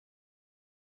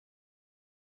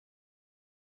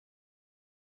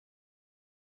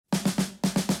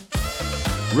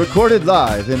Recorded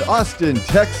live in Austin,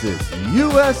 Texas,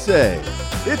 USA.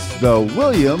 It's the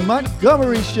William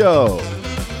Montgomery Show.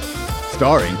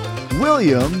 Starring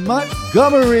William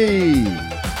Montgomery.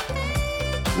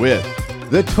 With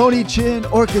the Tony Chin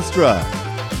Orchestra.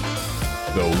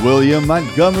 The William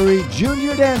Montgomery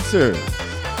Jr. Dancers.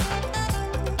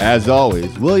 As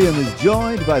always, William is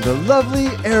joined by the lovely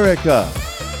Erica.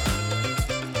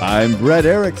 I'm Brett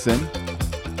Erickson.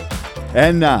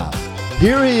 And now,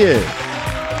 here he is,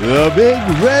 the big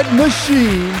red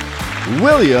machine,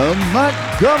 William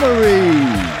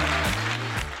Montgomery.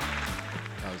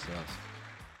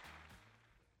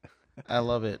 I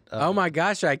love it. Oh my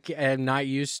gosh, I am not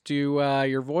used to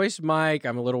your voice, Mike.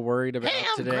 I'm a little worried about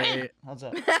today. Grant. How's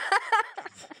that?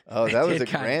 Oh, that was a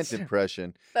kinda Grant sound-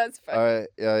 impression. That's fine. All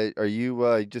right, are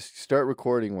you just start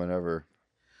recording whenever,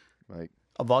 Mike?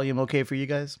 A volume okay for you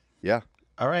guys? Yeah.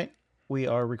 All right. We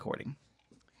are recording.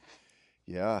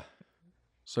 Yeah.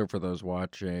 So for those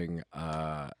watching,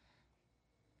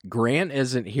 Grant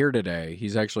isn't here today.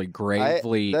 He's actually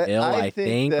gravely ill, I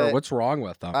think. Or what's wrong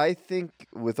with him? I think,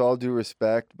 with all due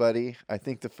respect, buddy, I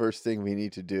think the first thing we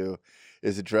need to do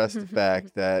is address the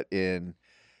fact that in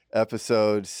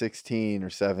episode 16 or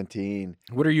 17,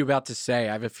 What are you about to say?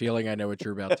 I have a feeling I know what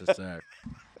you're about to say.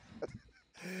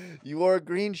 you wore a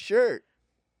green shirt.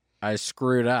 I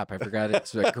screwed up. I forgot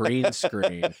it's a green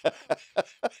screen.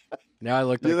 Now I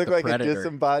look You look the like Predator. a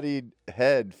disembodied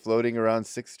head floating around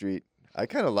 6th Street. I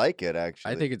kind of like it,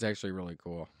 actually. I think it's actually really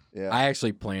cool. Yeah. I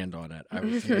actually planned on it. I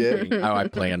was You did? thinking, I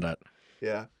planned it.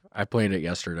 Yeah. I planned it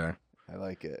yesterday. I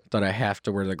like it. Thought I have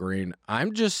to wear the green.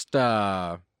 I'm just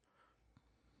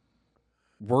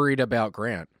worried about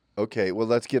Grant. Okay, well,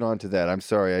 let's get on to that. I'm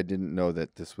sorry. I didn't know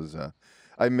that this was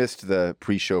I missed the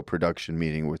pre-show production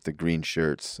meeting with the green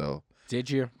shirts, so... Did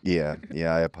you? Yeah,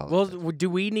 I apologize. Well, do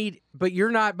we need? But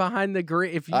you're not behind the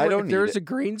green. If I don't if need there's it. a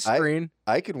green screen,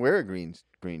 I can wear a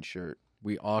green shirt.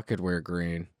 we all could wear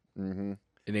green. Mm-hmm.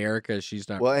 And Erica, she's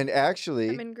not. Well, and actually,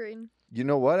 I'm in green. you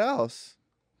know what else?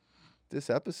 This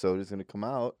episode is going to come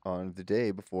out on the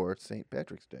day before St.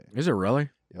 Patrick's Day. Is it really?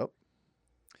 Yep.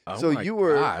 Oh So my you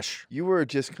were- Gosh, You were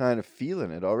just kind of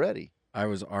feeling it already. I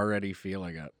was already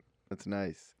feeling it. That's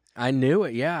nice. I knew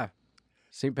it. Yeah.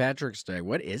 St. Patrick's Day.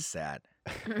 What is that?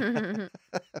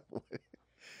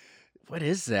 What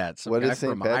is that? Some What guy is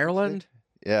St. from Patrick's Day? Ireland?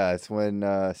 Yeah, it's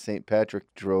when St. Patrick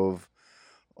drove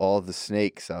all the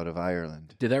snakes out of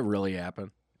Ireland. Did that really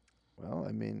happen? Well,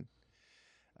 I mean,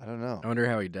 I don't know. I wonder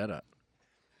how he did it.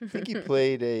 I think he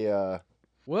played a...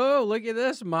 Whoa! Look at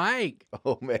this, Mike.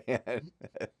 Oh, man.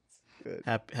 That's good.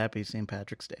 Happy St.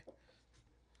 Patrick's Day.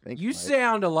 Thanks, You Mike.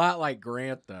 sound a lot like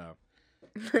Grant, though.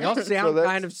 Y'all sound let's-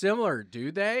 kind of similar,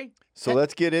 do they? So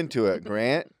let's get into it.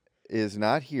 Grant is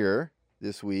not here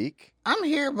this week. I'm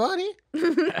here, buddy.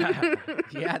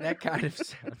 Yeah, that kind of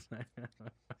sounds.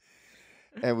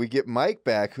 And we get Mike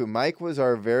back, who Mike was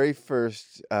our very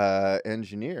first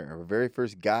engineer, our very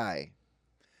first guy.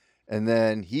 And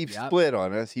then he split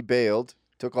on us. He bailed,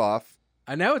 took off.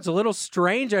 I know it's a little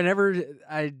strange. I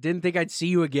didn't think I'd see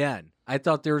you again. I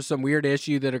thought there was some weird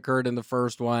issue that occurred in the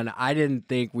first one. I didn't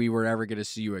think we were ever going to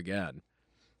see you again.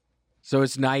 So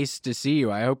it's nice to see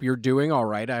you. I hope you're doing all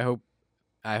right. I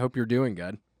hope you're doing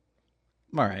good.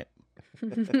 I'm all right.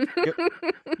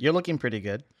 You're looking pretty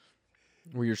good.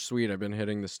 Well, you're sweet. I've been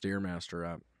hitting the Steermaster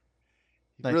up.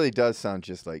 He Nice. really does sound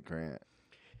just like Grant.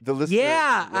 The listener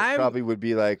Yeah, I'm- probably would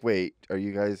be like, wait, are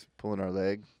you guys pulling our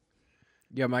leg?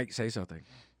 Yeah, Mike, say something.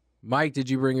 Mike, did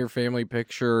you bring your family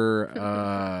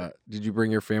picture? Did you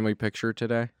bring your family picture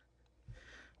today?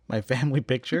 My family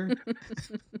picture?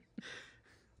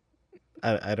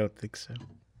 I don't think so.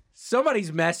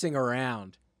 Somebody's messing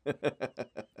around.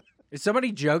 Is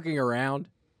somebody joking around?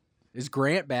 Is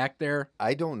Grant back there?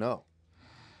 I don't know.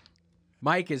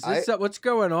 Mike, is this what's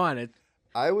going on?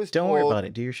 I was Don't told, worry about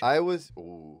it. Do your shit.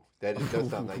 Ooh, that does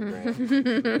sound like Grant.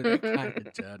 It kind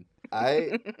of did.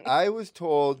 I was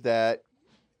told that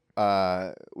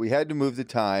we had to move the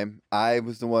time. I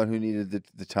was the one who needed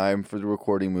the time for the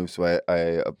recording move, so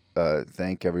I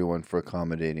thank everyone for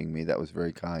accommodating me. That was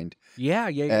very kind. Yeah.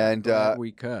 And, glad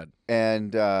we could.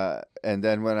 And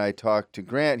then when I talked to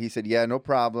Grant, he said, "Yeah, no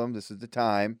problem. This is the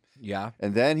time." Yeah.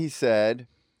 And then he said,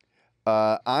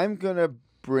 "I'm gonna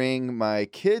bring my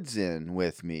kids in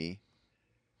with me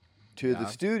to the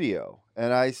studio."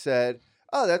 And I said,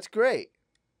 "Oh, that's great.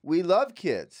 We love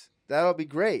kids. That'll be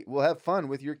great. We'll have fun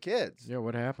with your kids." Yeah,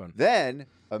 what happened? Then,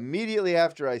 immediately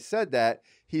after I said that,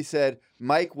 he said,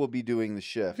 "Mike will be doing the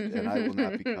shift, and I will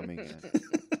not be coming in."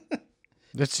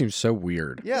 That seems so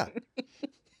weird. Yeah,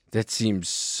 That seems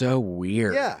so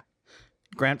weird. yeah.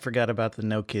 Grant forgot about the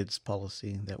no kids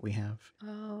policy that we have.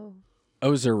 Oh.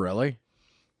 Oh, is there really?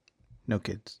 No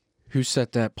kids. Who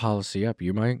set that policy up?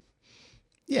 You, Mike?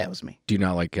 Yeah, it was me. Do you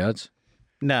not like kids?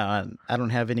 No, I don't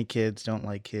have any kids. Don't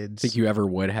like kids. Think you ever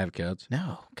would have kids?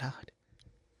 No, God.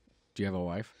 Do you have a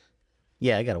wife?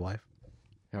 Yeah, I got a wife.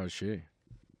 How is she?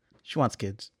 She wants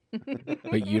kids.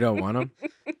 But you don't want them?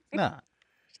 Nah.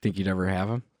 Think you'd ever have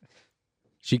them?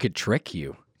 She could trick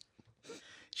you.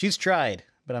 She's tried,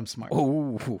 but I'm smart.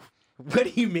 Oh, what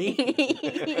do you mean?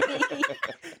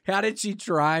 How did she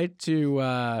try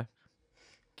to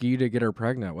get you to get her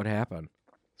pregnant? What happened?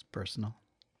 It's personal.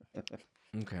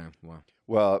 Okay, well.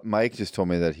 Well, Mike just told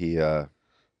me that he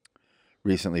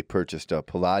recently purchased a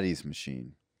Pilates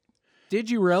machine. Did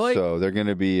you really? So they're going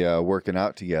to be working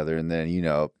out together, and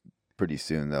then, pretty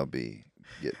soon they'll be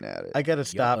getting at it. I got to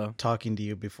stop Yellow. talking to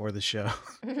you before the show.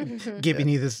 Giving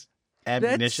you this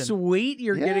ammunition. That's sweet.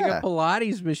 You're getting a Yeah.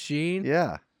 Pilates machine.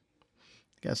 Yeah,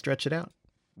 Got to stretch it out.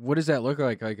 What does that look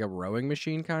like? Like a rowing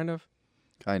machine, kind of?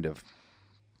 kind of.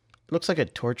 It looks like a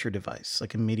torture device,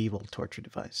 like a medieval torture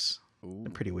device. Ooh,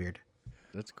 They're pretty weird.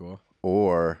 that's cool.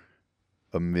 Or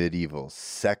a medieval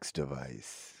sex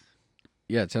device.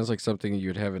 Yeah, it sounds like something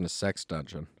you'd have in a sex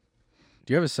dungeon.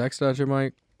 Do you have a sex dungeon,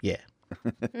 Mike? Yeah.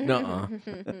 Nuh-uh.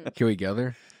 Can we go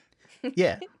there?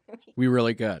 Yeah. We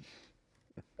really could.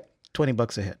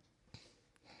 $20 a hit.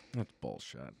 That's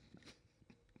bullshit.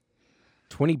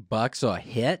 $20 a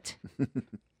hit?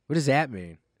 What does that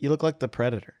mean? You look like the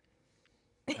Predator.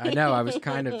 I know. I was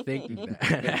kind of thinking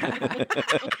that.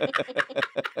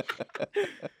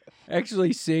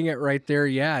 Actually, seeing it right there,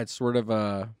 yeah, it's sort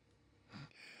of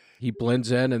he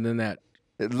blends in, and then that.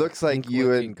 It looks like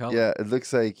Pink-looking color. it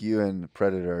looks like you and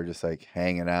Predator are just like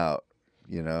hanging out,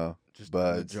 Just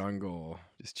buds, in the jungle,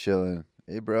 just chilling.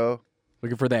 Hey, bro.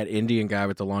 looking for that Indian guy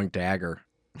with the long dagger.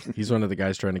 He's one of the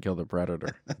guys trying to kill the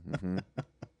predator. hmm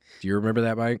Do you remember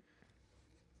that, Mike?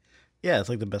 Yeah, it's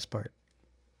like the best part.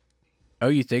 Oh,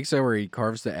 you think so? Where he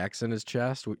carves the X in his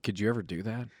chest? Could you ever do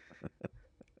that?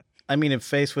 I mean, if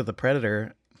faced with a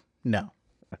Predator, no.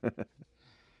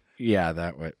 Yeah,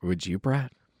 that would you, Brad?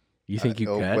 You think you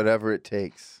could? Whatever it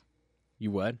takes.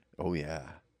 You would? Oh yeah,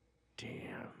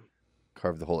 Damn.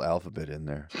 carve the whole alphabet in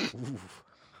there.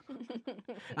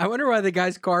 I wonder why the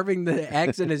guy's carving the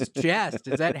X in his chest.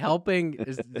 Is that helping?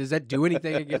 Does that do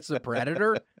anything against the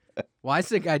predator? Why is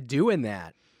the guy doing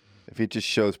that? If it just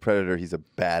shows Predator, he's a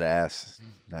badass,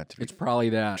 not to be It's probably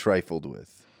that. trifled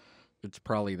with. It's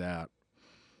probably that.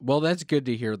 Well, that's good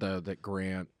to hear though that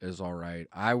Grant is all right.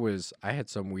 I had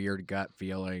some weird gut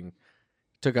feeling.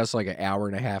 Took us like an hour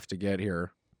and a half to get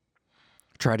here.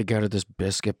 Tried to go to this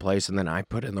biscuit place and then I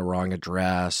put in the wrong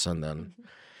address and then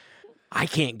I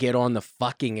can't get on the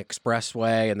fucking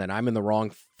expressway and then I'm in the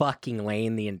wrong fucking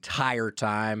lane the entire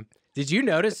time. Did you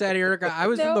notice that, Erica? I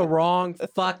was in the wrong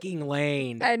fucking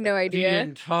lane I had no the idea.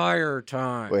 entire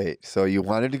time. Wait, so you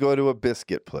wanted to go to a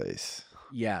biscuit place?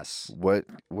 Yes.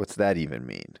 What's that even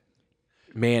mean?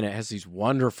 Man, it has these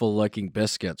wonderful looking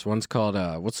biscuits. One's called,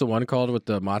 what's the one called with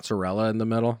the mozzarella in the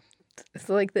middle? It's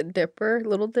like the dipper,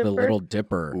 little dipper. The Little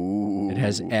Dipper. Ooh. It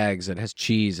has eggs, it has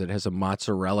cheese, it has a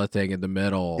mozzarella thing in the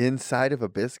middle. Inside of a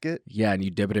biscuit? Yeah, and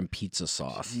you dip it in pizza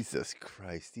sauce. Jesus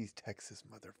Christ, these Texas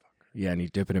motherfuckers. Yeah, and you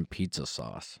dip it in pizza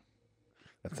sauce.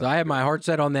 That's So I had my heart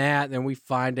set on that, and then we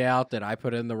find out that I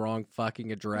put in the wrong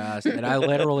fucking address, and I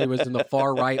literally was in the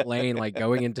far right lane, like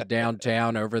going into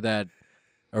downtown over the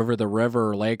river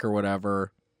or lake or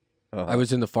whatever. I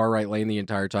was in the far right lane the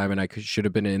entire time, and I should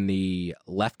have been in the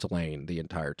left lane the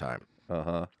entire time.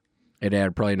 Uh-huh. It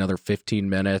had probably another 15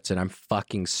 minutes, and I'm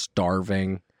fucking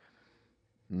starving.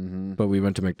 Mm-hmm. But we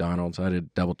went to McDonald's. I had a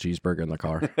double cheeseburger in the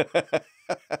car.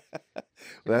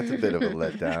 Well, that's a bit of a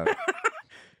letdown.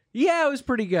 Yeah, it was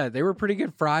pretty good. They were pretty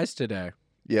good fries today.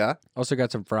 Yeah? Also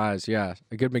got some fries. Yeah,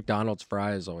 a good McDonald's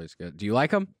fry is always good. Do you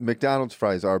like them? McDonald's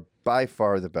fries are by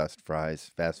far the best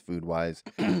fries, fast food wise.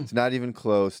 It's not even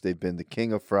close. They've been the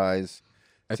king of fries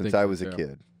since I was a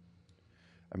kid.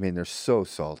 I mean, they're so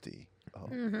salty. Oh.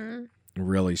 Mm-hmm.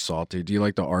 Really salty. Do you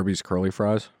like the Arby's curly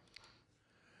fries?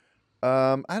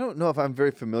 I don't know if I'm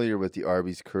very familiar with the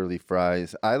Arby's curly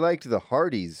fries. I liked the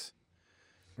Hardee's,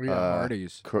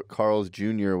 Hardee's. Carl's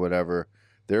Jr. or whatever.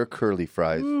 Their curly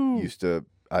fries Woo.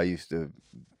 I used to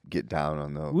get down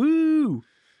on those. Woo!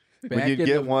 When you'd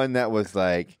get one that was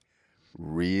like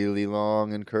really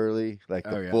long and curly, like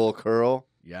the full curl.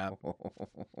 Yeah.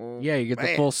 Yeah, you get the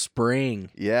Man. full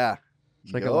spring. Yeah.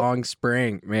 It's like a Yup. long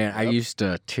spring. Man, I Yup. used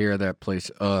to tear that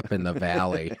place up in the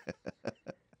valley.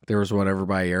 There was one over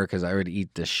by Erica's. I would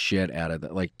eat the shit out of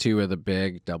that. Like 2 of the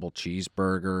big double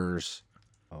cheeseburgers.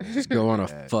 Oh, Just go on a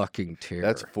man. fucking tear.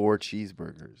 That's 4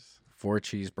 cheeseburgers. 4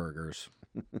 cheeseburgers.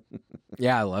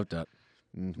 Yeah, I loved it.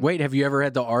 Mhm. Wait, have you ever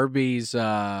had the Arby's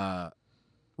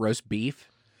roast beef?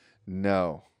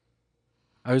 No.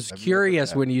 I was I've never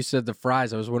curious had when you said the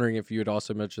fries. I was wondering if you had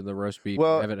also mentioned the roast beef. I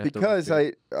Well, haven't had the roast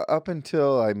because beef. up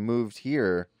until I moved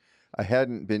here, I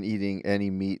hadn't been eating any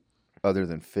meat other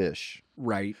than fish.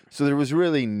 Right. So there was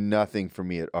really nothing for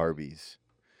me at Arby's.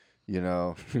 You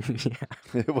know, Yeah.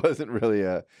 it wasn't really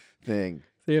a thing.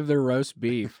 They have their roast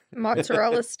beef.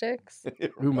 Mozzarella sticks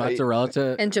Ooh,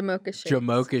 mozzarella and Jamocha shakes.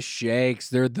 Jamocha shakes.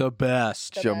 They're the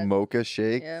best. The best. Jamocha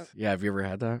shake? Yep. Yeah, have you ever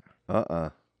had that? Uh-uh.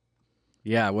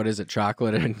 Yeah, what is it?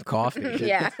 Chocolate and coffee.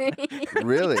 Yeah.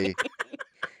 Really?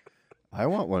 I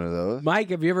want one of those. Mike,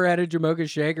 have you ever had a Jamocha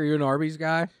shake? Are you an Arby's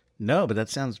guy? No, but that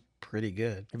sounds pretty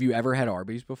good. Have you ever had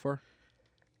Arby's before?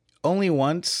 Only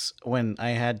once when I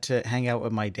had to hang out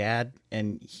with my dad,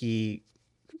 and he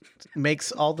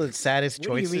makes all the saddest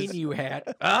choices. What do you mean you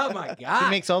had? Oh my god! He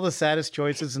makes all the saddest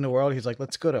choices in the world. He's like,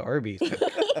 "Let's go to Arby's."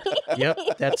 Yep,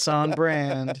 that's on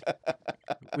brand.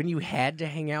 When you had to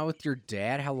hang out with your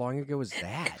dad, how long ago was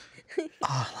that?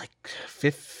 Oh,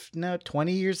 like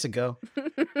 20 years ago.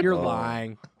 You're Oh.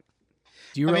 lying.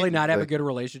 Do you I really mean, not have a like- good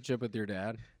relationship with your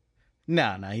dad?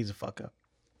 No, he's a fuck up.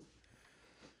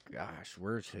 Gosh,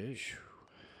 where's he?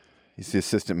 He's the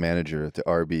assistant manager at the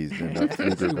Arby's in Is he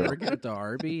Pflugerville. working at the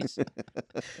Arby's?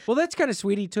 Well, that's kind of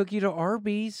sweet. He took you to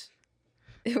Arby's.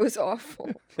 It was awful.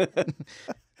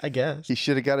 I guess. He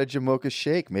should have got a Jamocha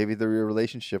shake. Maybe the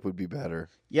relationship would be better.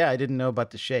 Yeah, I didn't know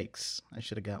about the shakes. I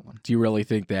should have got one. Do you really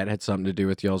think that had something to do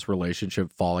with y'all's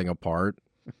relationship falling apart?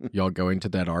 Y'all going to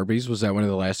that Arby's? Was that one of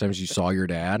the last times you saw your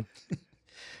dad?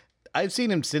 I've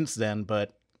seen him since then,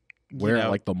 but Where, know,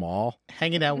 like the mall?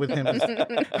 hanging out with him, is,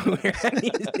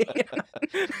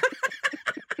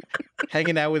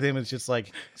 hanging out with him is just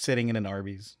like sitting in an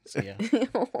Arby's. So yeah,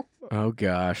 Oh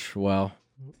gosh. Well,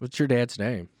 what's your dad's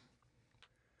name?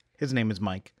 his name is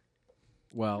Mike.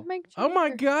 Well, Mike oh my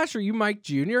Jr.. gosh, are you Mike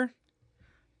Jr.?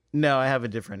 No, I have a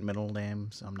different middle name,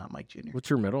 so I'm not Mike Jr.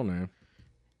 What's your middle name?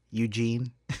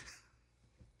 Eugene.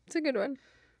 It's a good one.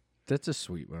 That's a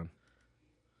sweet one.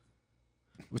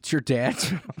 What's your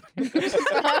dad's?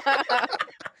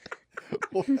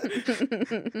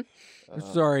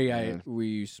 Sorry, man.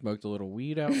 we smoked a little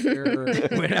weed out there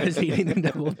when I was eating the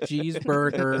double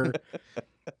cheeseburger,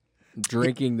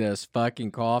 drinking this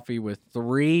fucking coffee with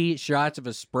 3 shots of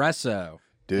espresso.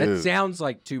 That Dude. sounds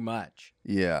like too much.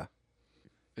 Yeah.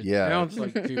 It Yeah. sounds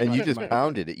like too much. And you just Mike.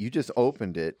 pounded it. You just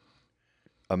opened it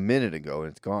a minute ago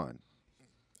and it's gone.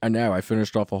 I know. I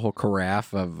finished off a whole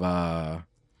carafe of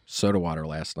soda water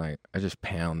last night. I just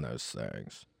pound those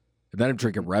things. And then I'm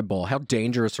drinking Red Bull. How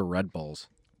dangerous are Red Bulls?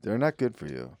 They're not good for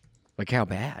you. Like, how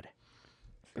bad?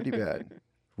 Pretty bad.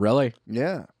 Really?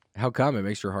 Yeah. How come? It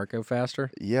makes your heart go faster?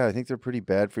 Yeah, I think they're pretty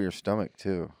bad for your stomach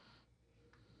too.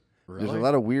 Really? There's a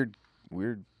lot of weird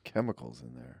chemicals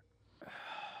in there.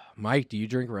 Mike, do you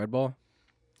drink Red Bull?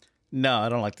 No, I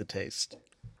don't like the taste.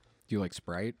 Do you like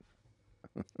Sprite?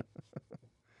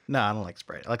 No, I don't like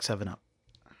Sprite. I like 7-Up.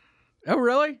 Oh,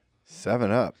 really?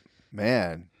 7-Up.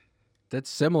 Man. That's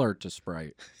similar to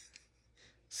Sprite.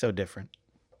 So different.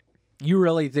 You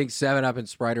really think 7-Up and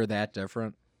Sprite are that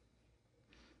different?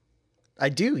 I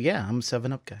do, yeah. I'm a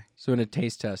 7-Up guy. So in a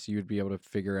taste test, you would be able to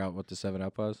figure out what the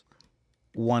 7-Up was?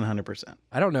 100%.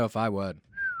 I don't know if I would.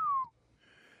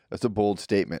 That's a bold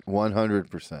statement.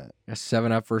 100%. A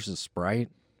 7-Up versus Sprite?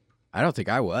 I don't think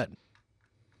I would.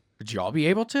 Would y'all be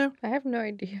able to? I have no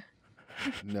idea.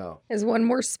 No. Is one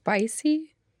more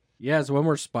spicy? Yeah, is one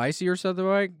more spicy or something,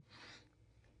 Mike?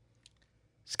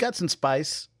 It's got some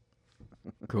spice.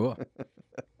 Cool.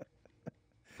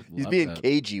 He's Love being that.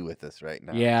 cagey with us right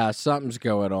now. Yeah, something's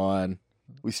going on.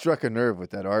 We struck a nerve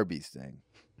with that Arby's thing.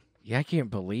 Yeah, I can't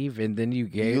believe. And then you Do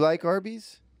gave. you like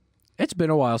Arby's? It's been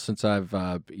a while since I've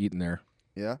eaten there.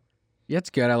 Yeah. Yeah, it's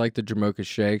good. I like the Jamocha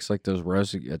shakes, like those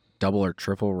roast, double or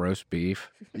triple roast beef.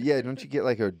 Yeah, don't you get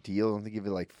like a deal? Don't they give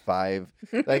you like 5?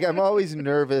 Like, I'm always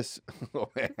nervous. Oh,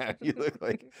 man, you look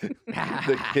like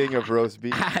the king of roast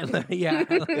beef. Yeah,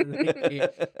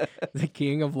 the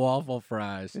king of waffle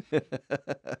fries.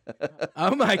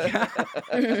 Oh my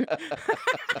god!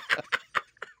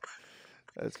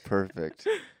 That's perfect.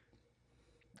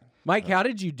 Mike, how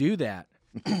did you do that?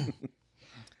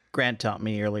 Grant taught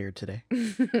me earlier today.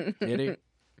 Did he?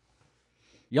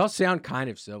 Y'all sound kind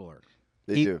of similar.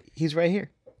 They do. He's right here.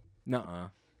 Nuh-uh.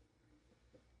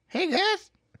 Hey,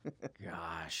 guys.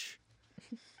 Gosh.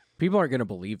 People aren't going to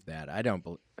believe that. I don't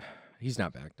believe. He's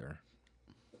not back there.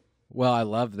 Well, I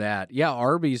love that. Yeah,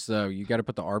 Arby's, though. You got to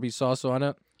put the Arby's sauce on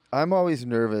it. I'm always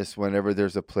nervous whenever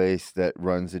there's a place that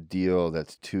runs a deal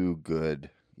that's too good.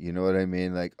 You know what I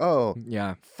mean? Like, oh,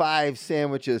 Yeah. 5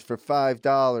 sandwiches for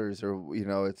 $5,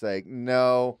 or it's like,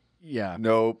 no, Yeah.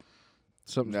 nope,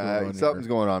 Something's nah, going on something's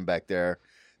here. going on back there.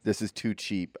 This is too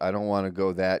cheap. I don't want to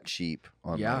go that cheap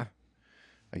on Yeah.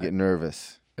 I get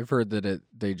nervous. I've heard that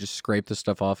they just scrape the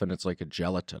stuff off and it's like a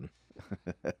gelatin.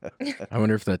 I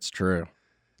wonder if that's true.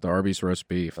 The Arby's roast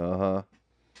beef. Uh-huh.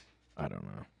 I don't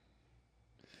know.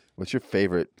 What's your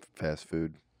favorite fast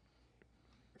food?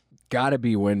 Gotta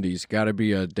be Wendy's. Gotta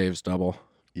be a Dave's Double.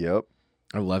 Yep.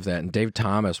 I love that. And Dave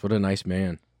Thomas, what a nice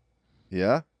man.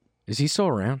 Yeah? Is he still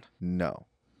around? No.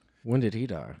 When did he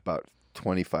die? About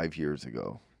 25 years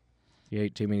ago. He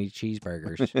ate too many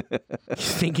cheeseburgers. You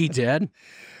think he did?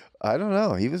 I don't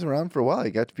know. He was around for a while.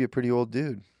 He got to be a pretty old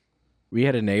dude. We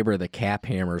had a neighbor, the Cap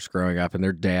Hammers, growing up, and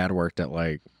their dad worked at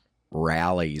like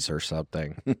Rallies or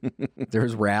something.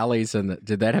 There's Rallies, and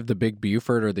did that have the Big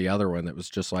Buford or the other one that was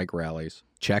just like Rallies?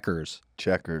 Checkers.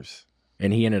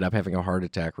 And he ended up having a heart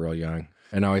attack real young.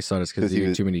 And I always thought it's because he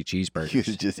ate too many cheeseburgers. He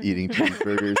was just eating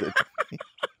cheeseburgers.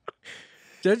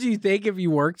 Don't you think if you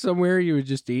worked somewhere, you would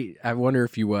just eat? I wonder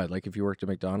if you would. Like if you worked at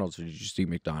McDonald's, would you just eat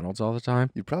McDonald's all the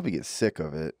time? You'd probably get sick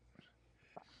of it.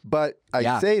 But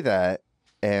I say that,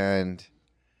 and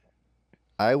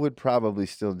I would probably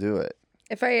still do it.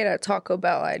 If I ate at Taco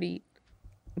Bell, I'd eat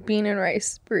bean and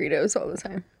rice burritos all the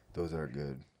time. Those are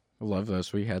good. I love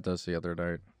those. We had those the other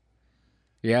night.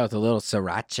 Yeah, with a little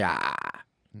sriracha.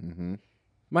 Mm-hmm.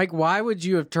 Mike, why would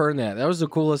you have turned that? That was the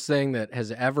coolest thing that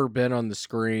has ever been on the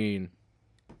screen.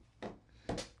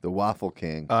 The Waffle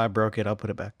King. I broke it. I'll put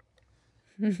it back.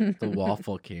 The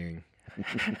Waffle King.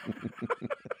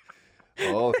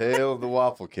 All hail the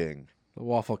Waffle King. The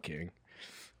Waffle King.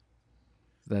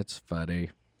 That's funny.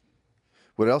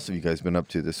 What else have you guys been up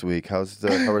to this week? How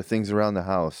are things around the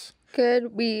house?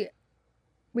 Good. We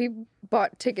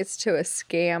bought tickets to a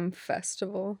scam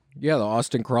festival. Yeah, the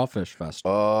Austin Crawfish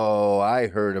Festival. Oh, I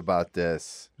heard about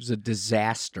this. It was a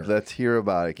disaster. Let's hear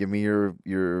about it. Give me your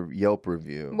Yelp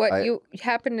review. You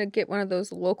happen to get one of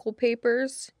those local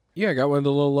papers? Yeah, I got one of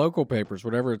the little local papers,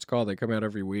 whatever it's called. They come out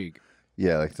every week.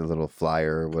 Yeah, like the little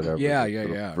flyer or whatever.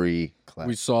 Yeah. Free class.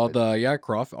 We saw the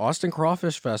Austin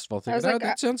Crawfish Festival. Thinking, like,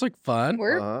 that sounds like fun.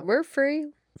 We're free.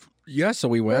 Yeah, so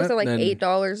we went. What was it, like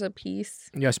 $8 a piece?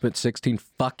 Yeah, I spent $16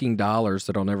 fucking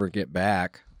that I'll never get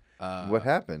back. What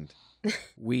happened?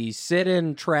 We sit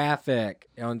in traffic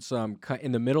in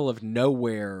the middle of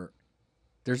nowhere.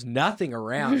 There's nothing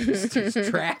around. Just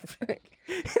traffic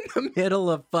in the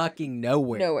middle of fucking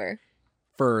nowhere.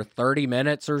 For 30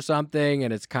 minutes or something,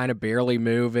 and it's kind of barely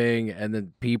moving, and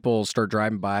then people start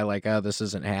driving by like, oh, this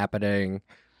isn't happening.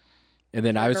 And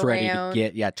then I was ready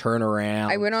to turn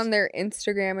around. I went on their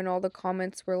Instagram and all the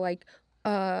comments were like,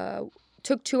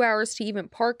 took 2 hours to even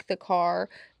park the car.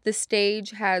 The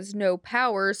stage has no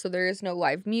power, so there is no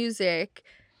live music.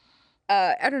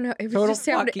 I don't know. It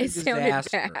sounded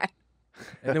bad.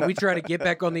 And then we try to get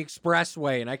back on the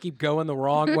expressway, and I keep going the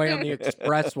wrong way on the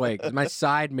expressway because the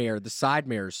side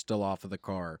mirror is still off of the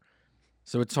car.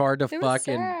 So it's hard to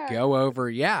fucking go over.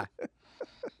 Yeah.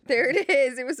 There it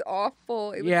is. It was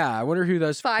awful. I wonder who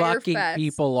those fucking Fest.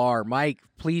 people are. Mike,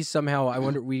 please somehow,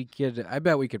 I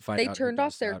bet we could find out. They turned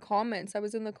off their comments. I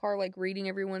was in the car like reading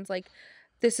everyone's like,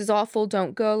 this is awful,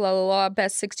 don't go, la la la,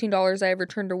 best $16 I ever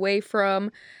turned away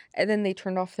from. And then they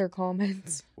turned off their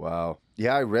comments. Wow.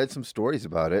 Yeah, I read some stories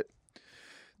about it.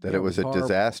 That it was a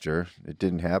disaster. It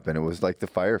didn't happen. It was like the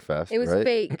Fire Fest. It was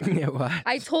fake. It was.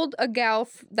 I told a gal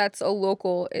that's a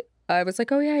local, I was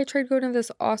like, oh yeah, I tried going to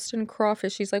this Austin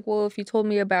Crawfish. She's like, well, if you told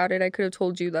me about it, I could have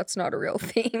told you that's not a real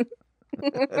thing.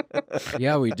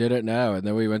 Yeah, we didn't know. And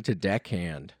then we went to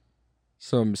Deckhand,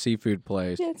 some seafood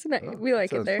place. Yeah, it's nice. We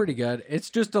like it there. It's pretty good.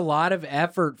 It's just a lot of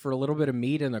effort for a little bit of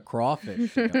meat in the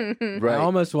crawfish. Right. I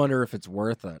almost wonder if it's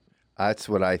worth it. That's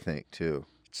what I think too.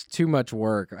 It's too much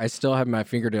work. I still have my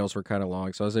fingernails were kind of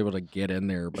long, so I was able to get in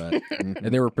there. But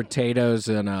and there were potatoes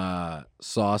and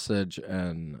sausage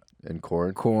and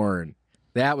corn.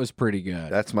 That was pretty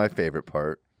good. That's my favorite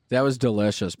part. That was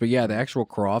delicious. But yeah, the actual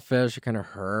crawfish, it kind of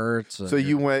hurts. So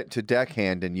you went to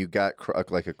Deckhand and you got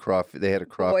like a crawfish. They had a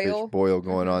crawfish boil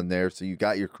going on there. So you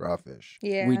got your crawfish.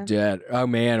 Yeah. We did. Oh,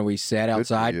 man. We sat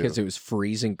outside because it was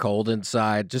freezing cold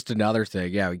inside. Just another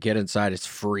thing. Yeah, we get inside. It's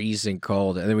freezing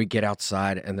cold. And then we get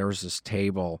outside and there was this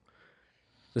table.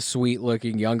 The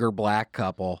sweet-looking younger black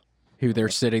couple who they're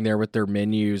sitting there with their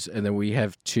menus. And then we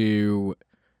have two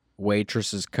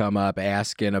waitresses come up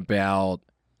asking about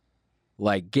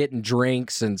like getting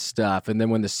drinks and stuff. And then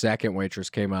when the second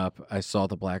waitress came up, I saw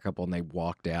the black couple and they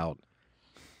walked out.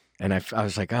 And I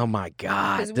was like, oh my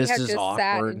God, Because we this had is just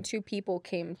sat awkward. and 2 people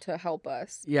came to help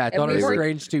us. Yeah, I And thought it we was were-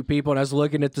 strange 2 people, and I was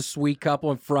looking at the sweet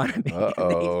couple in front of me.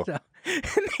 Uh-oh. And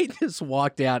they just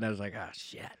walked out, and I was like, oh,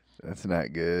 shit. That's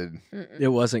not good. It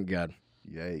wasn't good.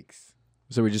 Yikes.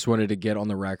 So we just wanted to get on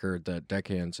the record that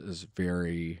Deckhands is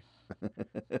very...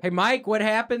 Hey, Mike, what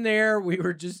happened there? We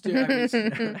were just...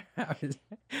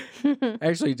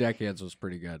 Actually, Deckhands was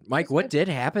pretty good. Mike, what did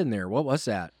happen there? What was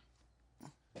that?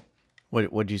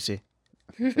 What'd you see?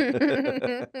 You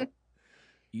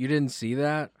didn't see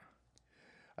that?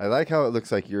 I like how it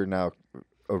looks like you're now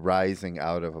arising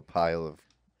out of a pile of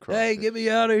crawfish. Hey, get me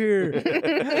out of here.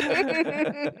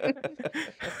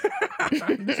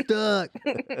 I'm stuck.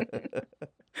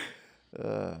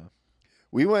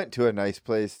 We went to a nice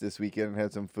place this weekend and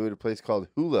had some food, a place called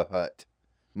Hula Hut.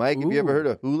 Mike, have you ever Ooh. heard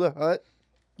of Hula Hut?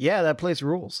 Yeah, that place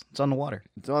rules. It's on the water.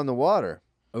 It's on the water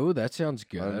Oh, that sounds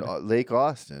good. on Lake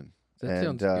Austin. That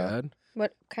sounds good.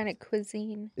 What kind of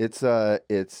cuisine? It's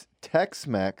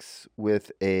Tex-Mex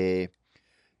with a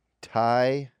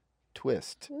Thai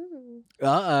twist. Ooh.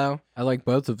 Uh-oh. I like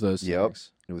both of those Yep.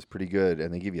 things. It was pretty good,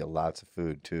 and they give you lots of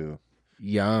food too.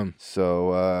 Yum.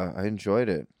 So I enjoyed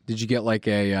it. Did you get like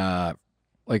a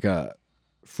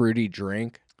fruity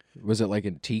drink? Was it like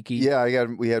in tiki? Yeah,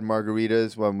 we had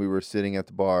margaritas when we were sitting at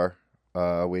the bar.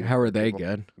 Waiting How for are they people.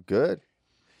 good? Good.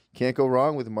 Can't go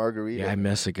wrong with a margarita. Yeah, I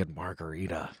miss a good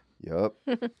margarita. Yep.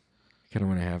 Kind of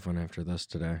want to have one after this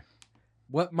today.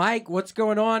 What, Mike? What's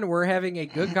going on? We're having a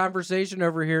good conversation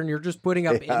over here, and you're just putting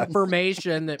up Yeah.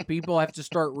 information that people have to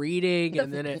start reading,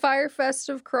 and then The it. Fire Fest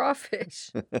of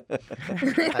Crawfish.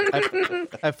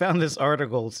 I found this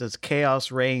article. It says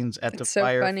chaos reigns at the It's so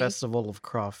Fire funny. Festival of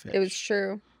Crawfish. It was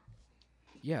true.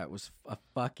 Yeah, it was a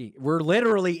fucking. We're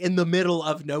literally in the middle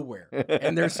of nowhere,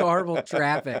 and there's horrible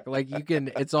traffic. Like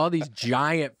it's all these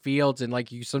giant fields, and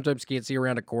like you sometimes can't see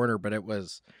around a corner. But it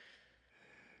was,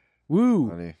 woo,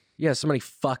 Funny. yeah. Somebody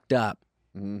fucked up,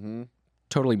 Mm-hmm.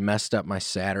 totally messed up my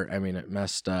Saturday. I mean, it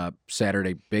messed up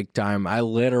Saturday big time. I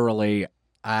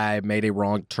made a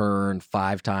wrong turn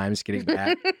 5 times getting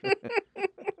back,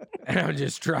 and I'm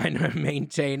just trying to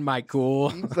maintain my cool.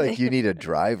 Seems like you need a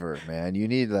driver, man. You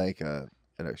need like a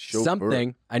chauffeur.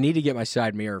 Something. I need to get my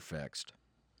side mirror fixed.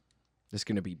 This is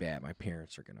gonna be bad. My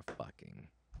parents are gonna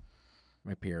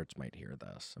My parents might hear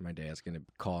this, and my dad's gonna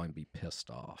call and be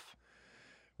pissed off.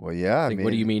 Well, yeah. I Like, mean,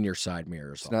 what do you mean your side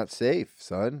mirror's It's off? not safe,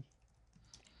 son.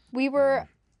 We were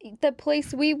the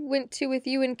place we went to with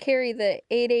you and Carrie, the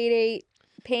 888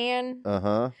 pan.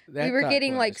 Uh-huh. That We were type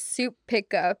getting like place. soup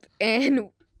pickup, and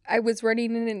I was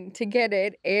running in to get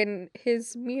it, and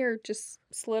his mirror just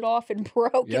slid off and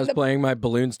broke. Yeah, I in was the- playing my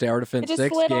Balloons Tower Defense just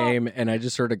 6 slid off. game, and I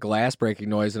just heard a glass breaking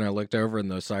noise, and I looked over, and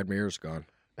the side mirror's gone.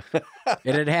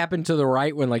 It had happened to the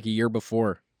right one like a year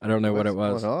before. I don't know what it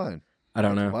was. What's going on? I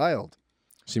don't That's know. Wild.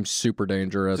 Seems super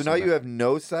dangerous. So now you have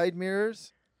no side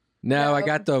mirrors? No, I No.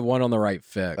 got the one on the right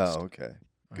fixed. Oh, okay.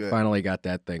 I Good. finally got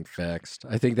that thing fixed.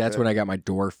 I think that's Good. when I got my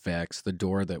door fixed. The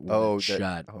door that wouldn't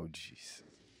shut. Oh, jeez.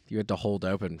 You had to hold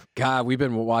open. God, we've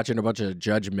been watching a bunch of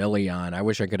Judge Million. I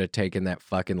wish I could have taken that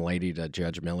fucking lady to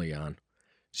Judge Million.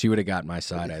 She would have got my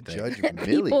side, I think. Judge People's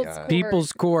Million. Court.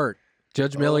 People's Court.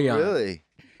 Judge Million. Really?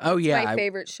 Oh, yeah. My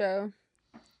favorite show.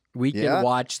 We can Yeah?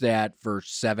 watch that for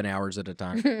 7 hours at a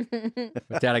time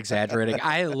without exaggerating.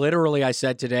 I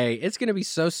said today, it's going to be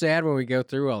so sad when we go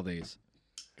through all these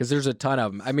because there's a ton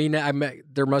of them. I mean,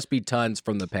 there must be tons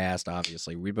from the past,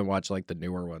 obviously. We've been watching like the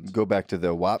newer ones. Go back to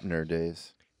the Wapner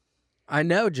days. I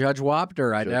know Judge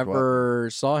Wapner. I Judge never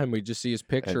saw him. We just see his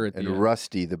picture at the And end.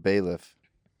 Rusty, the bailiff.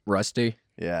 Rusty.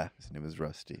 Yeah, his name was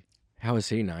Rusty. How is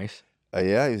he nice?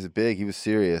 Yeah, he was big. He was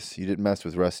serious. You didn't mess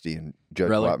with Rusty in Judge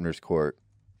Really? Wapner's court.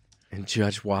 And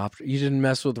Judge Wapner. You didn't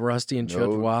mess with Rusty and Judge No,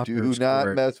 Wapner's do not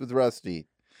court. mess with Rusty.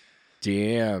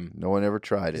 Damn. No one ever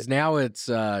tried 'Cause it. now it's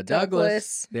Douglas.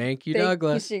 Douglas. Thank you,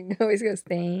 Douglas. She always goes,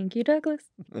 "Thank you, Douglas."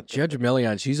 Judge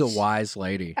Million. She's a wise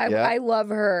lady. Yeah. I love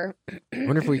her. I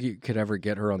wonder if we could ever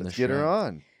get her on the Let's show. get her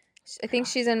on. I think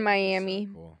she's in Miami.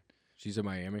 Cool. She's in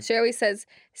Miami. She always says,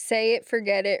 "Say it,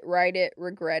 forget it, write it,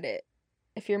 regret it."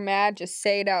 If you're mad, just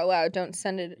say it out loud. Don't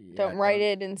send it. Yeah, don't write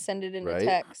don't- it and send it in Right? a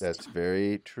text. That's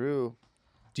very true.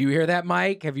 Do you hear that,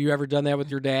 Mike? Have you ever done that with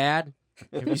your dad?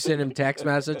 Have you sent him text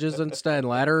messages and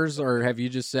letters, or have you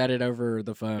just said it over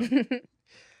the phone?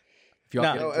 If y'all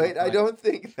No. get No, into a wait, I fight. don't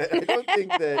think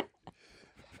that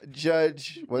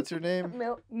Judge, what's her name?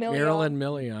 Marilyn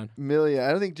Million. Million.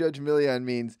 I don't think Judge Million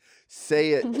means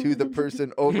say it to the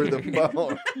person over the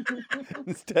phone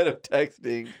instead of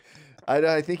texting.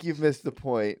 I think you've missed the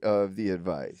point of the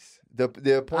advice. The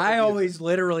point. I always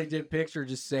literally did picture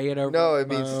just say it over. No, the it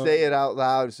means phone. say it out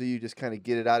loud so you just kind of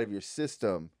get it out of your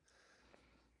system,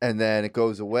 and then it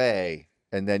goes away,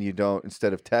 and then you don't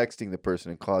instead of texting the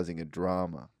person and causing a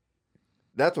drama.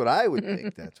 That's what I would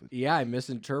think. That's what. Yeah, I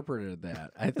misinterpreted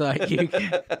that. I thought you.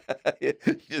 You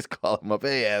just call him up,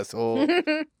 hey asshole.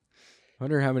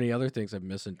 Wonder how many other things I've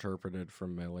misinterpreted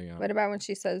from Million. What about when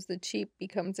she says the cheap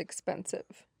becomes expensive?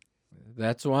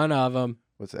 That's one of them.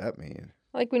 What's that mean?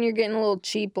 Like when you're getting a little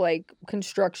cheap, like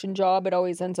construction job, it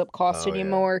always ends up costing you yeah.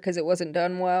 more because it wasn't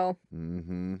done well.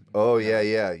 Mm-hmm. Oh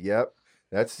yeah, yep.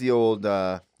 That's the old.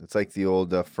 It's like the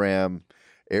old Fram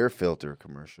air filter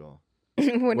commercial.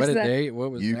 What What is did that? they?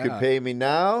 What was You that? can pay me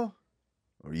now,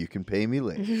 or you can pay me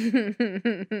later.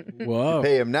 Whoa.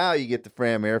 Pay him now, you get the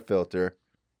Fram air filter.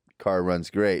 Car runs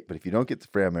great, but if you don't get the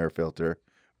Fram air filter,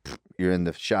 you're in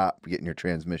the shop getting your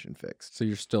transmission fixed. So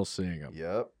you're still seeing them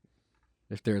Yep.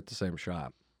 if they're at the same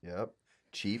shop.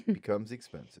 Cheap becomes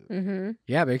expensive. Mm-hmm.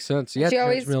 Yeah, makes sense. Yeah, She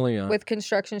always, Million. with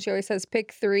construction, she always says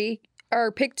pick three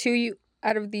or pick two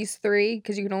out of these three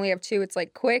because you can only have two. It's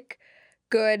like quick,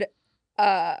 good,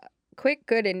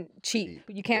 and cheap.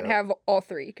 You can't Yep. have all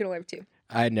three. You can only have two.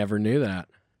 I never knew that.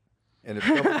 And if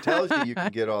someone tells you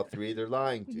can get all three, they're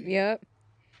lying to you. Yep.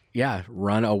 Yeah,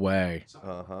 run away.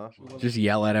 Uh-huh. Just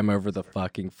yell at him over the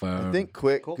fucking phone. I think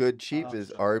quick, good, cheap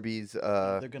is Arby's.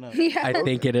 They're gonna. Yeah. I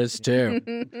think it is too.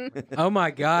 Oh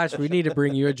my gosh, we need to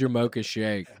bring you a Jamocha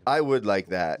shake. I would like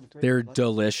that. They're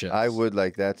delicious. I would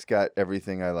like that. It's got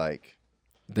everything I like.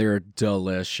 They're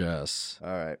delicious. All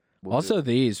right. We'll Also,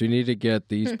 these we need to get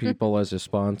these people as a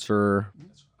sponsor.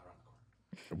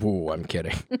 Ooh, I'm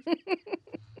kidding.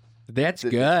 That's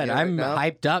Did good. you get it I'm now?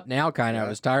 hyped up now. Kind of. Yeah. I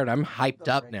was tired. I'm hyped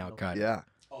up now. Kind of. Yeah.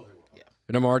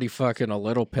 And I'm already fucking a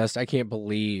little pissed. I can't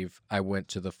believe I went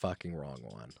to the fucking wrong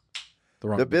one. The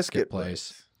wrong The biscuit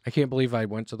place. I can't believe I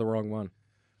went to the wrong one.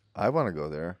 I want to go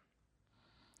there.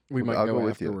 We might I'll go go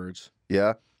with you. afterwards.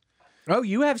 Yeah. Oh,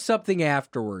 you have something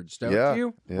afterwards, don't Yeah.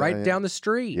 you? Yeah, right yeah. down the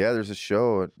street. Yeah, there's a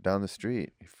show down the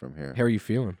street from here. How are you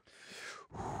feeling?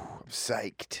 I'm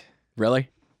psyched. Really?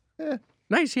 Yeah.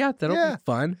 Nice. Yeah, that'll Yeah. be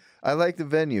fun. I like the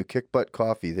venue, Kick Butt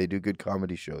Coffee. They do good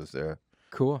comedy shows there.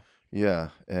 Cool. Yeah,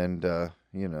 and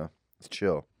it's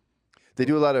chill. They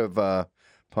do a lot of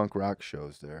punk rock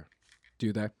shows there.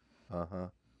 Do that. Uh-huh.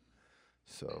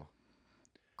 So,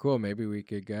 Cool. Maybe we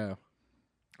could go.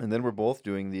 and then we're both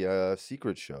doing the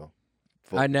secret show.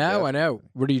 I know. Yeah,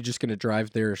 What are you just gonna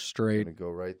drive there Gonna straight? go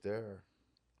right there.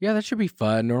 Yeah, that should be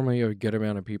fun. Normally, a good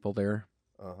amount of people there.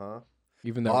 Uh-huh.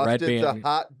 Even though Red Austin's a Band.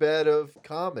 hotbed of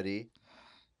comedy.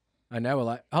 I know a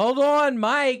lot. Hold on,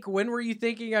 Mike. When were you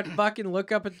thinking I'd fucking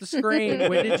look up at the screen?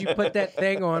 When did you put that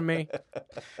thing on me?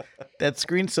 That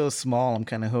screen's so small. I'm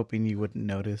kind of hoping you wouldn't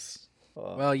notice.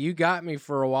 Well, you got me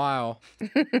for a while.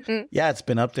 Yeah, it's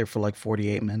been up there for like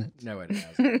 48 minutes. No, it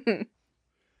hasn't.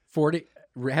 40.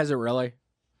 Has it really?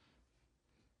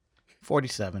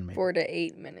 47 maybe. 4 to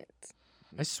 8 minutes.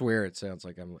 I swear it sounds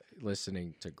like I'm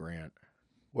listening to Grant.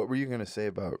 What were you going to say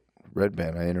about Red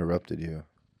Band? I interrupted you.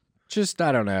 Just,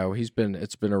 I don't know. It's been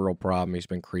a real problem. He's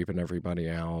been creeping everybody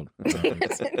out.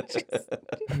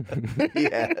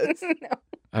 Yes.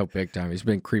 Oh, big time. He's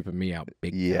been creeping me out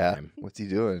big Yeah. time. What's he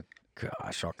doing?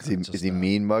 Gosh, all Is he, kinds of is he stuff.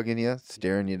 mean mugging you?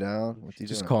 Staring you down? What's he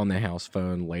Just doing? calling the house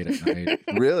phone late at night.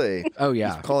 Really? Oh,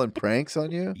 yeah. He's calling pranks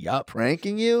on you? Yup.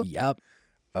 Pranking you? Yup.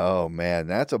 Oh, man.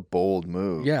 That's a bold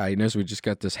move. Yeah, he knows we just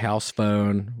got this house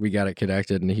phone. We got it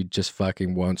connected, and he just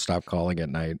fucking won't stop calling at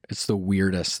night. It's the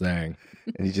weirdest thing.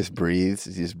 And he just breathes?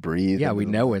 Does he just breathe? Yeah, into we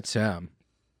the- know it's him.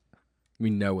 We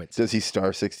know it's Does he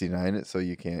star 69 it so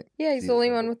you can't? Yeah, he's see the only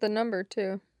the one number? with the number,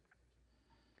 too.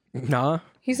 Nah.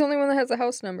 He's the only one that has a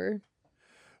house number.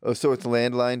 Oh, so it's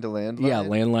landline to landline? Yeah,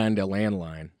 landline to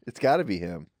landline. It's got to be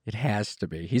him. It has to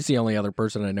be. He's the only other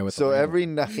person I know with. So the every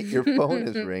landline. night your phone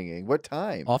is ringing. What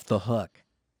time? Off the hook.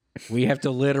 We have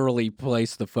to literally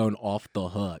place the phone off the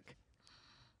hook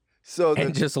So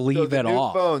and just leave the it new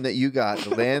off. phone that you got,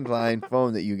 the landline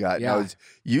phone that you got, now Yeah. is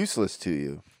useless to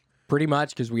you. Pretty much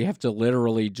because we have to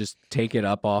literally just take it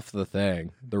up off the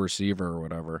thing, the receiver or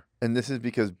whatever. And this is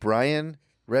because Brian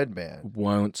Redband,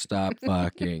 Won't stop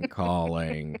fucking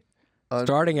calling. Un-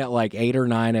 Starting at like 8 or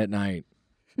 9 at night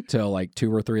till like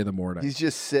 2 or 3 in the morning. he's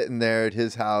just sitting there at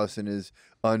his house in his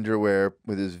underwear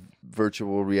with his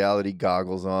virtual reality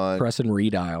goggles on, Pressing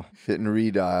redial. hitting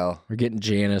redial. We're getting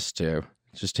Janice to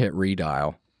just hit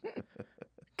redial.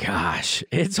 Gosh,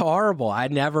 it's horrible. I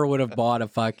never would have bought a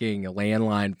fucking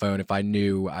landline phone if I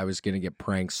knew I was going to get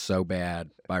pranked so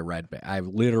bad by Red Band.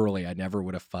 I never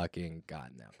would have fucking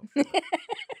gotten that before.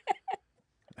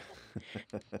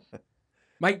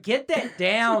 Mike, get that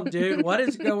down, dude. What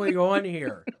is going on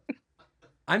here?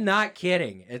 I'm not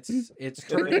kidding. It's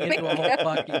turning into a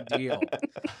whole fucking deal.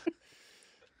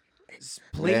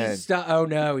 Please stop. Oh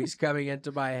no, he's coming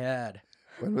into my head.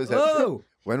 When was that? Oh,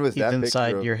 When was He's that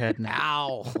inside picture? your head now.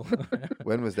 ow.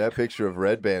 When was that picture of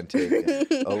Red Band taken?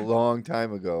 A long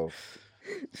time ago.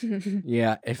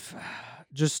 Yeah,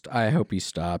 I hope he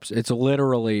stops. It's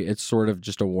sort of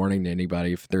just a warning to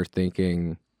anybody if they're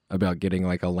thinking about getting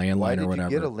like a landline Why did or whatever.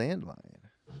 you get a landline?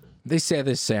 They say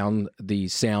the sound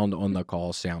on the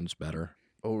call sounds better.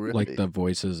 Oh, really? Like the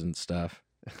voices and stuff.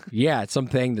 Yeah, it's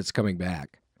something that's coming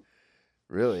back.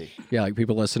 Really? Yeah, like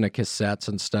people listen to cassettes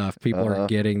and stuff. People are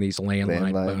getting these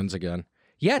landline phones again.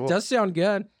 Yeah, Cool. it does sound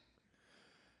good.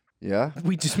 Yeah.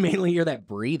 We just mainly hear that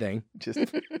breathing. Just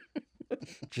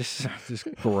Just this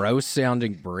gross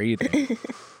sounding breathing.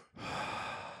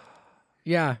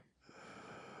 Yeah.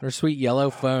 Their sweet yellow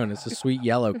phone. It's a sweet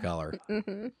yellow color.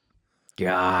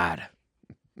 God.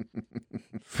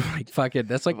 Like fucking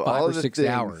that's like of 5 all or the 6 things-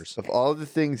 hours. Of all the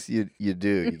things you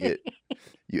do,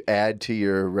 you add to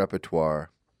your repertoire.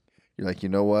 You're like, you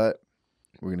know what?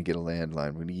 We're gonna get a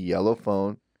landline. We're gonna get a yellow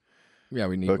phone. Yeah,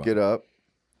 we need Hook one. it up.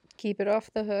 Keep it off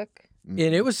the hook. And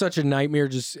it was such a nightmare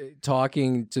just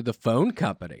talking to the phone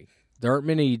company. There aren't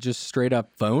many just straight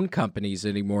up phone companies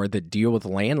anymore that deal with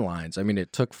landlines. I mean,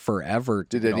 it took forever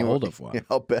to get a hold of one.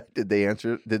 I'll bet. Did they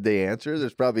answer?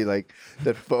 There's probably like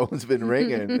that phone's been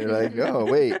ringing. They're like, oh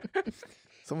wait,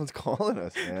 someone's calling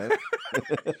us, man.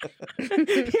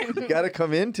 You got to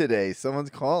come in today. Someone's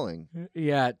calling.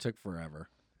 Yeah, it took forever.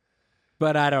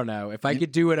 But I don't know. If I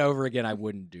could do it over again, I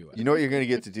wouldn't do it. You know what you're going to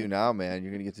get to do now, man?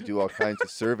 You're going to get to do all kinds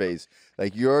of surveys.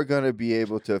 Like you're going to be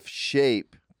able to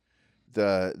shape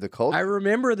the culture. I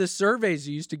remember the surveys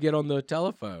you used to get on the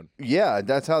telephone. Yeah,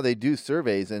 that's how they do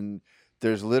surveys, and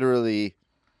there's literally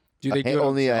Do they do it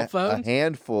only on cell phones? a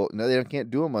handful. No, they can't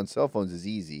do them on cell phones as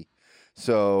easy.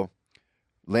 So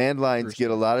landlines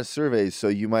get a lot of surveys. So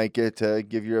you might get to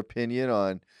give your opinion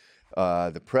on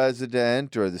the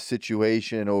president or the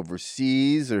situation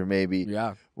overseas, or maybe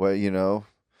Yeah. well,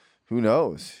 who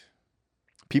knows?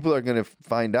 People are going to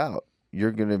find out.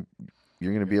 You're going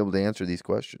to be able to answer these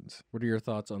questions. What are your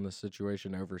thoughts on the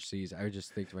situation overseas? I would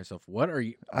just think to myself, what are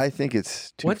you? I think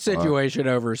it's too What far. situation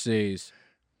overseas?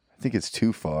 I think it's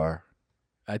too far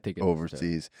I think it's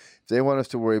overseas. If they want us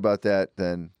to worry about that,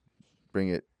 then bring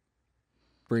it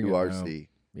Bring to it our home. sea.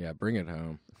 Yeah, bring it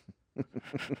home.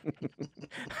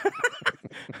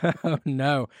 Oh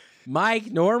no,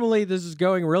 Mike. Normally this is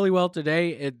going really well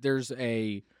today. There's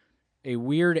a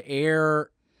weird air.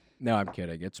 No, I'm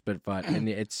kidding. It's been fun, and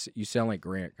you sound like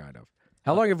Grant, kind of.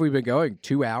 How long have we been going?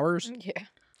 2 hours? Yeah.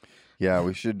 Yeah,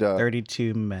 we should.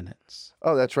 32 minutes.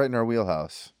 Oh, that's right in our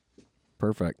wheelhouse.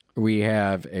 Perfect. We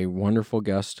have a wonderful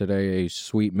guest today, a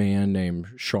sweet man named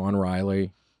Sean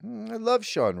Reilly. I love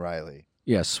Sean Reilly.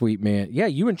 Yeah, sweet man. Yeah,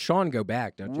 you and Sean go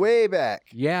back, don't you? Way back.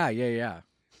 Yeah.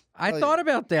 I Oh, thought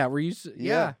about that. Were you?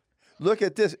 Yeah. Look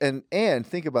at this, and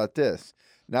think about this.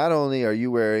 Not only are you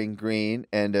wearing green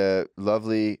and a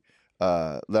lovely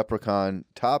leprechaun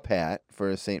top hat for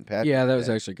a St. Patrick's Yeah, that was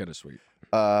Day, actually kind of sweet.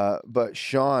 but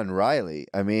Sean Reilly,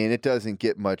 I mean, it doesn't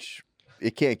get much.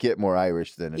 It can't get more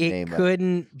Irish than a name It like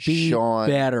couldn't be Sean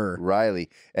better. Riley,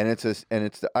 and it's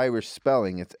the Irish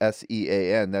spelling. It's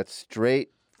SEAN. That's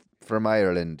straight from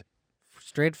Ireland.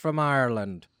 Straight from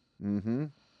Ireland. Mm-hmm.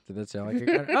 Did that sound like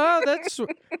a Oh, that's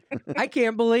I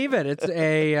can't believe it. It's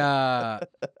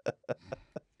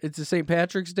a St.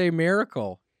 Patrick's Day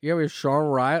miracle. Yeah, we have Sean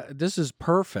Riley. This is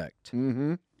perfect.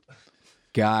 Mm-hmm.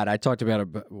 God, I talked about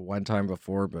it one time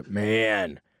before, but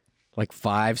man, like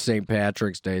 5 St.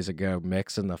 Patrick's Days ago,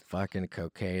 mixing the fucking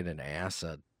cocaine and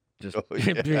acid. Just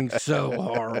being so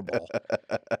horrible.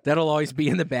 That'll always be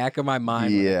in the back of my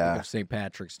mind when I think of St.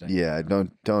 Patrick's Day. Yeah,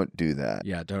 don't do that.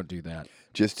 Yeah, don't do that.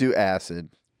 Just do acid.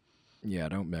 Yeah,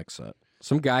 don't mix it.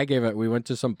 Some guy gave it. We went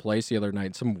to some place the other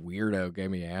night. Some weirdo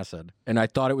gave me acid, and I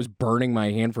thought it was burning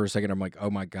my hand for a second. I'm like, oh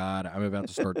my god, I'm about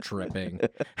to start tripping.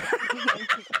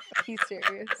 He's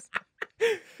serious.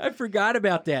 I forgot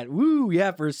about that. Woo,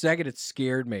 yeah. For a second, it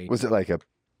scared me. Was it like a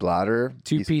blotter?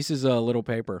 2 pieces of little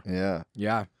paper. Yeah.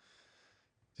 Yeah.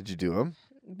 Did you do them?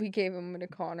 We gave him to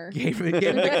Connor. Gave him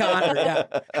to Connor.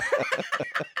 Yeah.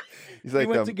 He's We like,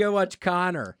 went to go watch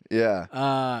Connor.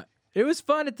 yeah. It was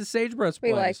fun at the Sagebrush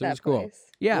We place. like It that was cool. place.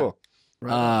 Yeah. Cool.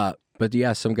 Right. But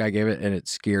yeah, some guy gave it and it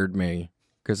scared me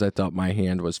because I thought my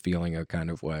hand was feeling a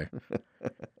kind of way.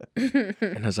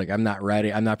 And I was like, I'm not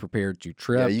ready. I'm not prepared to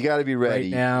trip. Yeah, you got to be ready.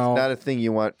 right now. It's not a thing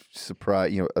you want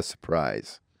a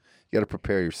surprise. You got to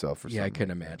prepare yourself for something. Yeah, I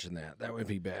couldn't imagine that. That would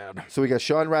be bad. So we got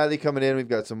Sean Reilly coming in. We've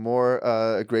got some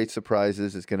more great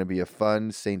surprises. It's going to be a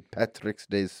fun St. Patrick's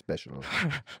Day special.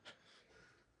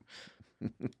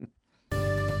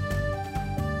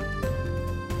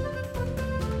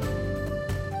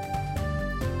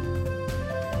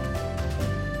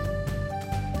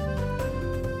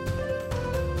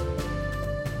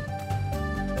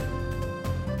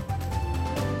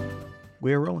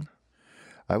 We're rolling.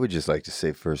 I would just like to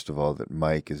say, first of all, that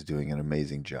Mike is doing an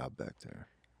amazing job back there.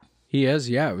 He is,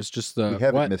 yeah. It was just We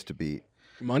haven't missed a beat.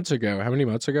 months ago. How many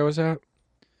months ago was that?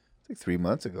 It's like 3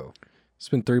 months ago. It's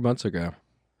been 3 months ago.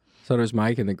 Thought it was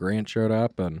Mike, and then Grant showed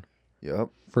up, and Yep.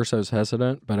 first I was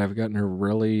hesitant, but I've gotten to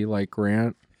really like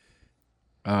Grant.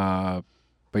 But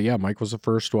yeah, Mike was the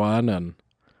first one, and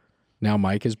now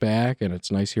Mike is back, and it's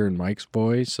nice hearing Mike's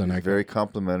voice. And He's very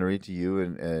complimentary to you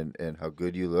and how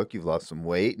good you look. You've lost some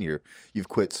weight and you've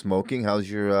quit smoking.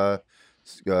 How's your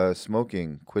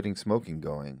quitting smoking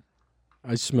going?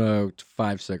 I smoked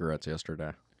 5 cigarettes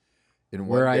yesterday. In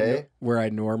one day? I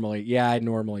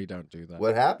normally don't do that.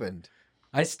 What happened?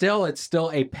 It's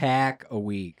still a pack a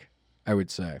week, I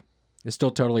would say. It's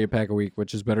still totally a pack a week,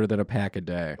 which is better than a pack a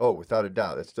day. Oh, without a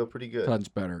doubt. That's still pretty good. Tons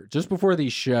better. Just before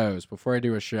these shows, before I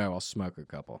do a show, I'll smoke a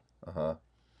couple. Uh-huh.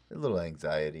 A little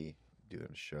anxiety doing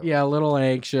a show. Yeah, a little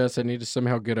anxious. I need to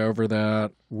somehow get over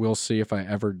that. We'll see if I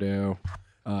ever do.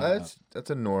 That's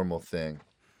a normal thing.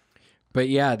 But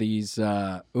yeah, these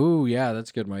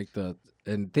that's good, Mike.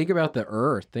 And think about the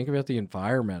earth. Think about the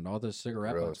environment. All those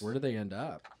cigarette Gross. butts. Where do they end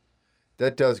up?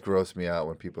 That does gross me out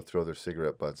when people throw their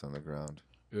cigarette butts on the ground.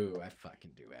 Ooh, I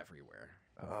fucking do everywhere.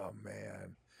 Oh,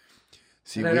 man.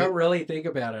 See, And I don't really think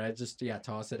about it. I just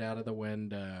toss it out of the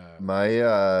window.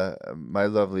 my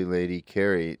lovely lady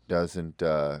Carrie doesn't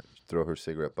throw her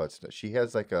cigarette butts. She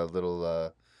has like a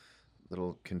little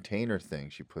container thing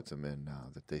she puts them in now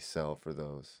that they sell for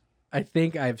those. I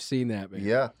think I've seen that. Man.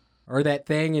 Yeah. Or that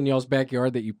thing in y'all's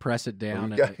backyard that you press it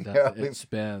down it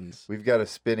spins. We've got a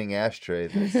spinning ashtray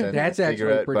that sends That's a actually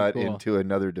cigarette pretty butt cool. into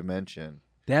another dimension.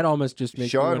 That almost just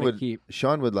makes me want to keep.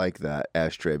 Sean would like that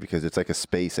ashtray because it's like a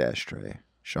space ashtray.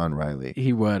 Sean Reilly.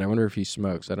 He would. I wonder if he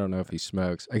smokes. I don't know if he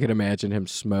smokes. I could imagine him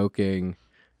smoking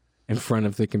in front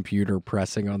of the computer,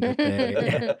 pressing on the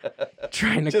thing,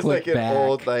 trying to just click like back. an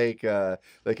old like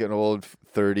an old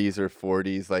 30s or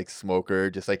 40s like smoker,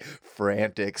 just like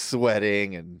frantic,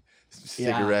 sweating and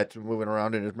cigarette moving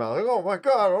around in his mouth. Like, oh my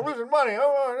God, I'm losing money.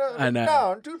 I know. It's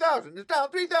down 2,000. It's down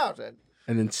 3,000.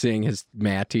 And then seeing his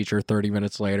math teacher 30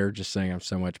 minutes later just saying, I'm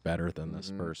so much better than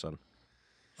this person.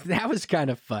 That was kind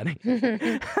of funny.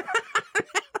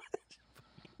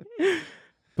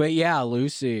 But yeah,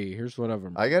 Lucy, here's one of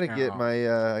them. I gotta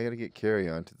get Carrie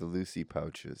onto the Lucy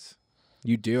pouches.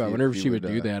 You do? I wonder if she would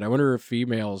do that. I wonder if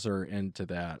females are into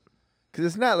that. Because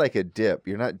it's not like a dip.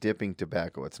 You're not dipping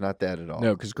tobacco. It's not that at all.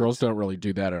 No, because girls don't really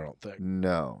do that, I don't think.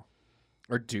 No.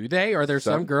 Or do they? Are there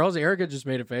some girls? Erica just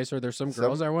made a face. Are there some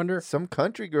girls, I wonder? Some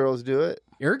country girls do it.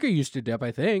 Erica used to dip,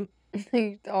 I think.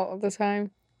 All the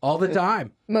time. All the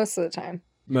time. Most of the time.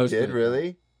 Most Did of the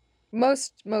really?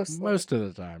 Most of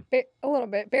the time. A little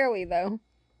bit. Barely, though.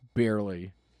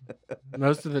 Barely.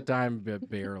 Most of the time, but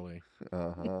barely.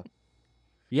 Uh-huh.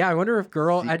 Yeah, I wonder if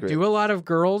Secret. do a lot of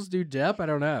girls do dip? I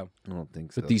don't know. I don't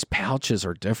think so. But these pouches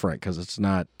are different because it's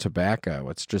not tobacco.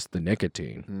 It's just the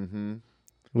nicotine. Mm-hmm.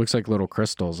 It looks like little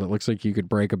crystals. It looks like you could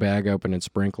break a bag open and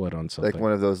sprinkle it on something. Like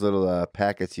one of those little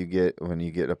packets you get when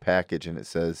you get a package and it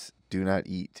says, do not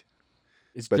eat.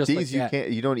 It's But just these like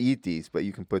that. you don't eat these, but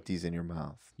you can put these in your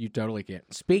mouth. You totally can.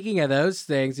 Speaking of those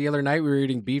things, the other night we were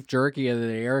eating beef jerky and then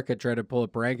Erica tried to pull a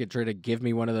prank and tried to give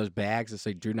me one of those bags and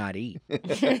say, do not eat.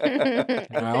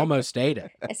 And I almost ate it.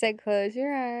 I said, close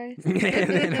your eyes.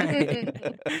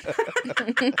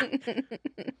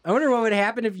 I wonder what would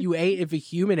happen if a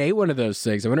human ate one of those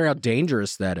things. I wonder how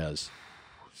dangerous that is.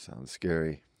 Sounds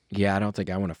scary. Yeah, I don't think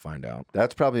I want to find out.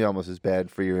 That's probably almost as bad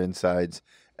for your insides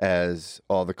as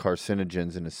all the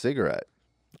carcinogens in a cigarette.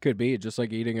 Could be just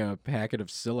like eating a packet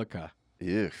of silica.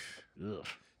 Ugh. Ugh.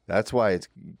 That's why it's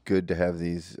good to have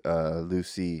these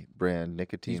Lucy brand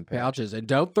nicotine Pouches. And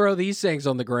don't throw these things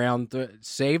on the ground.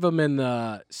 Save them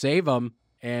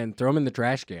and throw them in the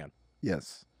trash can.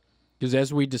 Yes. Because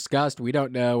as we discussed, we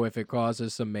don't know if it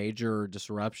causes some major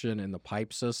disruption in the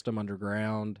pipe system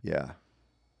underground. Yeah.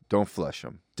 Don't flush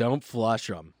them. Don't flush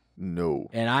them. No.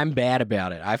 And I'm bad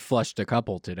about it. I flushed a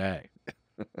couple today.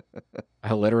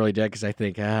 I literally did because I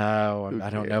think, I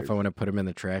don't know if I want to put them in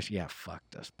the trash. Yeah, fuck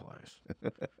this place.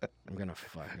 I'm going to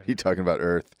fuck it. You talking about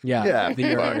Earth? Yeah.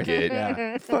 the fuck Earth. it.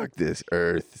 Yeah. Fuck this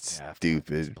Earth. It's Yeah, fuck stupid.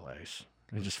 this place.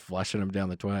 I'm just flushing them down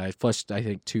the toilet. I flushed, I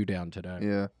think, 2 down today.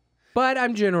 Yeah. But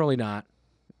I'm generally not.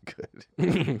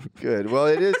 Good. Good. Well,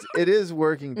 it is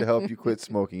working to help you quit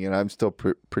smoking, and I'm still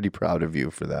pretty proud of you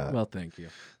for that. Well, thank you.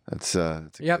 That's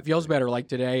Yeah, it feels better. Like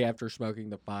today, after smoking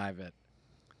the 5,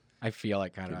 I feel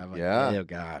like kind of like, oh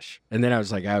gosh. And then I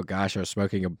was like, oh gosh, I was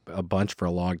smoking a bunch for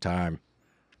a long time.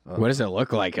 What does it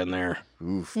look like in there?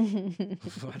 Oof.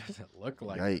 What does it look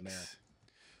like in there? Yikes.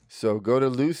 So go to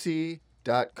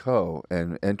lucy.co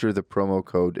and enter the promo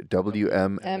code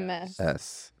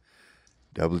WMS.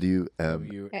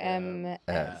 WMS.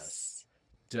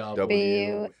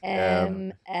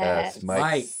 WMS.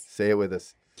 Mike, say it with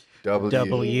us.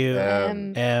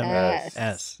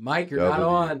 WMS. Mike, you're not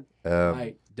on.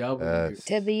 Mike,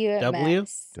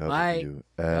 WMS. Mike,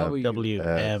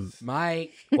 WM.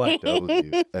 Mike. What?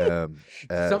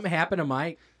 WMS. Something happened to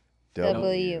Mike.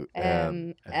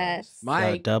 WMS.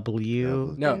 Mike.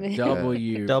 W. No,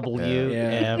 W. W.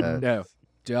 M. No,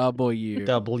 W.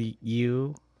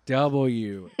 W.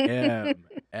 WMS.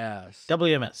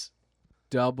 WMS.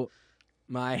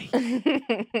 Mike.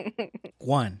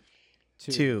 1,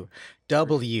 2.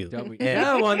 W. W. M.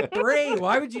 No, on 3.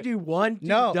 Why would you do 1, 2,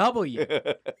 No. W?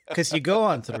 Because you go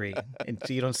on 3, and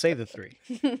so you don't say the 3.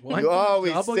 One, You two,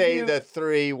 always W? say the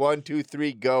 3. 1, 2,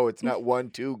 3, go. It's not 1,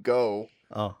 2, go.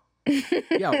 Oh.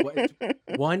 Yeah,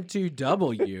 1, 2,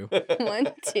 W. 1,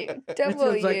 2, It W.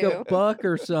 sounds like a buck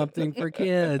or something for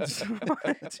kids. 1,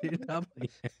 2, W.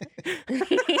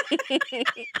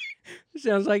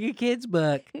 Sounds like a kid's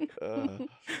buck.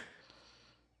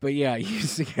 But yeah,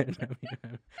 using it.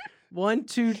 1,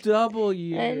 2,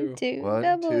 W. 1, 2, 1,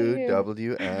 W. 2,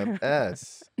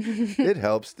 WMS. It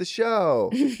helps the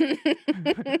show.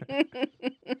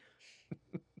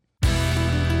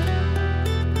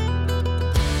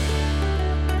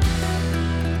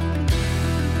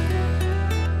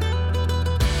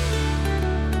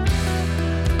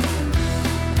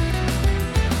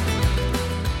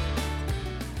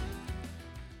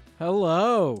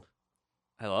 Hello.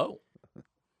 Hello.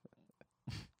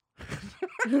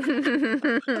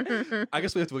 I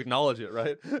guess we have to acknowledge it,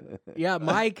 right? Yeah,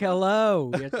 Mike,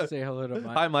 hello. You have to say hello to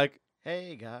Mike. Hi, Mike.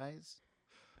 Hey, guys.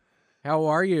 How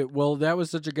are you? Well, that was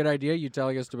such a good idea, you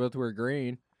telling us to both wear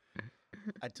green.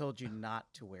 I told you not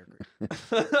to wear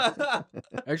green.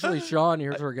 Actually, Sean,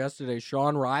 here's our guest today,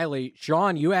 Sean Reilly.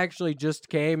 Sean, you actually just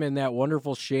came in that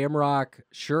wonderful shamrock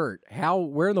shirt.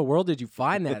 Where in the world did you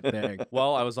find that thing?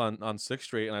 Well, I was on 6th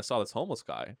Street and I saw this homeless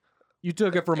guy. You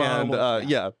took it from a And homeless guy.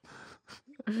 yeah.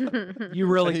 You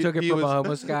really He- took it he from a was-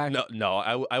 homeless guy? No.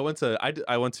 I went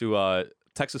to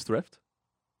Texas Thrift.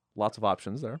 Lots of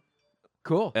options there.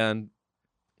 Cool. And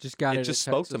Just got it at just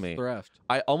spoke to Texas me. Thrift.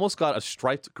 I almost got a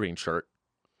striped green shirt.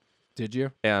 Did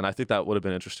you? And I think that would have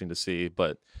been interesting to see,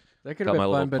 but That could Got have my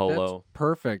been little fun, but polo. that's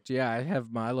perfect. Yeah, I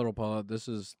have my little polo.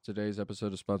 Today's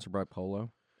episode is sponsored by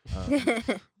Polo.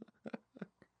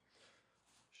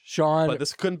 Sean, but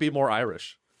this couldn't be more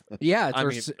Irish. yeah, I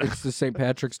mean- it's the St.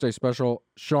 Patrick's Day special.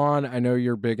 Sean, I know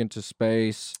you're big into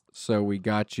space, so we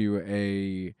got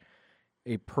you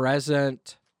a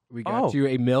present. We got Oh. you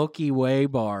a Milky Way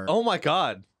bar. Oh my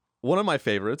God. One of my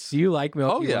favorites. Do you like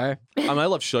Milky yeah. Way? I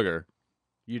love sugar.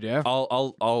 You do?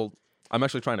 I'm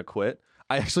actually trying to quit.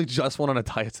 I actually just went on a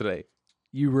diet today,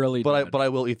 You really but did. I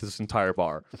will eat this entire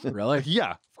bar. Really?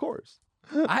 Yeah, of course.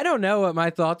 I don't know what my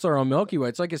thoughts are on Milky Way.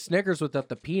 It's like a Snickers without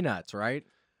the peanuts, right?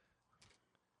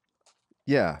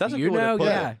 Yeah. That's a You good way to know, put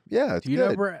it. yeah. Yeah, it's Do you good.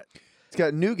 know, Brett? It's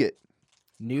got nougat.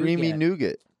 Creamy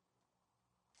nougat.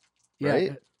 Yeah.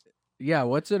 right? Yeah,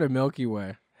 what's in a Milky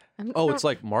Way? Oh, it's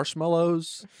like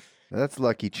marshmallows. That's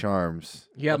Lucky Charms.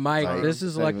 Yeah, Mike, Right. this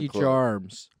is Not even Lucky close.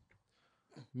 Charms.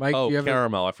 Mike, Oh, do you have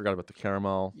caramel. I forgot about the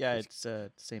caramel. Yeah, it's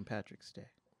St. Patrick's Day.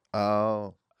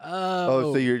 Oh.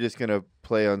 Oh, So you're just going to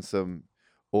play on some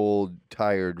old,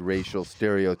 tired racial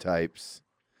stereotypes.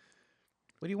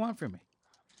 What do you want from me?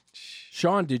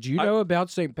 Sean, did you know about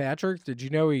St. Patrick? Did you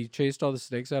know he chased all the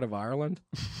snakes out of Ireland?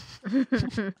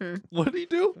 What did he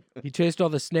do? He chased all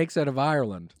the snakes out of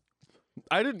Ireland.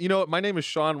 I didn't. You know what? My name is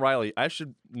Sean Reilly. I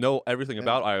should know everything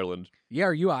about Ireland. Yeah,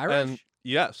 are you Irish? And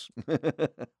yes,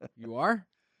 You are?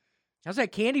 How's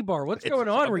that candy bar? What's It's- going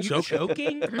on? I'm Were you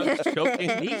choking? I was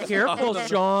joking. Be careful,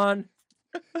 Sean.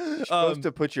 You're supposed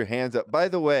to put your hands up. By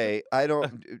the way, I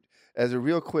don't. As a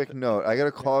real quick note, I got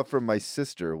a call from my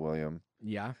sister, William.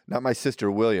 Yeah. Not my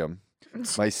sister, William.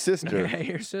 My sister.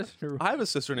 Your sister. I have a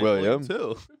sister named William. William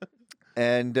too.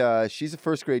 And she's a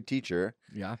first grade teacher.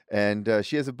 Yeah. And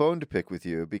she has a bone to pick with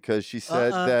you because she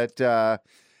said Uh-uh.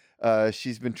 that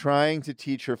she's been trying to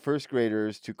teach her first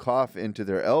graders to cough into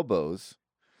their elbows.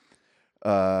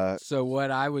 So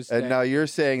what I was saying, And now you're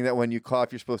saying that when you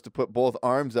cough, you're supposed to put both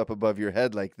arms up above your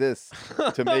head like this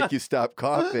to make you stop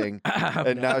coughing.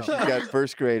 And now she's got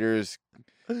first graders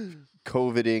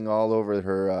COVIDing all over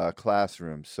her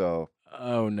classroom. So.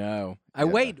 Oh no! Yeah.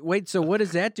 Wait. So what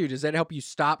does that do? Does that help you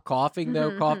stop coughing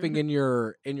though? Coughing in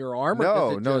your arm?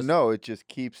 Or No. It just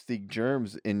keeps the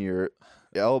germs in your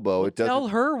elbow. Well, It doesn't. tell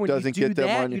her when doesn't you do get them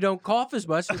that, on you don't cough as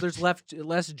much, so there's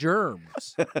less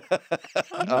germs. You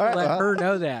All right. let her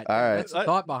know that. All right. That's the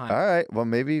thought behind All it. right. Well,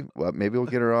 maybe we'll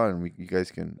get her on, and you guys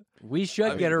can. We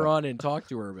should get her on and talk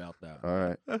to her about that. All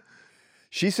right.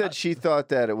 She said she thought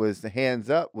that it was the hands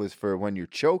up was for when you're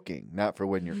choking, not for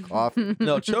when you're coughing.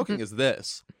 No, choking is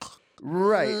this.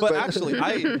 Right. But actually,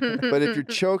 But if you're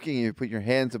choking, you put your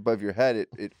hands above your head.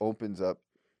 It opens up.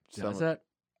 Does that?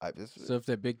 I So if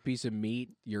that big piece of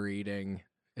meat you're eating,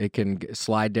 it can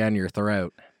slide down your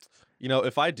throat.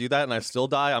 if I do that and I still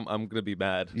die, I'm gonna be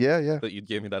mad Yeah. that you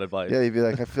gave me that advice. Yeah, you'd be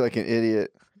like, I feel like an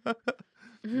idiot.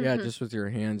 Yeah, just with your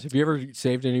hands. Have you ever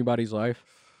saved anybody's life?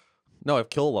 No,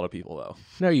 I've killed a lot of people though.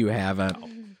 No, you haven't.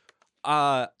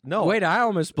 No. Wait, I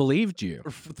almost believed you.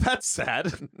 That's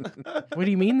sad. What do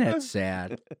you mean that's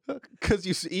sad? Because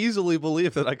you easily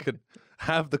believe that I could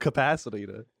have the capacity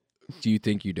to. Do you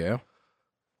think you do?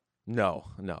 No.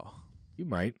 You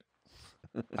might.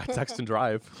 I text and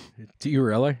drive Do you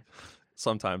really?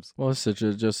 sometimes. Well, it's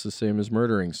just the same as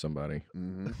murdering somebody.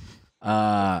 Mm-hmm.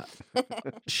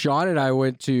 Sean and I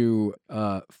went to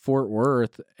Fort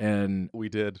Worth, and We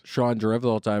did. Sean drove the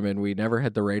whole time, and we never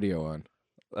had the radio on.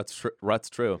 That's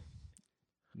true.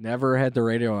 Never had the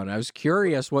radio on. I was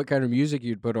curious what kind of music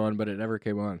you'd put on, but it never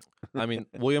came on. I mean,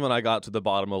 William and I got to the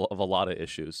bottom of a lot of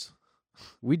issues.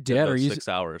 We did. Those 6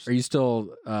 hours. Are you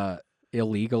still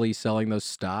illegally selling those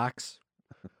stocks?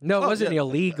 No, it wasn't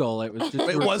illegal. It was just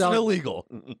It wasn't illegal.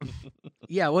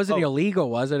 Yeah, it wasn't illegal,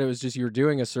 was it? It was just you were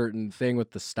doing a certain thing with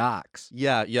the stocks.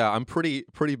 Yeah. I'm pretty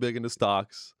big into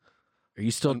stocks. Are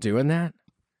you still doing that?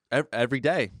 Every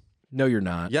day. No, you're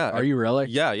not. Yeah. Are you really?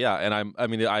 Yeah. And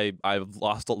I've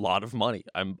lost a lot of money.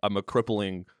 I'm a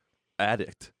crippling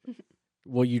addict.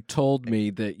 Well, you told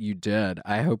me that you did.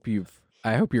 I hope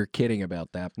you're kidding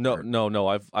about that. part. No.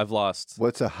 I've lost.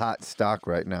 What's a hot stock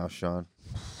right now, Sean?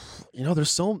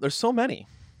 There's so many.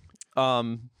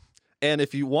 And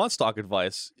if you want stock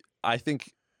advice, I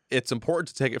think it's important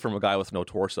to take it from a guy with no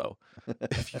torso.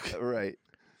 Right.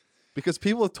 Because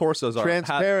people with torsos are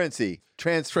Transparency.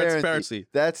 Transparency.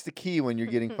 That's the key when you're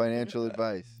getting financial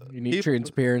advice. You need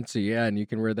transparency, yeah, and you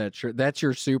can wear that shirt. That's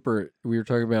your super. We were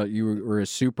talking about you were a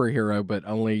superhero, but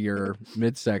only your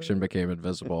midsection became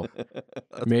invisible.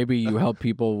 Maybe you help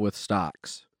people with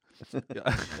stocks.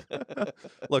 Yeah.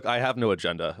 Look, I have no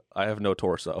agenda. I have no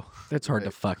torso. That's hard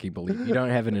to fucking believe. You don't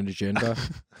have an agenda.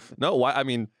 No, why? I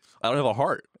mean, I don't have a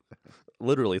heart.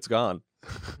 Literally, it's gone.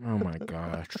 Oh my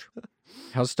gosh.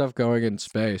 How's stuff going in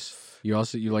space? You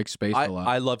like space a lot.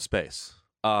 I love space.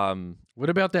 What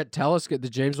about that telescope, the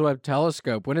James Webb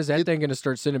Telescope? When is that thing going to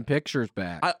start sending pictures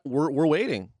back? We're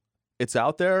waiting. It's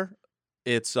out there.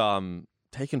 It's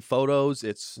taking photos.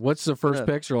 It's What's the first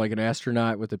picture? Like an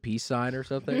astronaut with a peace sign or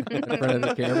something in front of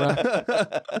the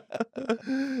camera?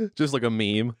 Just like a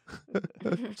meme.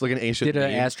 It's like an ancient. Did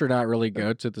an meme. astronaut really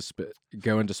go into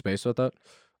space with it?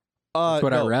 That's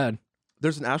what I No. read.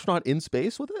 There's an astronaut in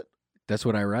space with it. That's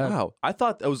what I read. Wow, I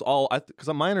thought that was all. Because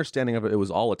my understanding of it, it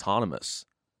was all autonomous.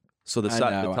 So the I know,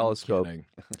 the I'm telescope. kidding.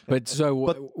 But so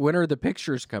when are the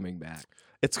pictures coming back?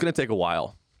 It's going to take a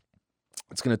while.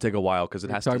 It's going to take a while because it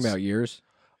We're has talking to. about years.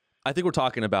 I think we're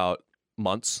talking about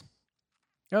months.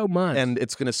 Oh, months. And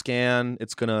it's going to scan.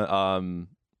 It's going to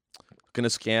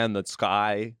scan the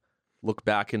sky, look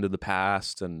back into the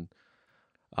past, and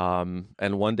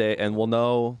one day, and we'll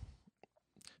know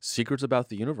secrets about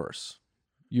the universe.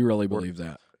 You really believe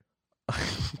that?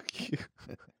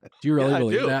 Do you really Yeah, I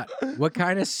believe do. that? What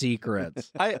kind of secrets?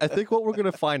 I think what we're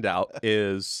going to find out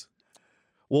is,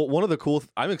 well, one of the cool.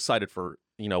 I'm excited for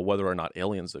whether or not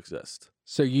aliens exist.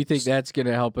 So you think that's going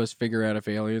to help us figure out if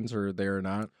aliens are there or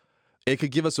not? It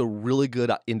could give us a really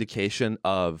good indication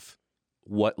of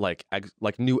what like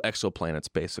new exoplanets,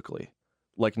 basically,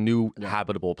 like new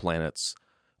habitable planets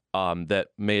that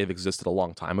may have existed a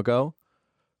long time ago.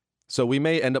 So we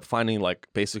may end up finding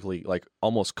basically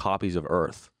almost copies of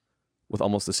Earth with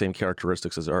almost the same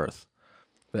characteristics as Earth.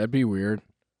 That'd be weird.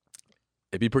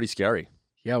 It'd be pretty scary.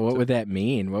 Yeah, what would that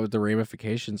mean? What would the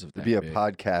ramifications of that There'd be a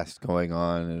podcast going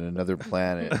on in another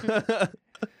planet,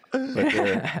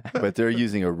 but they're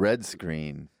using a red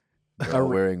screen. They're all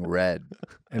wearing red.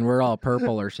 And we're all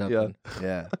purple or something.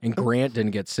 Yeah. And Grant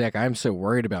didn't get sick. I'm so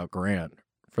worried about Grant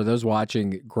For those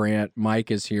watching, Mike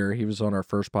is here. He was on our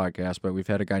first podcast, but we've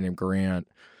had a guy named Grant.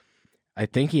 I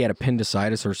think he had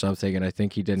appendicitis or something, and I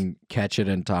think he didn't catch it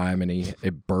in time, and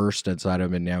it burst inside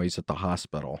him, and now he's at the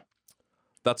hospital.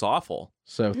 That's awful.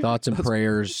 So thoughts and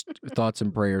prayers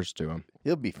to him.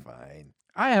 He'll be fine.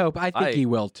 I think he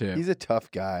will too. He's a tough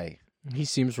guy. He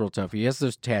seems real tough. He has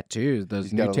those tattoos,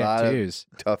 He's new got a lot of tattoos.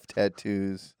 tough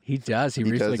tattoos. He does. He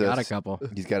recently got a couple.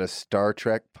 He's got a Star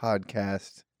Trek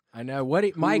podcast. I know.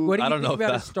 Mike, what do you think about a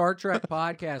that- Star Trek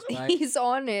podcast, Mike? He's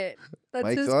on it. That's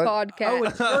Mike's his on? podcast. Oh,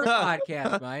 it's your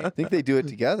podcast, Mike. I think they do it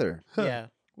together. Yeah,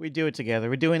 we do it together.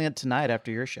 We're doing it tonight after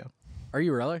your show. Are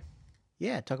you really?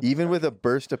 Yeah, talk about Even with a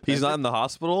burst of He's not in the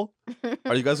hospital?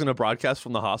 Are you guys going to broadcast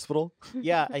from the hospital?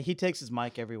 Yeah, he takes his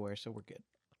mic everywhere, so we're good.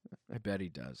 I bet he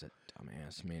does it.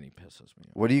 Dumbass. Man, he pisses me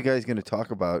off. What are you guys going to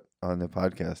talk about on the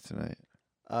podcast tonight?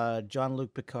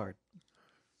 Jean-Luc Picard.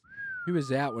 Who is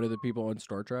that? One of the people on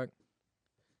Star Trek?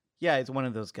 Yeah, it's one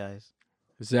of those guys.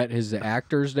 Is that his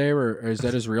actor's name, or is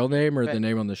that his real name, or the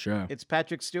name on the show? It's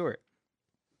Patrick Stewart.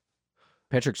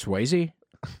 Patrick Swayze?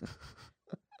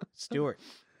 Stewart.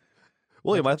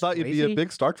 William, I Patrick thought you'd be a Swayze?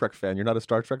 big Star Trek fan. You're not a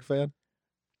Star Trek fan?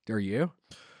 Are you?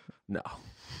 No.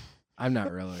 I'm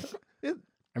not really. It-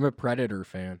 I'm a Predator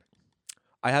fan.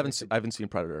 I haven't seen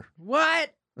Predator.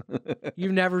 What?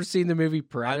 You've never seen the movie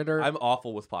Predator? I'm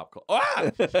awful with pop culture.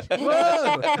 Ah!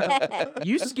 Whoa!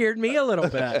 You scared me a little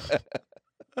bit.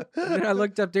 And I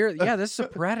looked up there. Yeah, this is a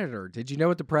Predator. Did you know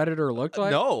what the Predator looked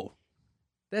like? No.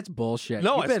 That's bullshit.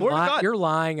 No, You've I been swear to God. You're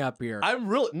lying up here.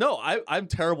 I'm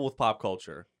terrible with pop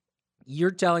culture.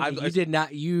 You're telling me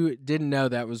I've- you didn't know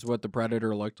that was what the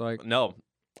Predator looked like? No.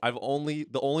 The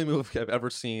only movie I've ever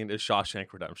seen is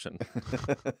Shawshank Redemption.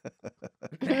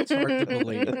 That's hard to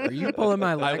believe. Are you pulling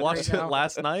my leg I watched right it now?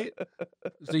 last night.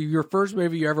 So your first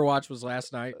movie you ever watched was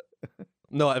last night?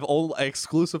 No, I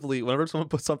exclusively, whenever someone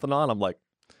puts something on, I'm like,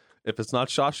 if it's not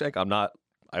Shawshank,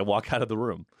 I walk out of the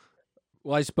room.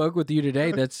 Well, I spoke with you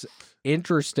today. That's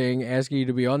interesting, asking you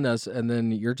to be on this, and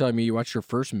then you're telling me you watched your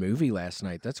first movie last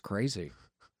night. That's crazy.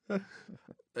 I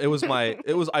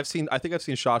think I've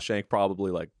seen Shawshank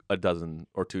probably like a dozen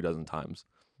or 24 times.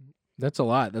 That's a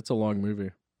lot. That's a long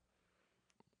movie.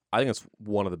 I think it's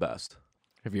one of the best.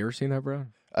 Have you ever seen that, bro?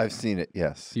 I've seen it,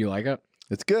 yes. Do you like it?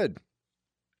 It's good.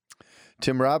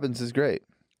 Tim Robbins is great.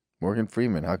 Morgan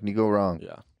Freeman, how can you go wrong?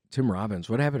 Yeah. Tim Robbins.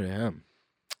 What happened to him?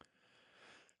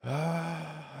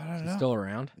 I don't Is know. he still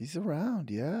around? He's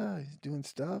around, yeah. He's doing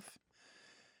stuff.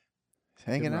 He's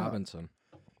hanging Tim out. Robinson.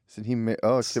 Isn't he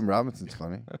Tim Robinson's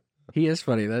funny. He is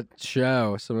funny. That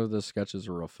show, some of the sketches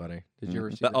are real funny. Did you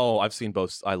ever see that? Oh, I've seen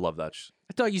both. I love that.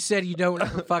 I thought you said you don't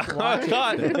ever fucking watch Oh,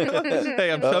 God. it.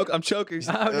 Hey, I'm choking.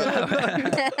 Oh,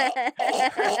 no.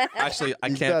 Actually, I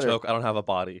He's can't better. choke. I don't have a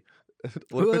body.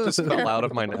 What if it just fell out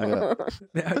of my neck? Yeah.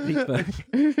 That would be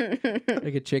funny.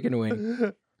 Like a chicken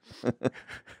wing.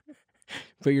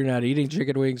 But you're not eating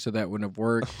chicken wings, so that wouldn't have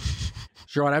worked.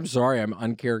 Sean, I'm sorry. I'm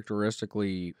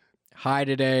uncharacteristically high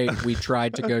today. We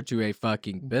tried to go to a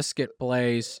fucking biscuit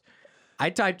place. I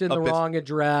typed in the wrong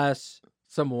address.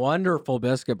 Some wonderful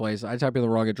biscuit place. I typed in the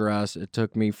wrong address. It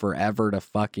took me forever to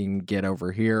fucking get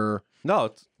over here.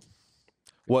 No.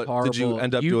 What did you Horrible.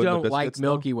 end up You doing? don't the like biscuits, though?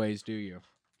 Milky Ways, do you?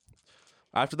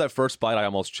 After that first bite, I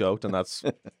almost choked, and that's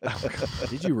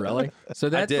Did you really? So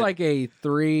that's did. like a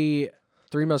three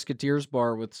Musketeers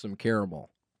bar with some caramel.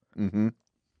 Mm-hmm.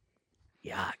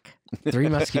 Yuck. Three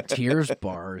Musketeers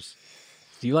bars.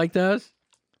 Do you like those?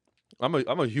 I'm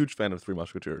a huge fan of Three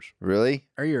Musketeers. Really?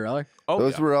 Are you really? Oh,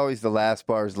 Those yeah. were always the last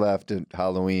bars left at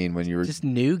Halloween when you were Just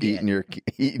nougat.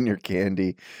 eating your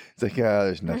candy. It's like,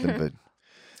 there's nothing but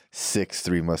 6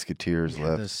 Three Musketeers Yeah,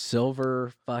 left. the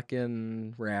silver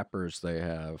fucking wrappers they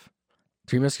have.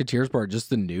 Three Musketeers bar, just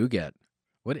the nougat.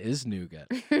 What is nougat?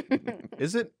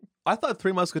 Is it? I thought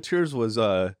Three Musketeers was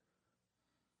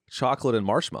chocolate and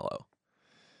marshmallow.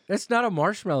 That's not a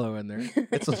marshmallow in there.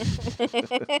 It's a,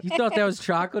 You thought that was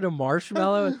chocolate and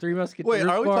marshmallow at Three Musketeers wait,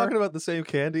 are we bar? talking about the same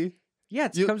candy? Yeah,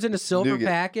 it You- comes in a silver nougat.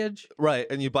 package. Right,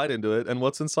 and you bite into it, and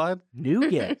what's inside?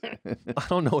 Nougat. I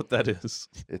don't know what that is.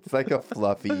 It's like a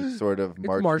fluffy sort of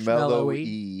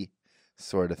marshmallow-y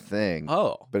sort of thing.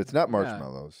 Oh, But it's not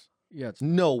marshmallows. Yeah, it's,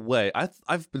 no way.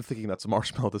 I've been thinking that's a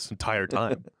marshmallow this entire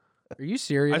time. are you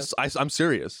serious? I'm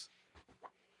serious.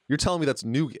 You're telling me that's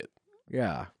nougat?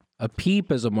 Yeah. A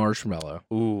peep is a marshmallow.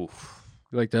 Ooh,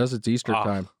 You like those? It's Easter Ah,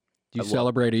 time. Do you I love-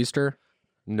 celebrate Easter?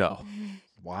 no.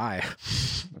 Why?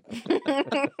 Sorry,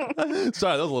 that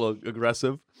was a little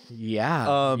aggressive.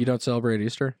 Yeah. You don't celebrate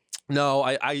Easter? No,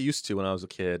 I used to when I was a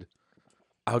kid.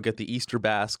 I would get the Easter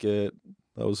basket.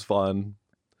 That was fun.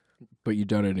 But you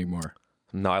don't anymore.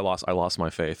 No, I lost my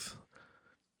faith.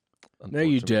 No,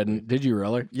 you unfortunately. didn't. Did you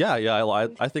really? Yeah, yeah.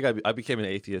 I think I became an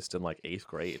atheist in like 8th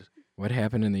grade. What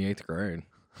happened in the 8th grade?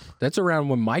 That's around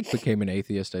when Mike became an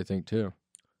atheist, I think, too.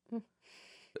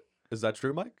 Is that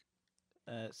true, Mike?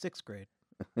 6th grade.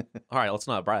 All right, let's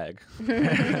not brag.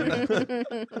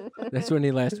 That's when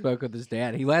he last spoke with his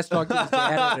dad. He last talked to his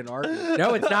dad at an argument.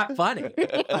 No, it's not funny.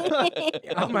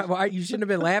 Oh my, why, you shouldn't have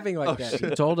been laughing like that. He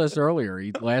told us earlier.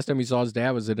 Last time he saw his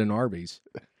dad was at an Arby's.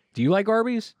 Do you like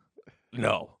Arby's?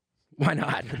 No, Why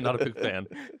not? not a big fan.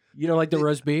 You don't like the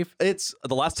roast beef? It's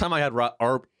the last time I had what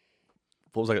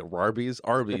was I at Arby's?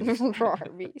 Arby's.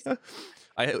 Arby's.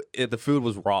 The food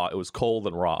was raw. It was cold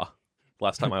and raw.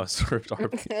 Last time I was served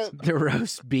Arby's. The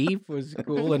roast beef was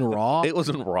cool and raw. It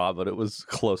wasn't raw, but it was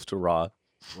close to raw.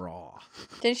 Raw.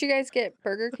 Didn't you guys get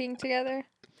Burger King together?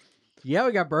 Yeah,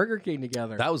 we got Burger King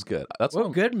together. That was good. That's Whoa,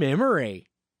 what. good memory.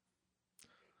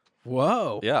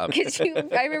 Whoa. Yeah.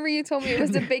 I remember you told me it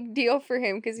was a big deal for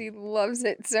him because he loves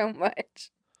it so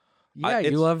much. Yeah, you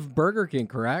it's- love Burger King,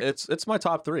 correct? It's my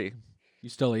top 3. You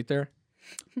still eat there?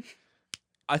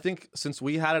 I think since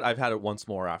we had it, I've had it once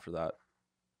more after that.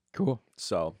 Cool.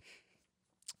 So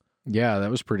Yeah, that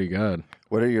was pretty good.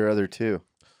 What are your other 2?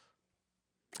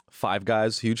 Five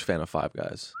Guys, huge fan of Five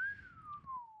Guys.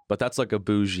 But that's like a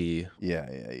bougie. Yeah.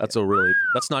 That's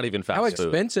not even fast How food.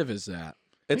 expensive is that?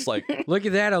 It's like, Look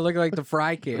at that. I look like the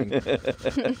Fry King.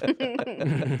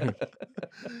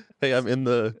 hey, I'm in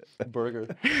the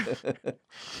burger.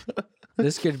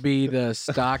 This could be the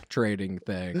stock trading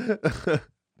thing.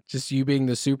 Just you being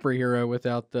the superhero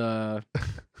without the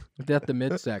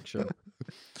midsection.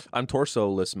 I'm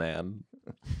torso-less man.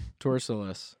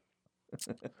 Torsoless.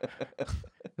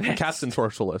 Captain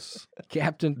Torsoless.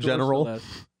 Captain General.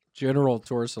 Torsoless. General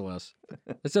Torsoless.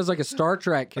 It sounds like a Star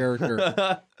Trek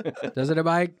character. Doesn't it,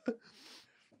 Mike?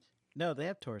 No, they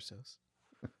have torsos.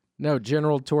 No,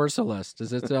 General Torsoless.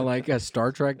 Does it sound like a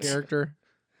Star Trek character?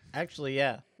 Actually,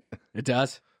 yeah. It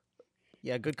does.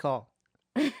 Yeah, good call.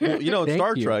 Well, in Thank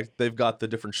Star you. Trek, they've got the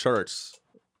different shirts.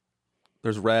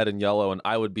 There's red and yellow, and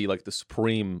I would be like the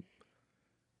supreme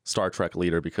Star Trek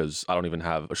leader because I don't even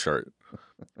have a shirt.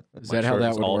 Is My that how shirt that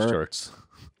is would all work? shirts.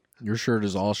 Your shirt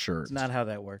is all shirts. It's not how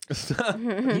that works.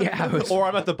 Yeah. it was- Or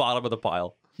I'm at the bottom of the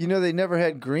pile. They never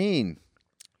had green.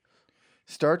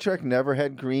 Star Trek never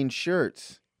had green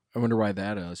shirts. I wonder why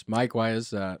that is. Mike, why is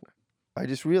that? I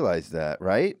just realized that,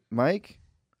 right, Mike?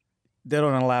 They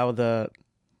don't allow the.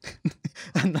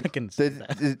 I'm not going to say Did,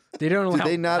 that. did, They don't allow. did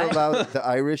they not what? allow the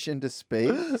Irish into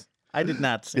space I did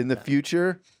not say in the that.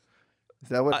 future? Is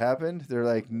that what happened? They're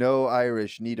like, no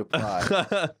Irish need apply.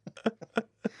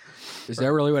 Is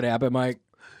that really what happened, Mike?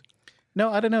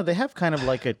 No, I don't know. They have kind of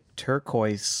like a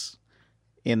turquoise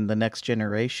in the Next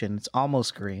Generation. It's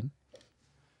almost green.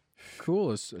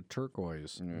 Cool. It's a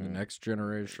turquoise. The next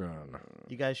generation.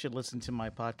 You guys should listen to my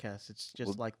podcast. It's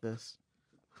just like this.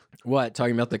 What?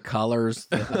 Talking about the colors,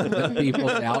 the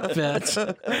people's outfits.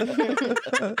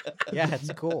 Yeah,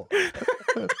 it's cool.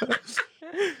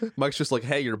 Mike's just like,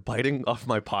 hey, you're biting off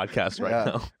my podcast right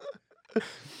Yeah.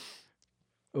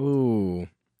 now. Ooh.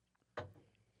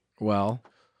 Well.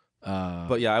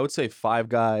 But yeah, I would say Five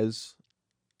Guys.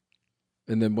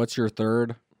 And then what's your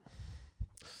third?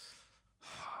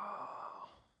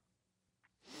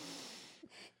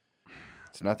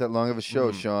 It's not that long of a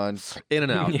show, Sean. In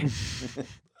and out.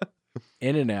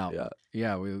 In and Out. Yeah.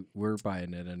 Yeah, we're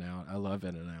buying In and Out. I love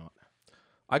In and Out.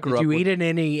 I grew Did up you with- eat in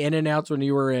any In and Outs when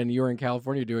you were in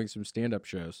California doing some stand up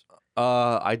shows?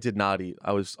 I did not eat.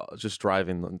 I was just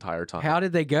driving the entire time. How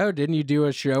did they go? Didn't you do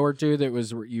a show or two that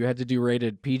was you had to do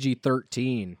rated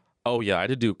PG-13? Oh yeah, I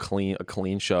did do a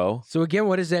clean show. So again,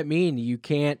 what does that mean? You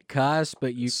can't cuss,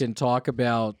 but you can talk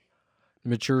about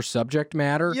mature subject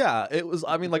matter? Yeah, it was.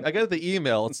 I mean, like I got the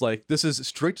email. It's like this is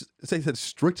strict. They said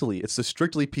strictly. It's the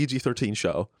strictly PG-13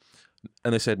 show,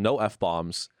 and they said no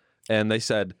f-bombs, and they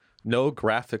said no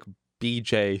graphic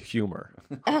BJ humor.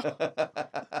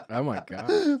 Oh my god.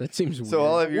 That seems weird. So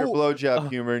all of your Well, blowjob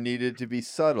humor needed to be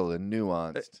subtle and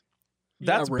nuanced.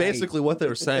 That's right. basically what they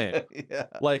were saying. Yeah.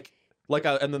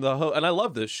 And then and I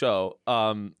love this show.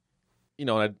 And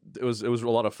it was a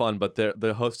lot of fun. But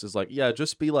the host is like, yeah,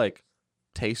 just be like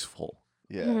tasteful.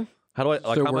 Yeah. How do I like? So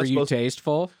how am I were you supposed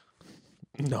tasteful?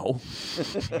 No.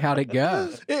 How'd it go?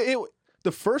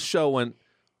 The first show went.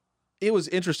 It was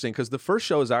interesting because the first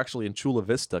show is actually in Chula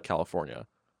Vista, California,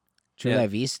 Chula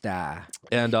Vista.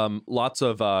 and lots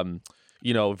of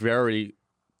very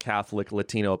Catholic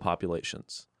Latino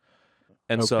populations,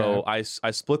 and so I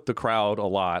split the crowd a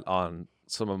lot on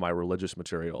some of my religious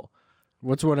material.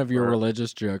 What's one of your Or-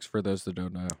 religious jokes for those that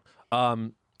don't know?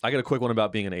 I got a quick one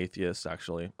about being an atheist,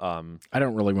 actually. I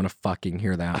don't really want to fucking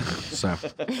hear that. So,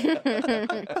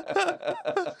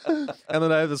 and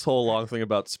then I have this whole long thing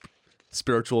about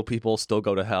spiritual people still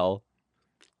go to hell.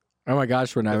 oh my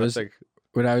gosh, when I was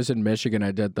think- in Michigan,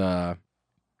 I did the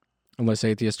unless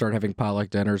atheists start having potluck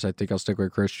dinners, I think I'll stick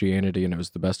with Christianity, and it was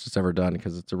the best it's ever done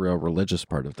because it's a real religious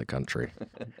part of the country.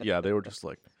 Yeah, they were just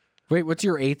like, Wait, what's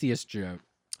your atheist joke?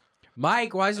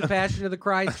 Mike, why is the Passion of the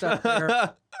Christ up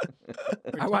there?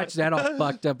 I watched that all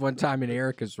fucked up one time in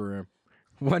Erica's room.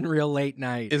 One real late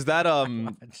night. is that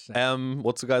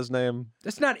what's the guy's name?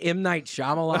 That's not M. Night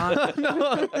Shyamalan.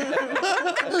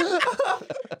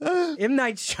 M.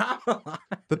 Night Shyamalan.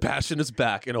 The Passion is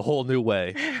back in a whole new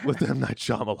way with M. Night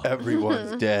Shyamalan.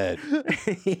 Everyone's dead.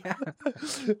 Yeah.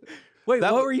 Wait,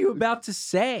 what were you about to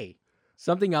say?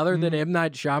 Something other than M.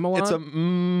 Night Shyamalan? It's a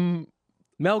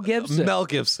Mel Gibson. Mel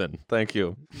Gibson. Thank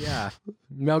you. Yeah.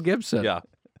 Mel Gibson. Yeah.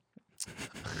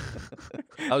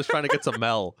 I was trying to get to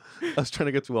Mel. I was trying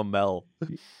to get to a Mel.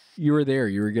 You were there.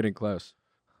 You were getting close.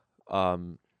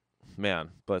 Man,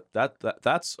 but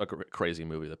that's a crazy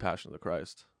movie, The Passion of the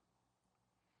Christ.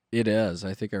 It is.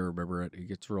 I think I remember it. He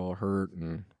gets real hurt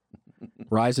and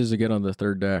rises again on the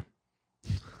third day.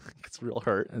 It's real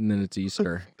hurt. And then it's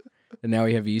Easter. And now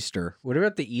we have Easter. What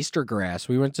about the Easter grass?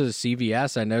 We went to the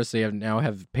CVS. I noticed they now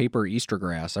have paper Easter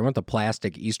grass. I want the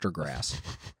plastic Easter grass.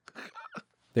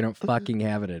 They don't fucking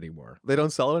have it anymore. They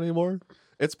don't sell it anymore?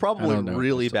 It's probably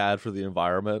really bad for the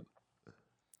environment.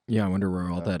 Yeah, I wonder where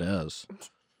all that is.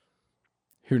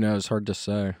 Who knows? Hard to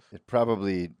say. It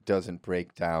probably doesn't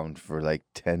break down for like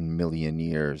 10 million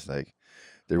years. Like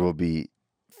there will be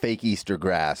fake Easter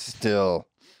grass still,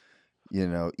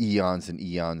 eons and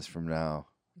eons from now.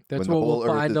 That's when what the whole we'll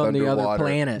Earth find is on the other underwater.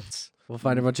 planets. We'll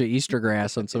find a bunch of Easter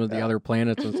grass on some of the other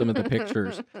planets on some of the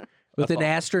pictures. With an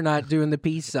astronaut doing the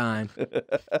peace sign.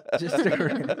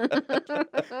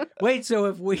 Wait, so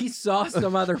if we saw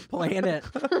some other planet,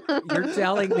 you're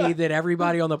telling me that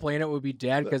everybody on the planet would be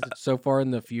dead because it's so far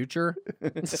in the future?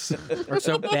 Or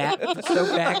so back in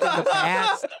the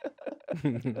past?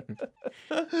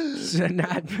 So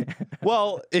not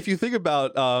Well, if you think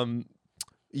about,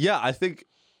 I think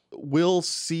we'll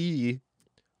see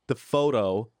the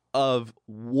photo of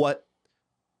what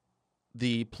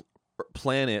the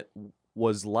planet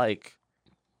was like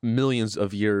millions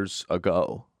of years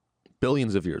ago,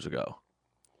 billions of years ago.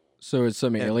 So it's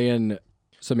some alien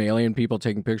people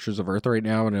taking pictures of Earth right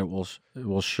now, and it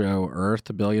will show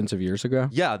Earth billions of years ago.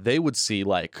 Yeah, they would see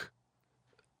like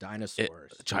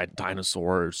Dinosaurs, giant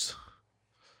dinosaurs,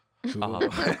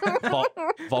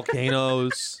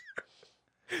 volcanoes.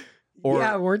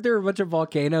 Yeah, weren't there a bunch of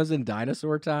volcanoes in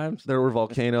dinosaur times? There were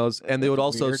volcanoes, and they would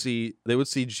also Weird.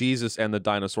 see Jesus and the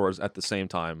dinosaurs at the same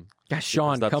time. Gosh,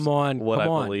 Sean, That's come on, what come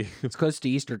I on. believe. It's close to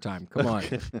Easter time. Come on.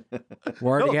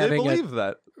 We're No, already they having believe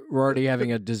that. we're already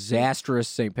having a disastrous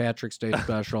St. Patrick's Day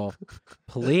special.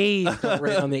 Please don't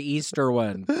rate on the Easter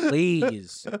one.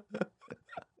 Please.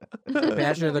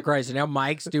 Passion of the Christ. And now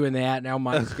Mike's doing that. Now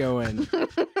Mike's going.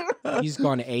 He's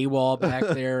gone AWOL back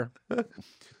there.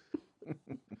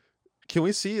 Can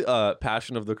we see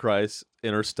Passion of the Christ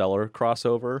Interstellar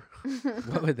crossover?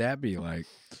 What would that be like?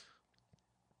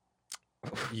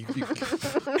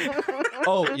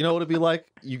 Oh, you know what it'd be like?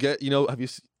 You get, have you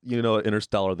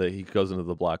Interstellar, that he goes into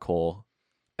the black hole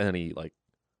and he like,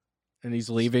 And he's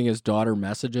leaving his daughter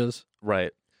messages.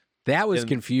 right. That was And-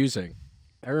 confusing.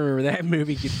 I remember that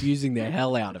movie confusing the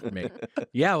hell out of me.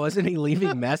 Yeah, wasn't he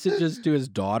leaving messages to his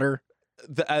daughter?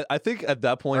 I think at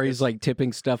that point, Or he's like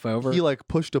tipping stuff over? he like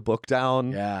pushed a book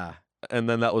down, Yeah. and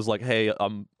then that was like, hey,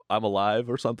 I'm alive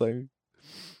or something.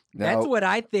 That's Now, what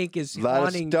I think is a lot of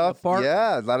haunting stuff. the park.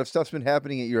 Yeah, a lot of stuff's been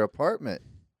happening at your apartment.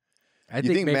 I You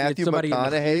think maybe it's Matthew somebody in the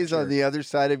McConaughey's on future. the other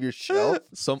side of your shelf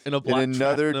In a black in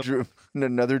another trap, in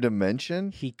another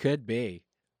dimension? He could be.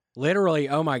 Literally,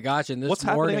 oh my gosh, and this what's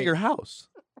morning, happening at your house?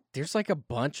 there's like a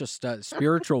bunch of stuff.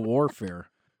 Spiritual warfare.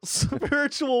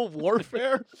 Spiritual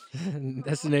warfare.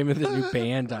 That's the name of the new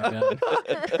band I got.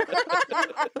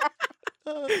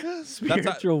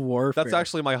 Spiritual warfare. That's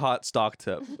actually my hot stock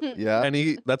tip, Yeah.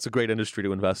 and that's a great industry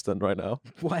to invest in right now.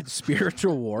 What,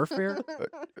 spiritual warfare?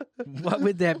 What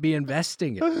would that be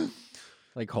investing in?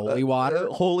 Like holy water?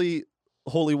 Holy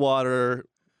water,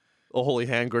 a holy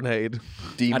hand grenade.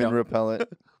 Demon don't- repellent.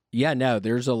 Yeah, no,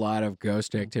 there's a lot of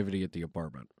ghost activity at the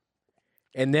apartment.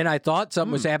 And then I thought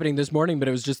something was happening this morning, but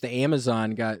it was just the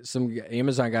Amazon guy, some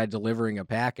Amazon guy delivering a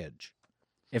package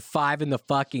at 5 in the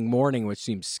fucking morning, which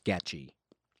seems sketchy.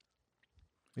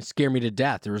 It scared me to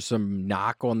death. There was some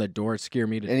knock on the door. It scared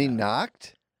me to And he death.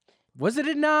 knocked? Was it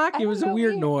a knock? It was a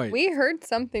weird noise. We heard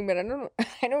something, but I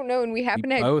don't know, and we happen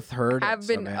We to both heard have it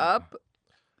been somehow. up.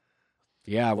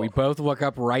 Yeah, we both woke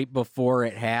up right before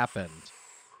it happened.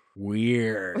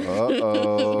 Weird.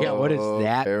 Uh-oh. Yeah, what does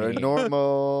that mean?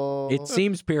 Paranormal. It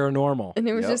seems paranormal. And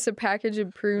it was Yep. just a package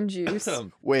of prune juice.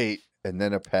 Wait, and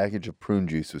then a package of prune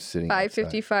juice was sitting outside.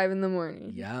 5:55 in the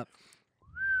morning. Yep.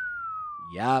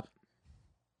 Yep.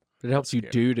 It helps you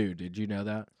doo-doo. Did you know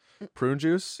that? Prune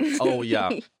juice? Oh yeah.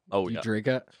 Oh Do you yeah. drink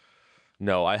it?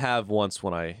 No, I have once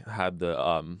when I had the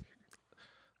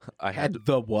I had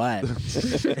The what?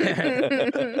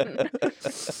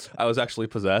 I was actually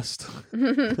possessed.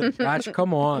 Gosh,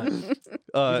 come on. You've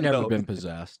never no. been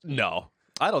possessed. No.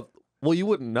 I don't well, you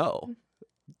wouldn't know.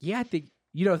 Yeah, I think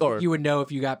you don't think you would know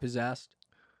if you got possessed.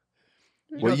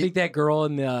 You Well, don't think that girl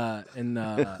in the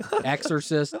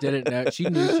Exorcist didn't know? She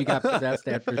knew she got possessed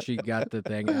after she got the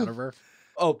thing out of her.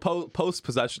 Oh, post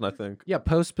possession, I think. Yeah,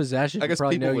 post possession. I guess you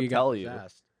probably people know would you got tell you.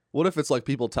 possessed. What if it's like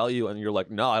people tell you and you're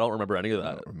like, no, I don't remember any of I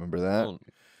that. don't remember that.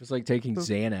 It's like taking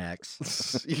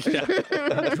Xanax,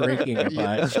 Yeah. drinking a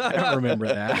bunch. I don't remember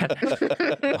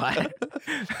that.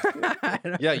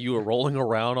 What? Yeah, you were rolling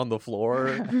around on the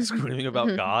floor, screaming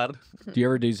about God. Do you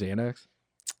ever do Xanax?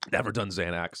 Never done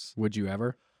Xanax. Would you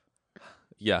ever?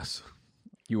 Yes.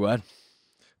 You would?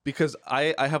 Because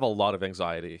I have a lot of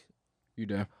anxiety. You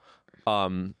do.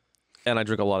 And I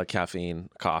drink a lot of caffeine,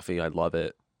 coffee. I love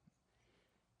it.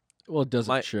 Well, it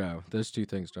doesn't My- show. Those two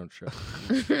things don't show.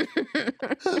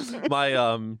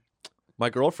 My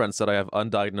girlfriend said I have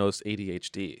undiagnosed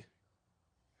ADHD.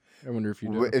 I wonder if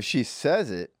you do. If she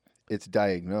says it, it's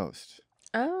diagnosed.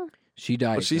 Oh. She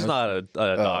died. But she's not a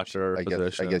doctor or I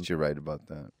physician. guess you're right about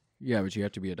that. Yeah, but you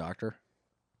have to be a doctor.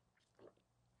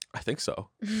 I think so.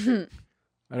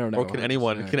 I don't know. Or can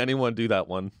anyone do that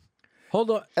one?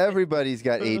 Hold on. Everybody's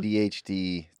got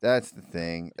ADHD. That's the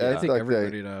thing. I That's think like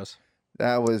everybody does.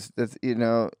 that's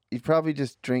you probably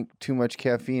just drink too much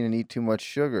caffeine and eat too much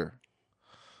sugar.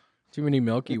 Too many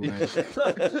Milky Ways.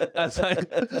 That's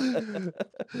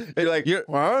You're like, You're-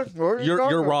 what? What are you you're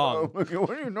talking wrong. about? What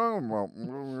are you talking about?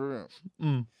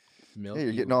 Milky Hey,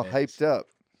 you're getting all Ways. hyped up.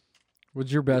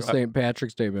 What's your best St.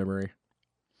 Patrick's Day memory?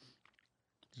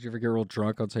 Did you ever get real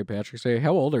drunk on St. Patrick's Day?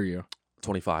 How old are you?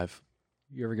 25.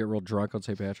 You ever get real drunk on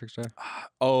St. Patrick's Day?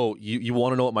 Oh, you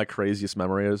want to know what my craziest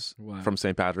memory is What? from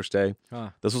St. Patrick's Day? Huh.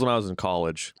 This was when I was in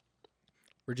college.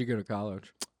 Where'd you go to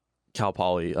college? Cal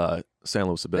Poly, San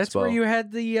Luis Obispo. That's where you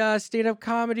had the stand-up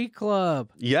comedy club.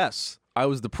 Yes, I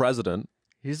was the president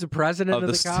He's the president of of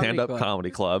the the comedy stand-up club.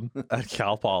 comedy club at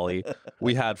Cal Poly.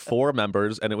 We had 4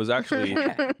 members, and it was actually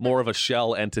more of a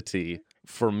shell entity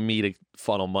for me to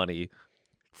funnel money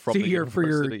from the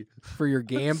university. for your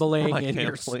gambling My and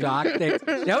your gambling. stock things.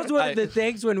 That was one of the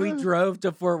things when we drove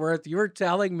to Fort Worth. You were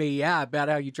telling me, about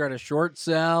how you try to short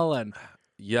sell and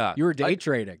Yeah, you were day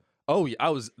trading. Oh, yeah, I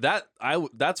was that.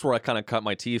 That's where I kind of cut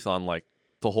my teeth on like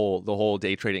the whole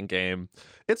day trading game.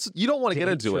 You don't want to get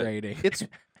Day into trading. it. It's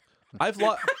I've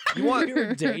lost. You want? You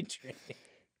were day trading.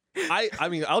 I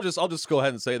mean, I'll just go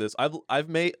ahead and say this. I've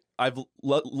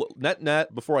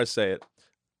net before I say it.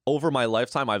 Over my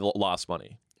lifetime, I've lost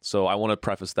money. So I want to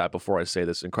preface that before I say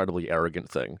this incredibly arrogant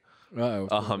thing. Uh-oh.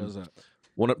 What is it?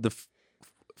 One of the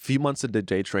few months into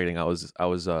day trading, I was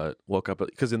woke up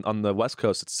because on the West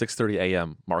Coast it's 6:30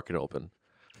 a.m. market open.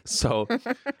 So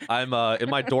I'm in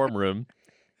my dorm room,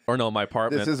 or no, my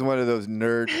apartment. This is one of those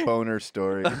nerd boner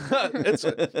stories. It's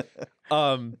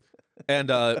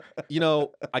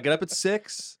I get up at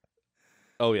 6.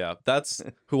 Oh yeah, that's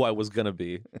who I was gonna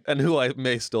be, and who I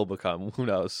may still become. Who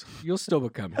knows? You'll still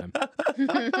become him.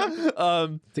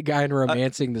 The guy in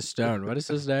Romancing the Stone. What is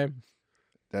his name?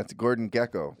 That's Gordon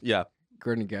Gekko, Yeah.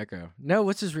 Gordon Gekko. No,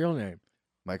 what's his real name?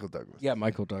 Michael Douglas. Yeah,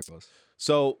 Michael Douglas.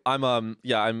 So I'm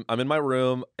in my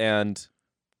room, and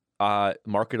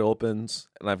market opens,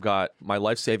 and I've got my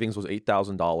life savings was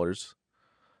 $8,000.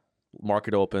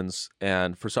 Market opens,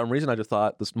 and for some reason I just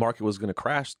thought this market was going to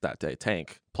crash that day,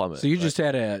 tank, plummet. So you right? just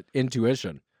had an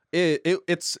intuition.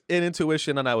 It's an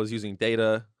intuition, and I was using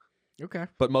data, Okay.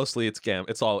 but mostly it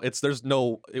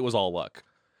was all luck.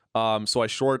 So I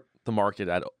short the market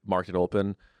at market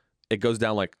open. It goes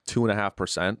down like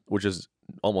 2.5%, which is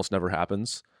almost never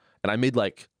happens. And I made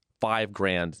like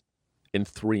 $5,000 in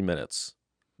 3 minutes,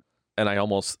 and I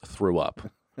almost threw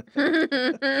up.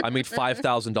 I made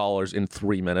 $5,000 in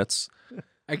 3 minutes.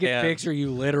 I can And- picture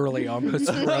you literally almost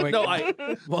throwing No, up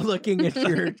while looking at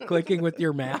clicking with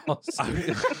your mouse.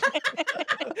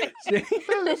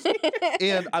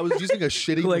 And I was using a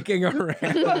shitty Clicking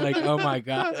around like, oh my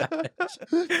god.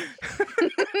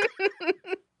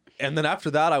 And then after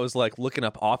that, I was like looking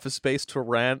up office space to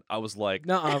rent. I was like,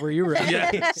 Nuh-uh, were you right?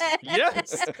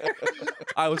 yes.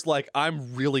 I was like,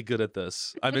 I'm really good at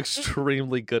this. I'm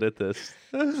extremely good at this.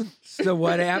 So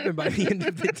what happened by the end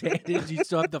of the day? Did you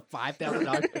still have the $5,000?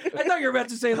 I thought you were about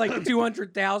to say like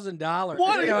 $200,000.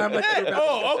 What? You know how much you're about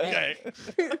Oh, to okay. pay.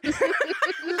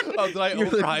 Oh, did I You're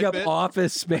looking overhype up it?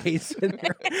 office space and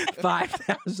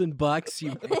 $5,000 you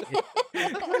made.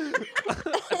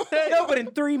 No, but in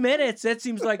 3 minutes, that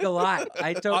seems like a lot.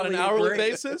 I totally On an hourly agree.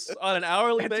 basis? On an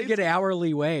hourly That's a basis? good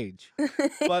hourly wage.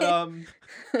 But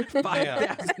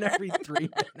 5,000 every 3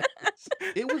 minutes.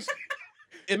 it was.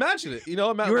 Imagine it. You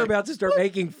know, You were about to start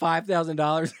making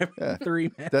 $5,000 every Yeah.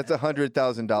 3 minutes. That's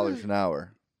 $100,000 an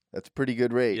hour. That's a pretty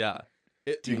good rate. Yeah.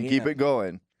 You can keep it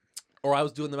going. Or I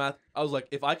was doing the math. I was like,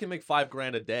 if I can make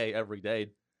 $5,000 a day every day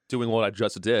doing what I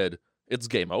just did, it's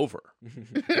game over.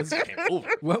 It's game over.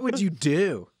 What would you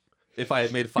do? If I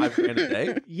had made $5,000 a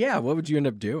day, Yeah, what would you end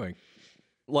up doing?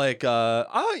 like,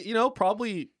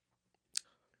 probably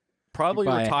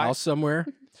Buy a retire, house somewhere?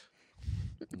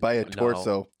 Buy a No.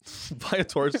 torso. buy a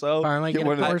torso. Finally Get get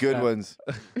one a of the good torso. ones.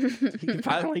 You can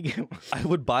finally get one. I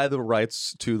would buy the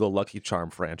rights to the Lucky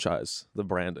Charm franchise, the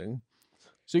branding.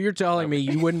 So you're telling me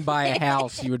you wouldn't buy a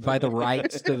house, you would buy the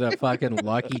rights to the fucking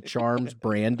Lucky Charms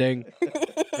branding?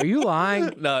 Are you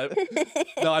lying? No,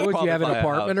 I'd Would probably you have an buy a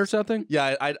apartment or house. something?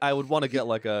 Yeah, I would want to get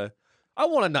like I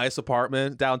want a nice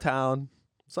apartment downtown,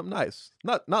 something nice.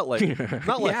 Not like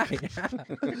not like Yeah.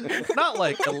 not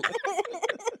like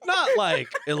not like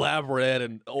elaborate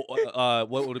and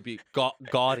what would it be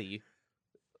gaudy.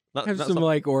 Not Have not some some-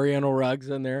 like Oriental rugs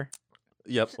in there.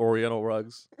 Yep, Oriental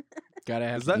rugs. Gotta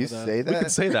have Is that- You some of say We can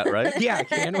that? say that, right? Yeah,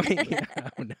 can we?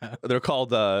 Oh, no. They're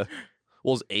called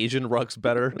is Asian rugs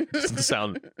better? Doesn't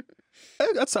sound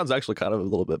that sounds actually kind of a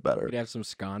little bit better. We'd have some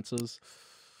sconces.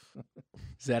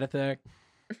 Is that a thing?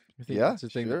 I think Yeah, that's the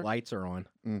thing sure. that lights are on.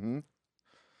 Mm-hmm.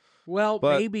 Well,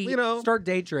 But, maybe you know- start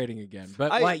day trading again.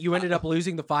 But I- what, you ended up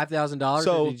losing the $5,000,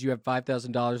 So- or did you have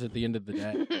 $5,000 at the end of the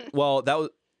day? Well, that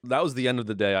was the end of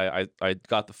the day. I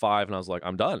got the 5 and I was like,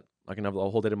 I'm done. I can have the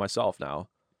whole day to myself now.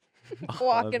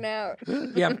 Walking out.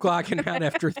 Yeah, I'm clocking out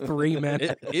after 3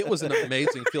 minutes. It was an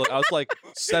amazing feeling. I was like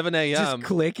 7 Just a.m.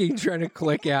 clicking, trying to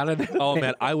click out of that. Oh thing.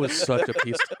 man, I was such a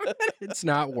piece. It's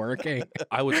not working.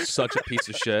 I was such a piece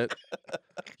of shit.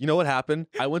 You know what happened?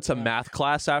 I went to math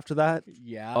class after that.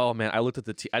 Yeah. Oh man, I looked at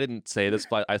I didn't say this,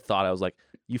 but I thought I was like,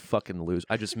 "You fucking lose!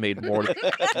 I just made more. You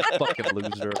fucking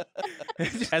loser."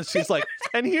 And she's like,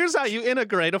 "And here's how you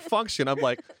integrate a function." I'm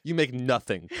like, "You make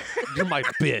nothing. You're my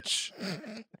bitch.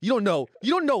 You don't know.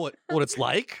 You don't know what it's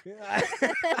like."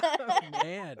 Oh,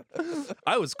 man.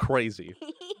 I was crazy.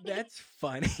 That's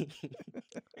funny.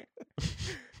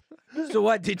 So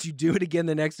what, did you do it again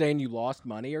the next day and you lost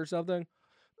money or something?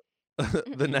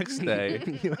 The next day,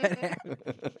 What happened?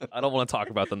 I don't want to talk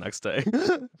about the next day.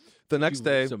 The next You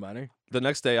day, lose some money? the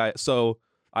next day, I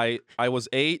was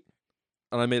 8,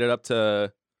 and I made it up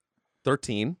to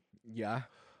 13. Yeah.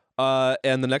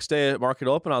 And the next day, market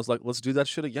open, I was like, let's do that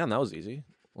shit again. That was easy.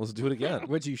 Let's do it again.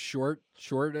 Would you short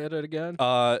at it again?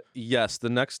 Yes. The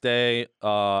next day,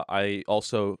 I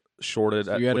also shorted.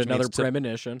 So you had which another means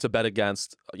premonition. to bet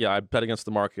against. Yeah, I bet against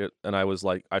the market, and I was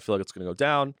like, I feel like it's going to go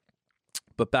down.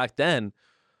 But back then,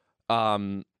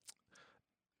 I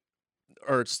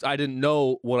didn't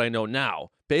know what I know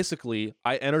now. Basically,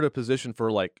 I entered a position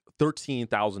for like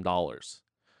 $13,000.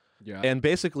 Yeah. And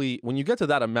basically, when you get to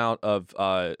that amount of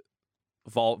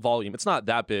volume, it's not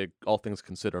that big, all things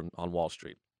considered, on Wall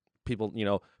Street. People,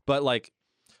 but like,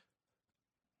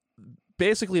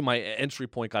 basically, my entry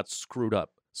point got screwed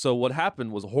up. So what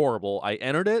happened was horrible. I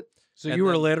entered it. So and you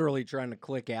were then- literally trying to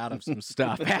click out of some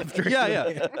stuff after.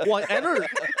 Yeah. Well,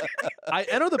 I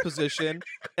enter the position,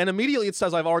 and immediately it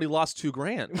says I've already lost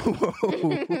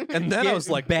 $2,000. And then I was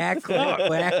like, back click,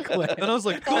 back click. and I was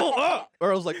like, go up,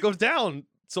 or I was like, go down,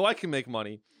 so I can make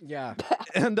money. Yeah.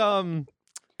 And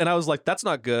I was like, that's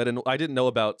not good. And I didn't know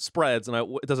about spreads, and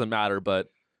it doesn't matter. But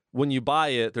when you buy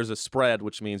it, there's a spread,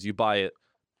 which means you buy it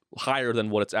higher than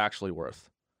what it's actually worth.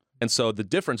 And so the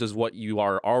difference is what you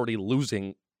are already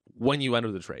losing when you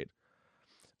enter the trade.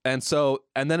 And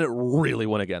then it really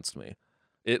went against me.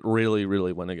 It really,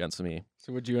 really went against me.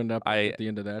 So what'd you end up I- at the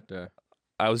end of that day?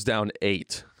 I was down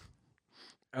 8.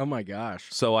 Oh my gosh.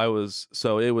 So it was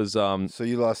So you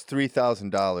lost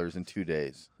 $3,000 in 2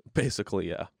 days. basically,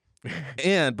 yeah.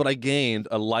 But I gained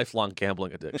a lifelong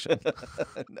gambling addiction.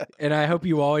 And I hope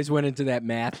you always went into that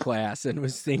math class and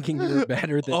was thinking you were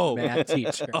better than Oh. the math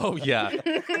teacher. Oh yeah.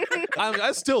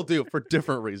 I still do for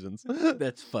different reasons.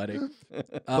 That's funny.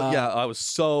 But yeah, I was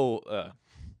so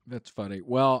That's funny.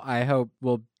 Well, I hope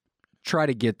we'll try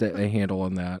to get a handle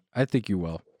on that. I think you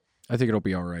will. I think it'll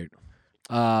be all right.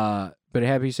 But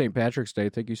happy St. Patrick's Day.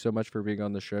 Thank you so much for being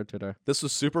on the show today. This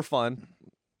was super fun.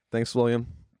 Thanks, William.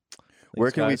 Where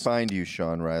Thanks, can we guys. find you,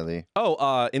 Sean Reilly?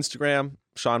 Oh, Instagram,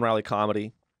 Sean Reilly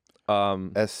Comedy.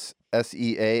 SEAN.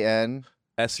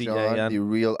 Sean, SEAN. the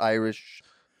real Irish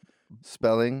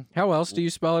spelling. How else do you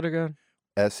spell it again?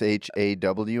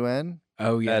 SHAWN.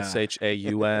 Oh, yeah.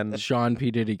 SHAUN. Sean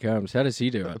P. Diddy Combs. How does he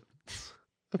do it?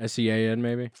 SEAN,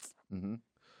 maybe? Mm-hmm.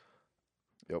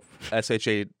 Yep.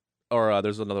 SHA, or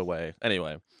there's another way.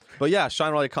 Anyway. But yeah,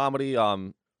 Sean Reilly Comedy.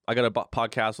 I got a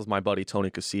podcast with my buddy Tony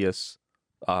Casillas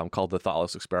called The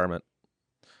Thoughtless Experiment.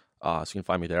 So you can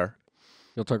find me there.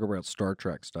 You'll talk about Star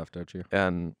Trek stuff, don't you?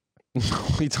 And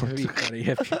we don't.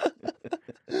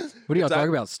 What do y'all talk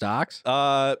about? Stocks?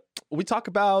 We talk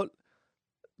about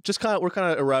we're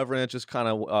kind of irreverent, just kind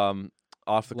of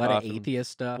off the A lot cuff. of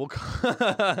atheist stuff.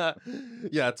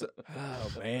 Yeah, it's,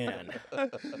 Oh man,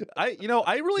 I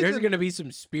really there's did- going to be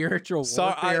some spiritual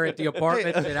Sorry, warfare at the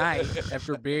apartment tonight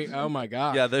after being. Oh my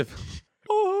god. yeah they've.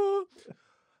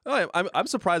 I'm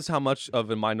surprised how much of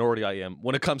a minority I am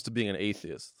when it comes to being an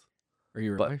atheist. Are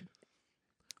you but- really?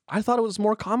 I thought it was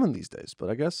more common these days, but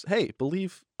I guess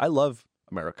I love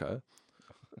America.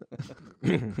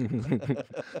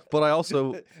 But I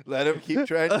also Let him keep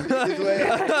trying to make his way.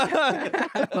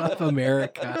 I love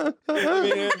America. I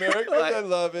mean, in America, I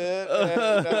love it.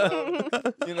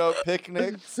 And,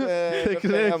 picnics and Picnics, the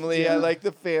family. yeah. I like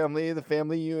the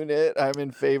family unit. I'm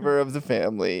in favor of the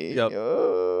family. Yep.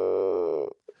 Oh.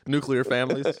 nuclear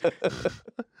families.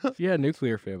 Yeah,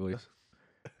 nuclear families.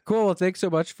 Cool. Well, thanks so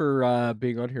much for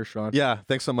being on here, Sean. Yeah,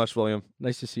 thanks so much, William.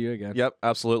 Nice to see you again. Yep,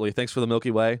 absolutely. Thanks for the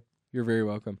Milky Way. You're very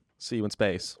welcome. See you in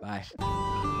space. Bye.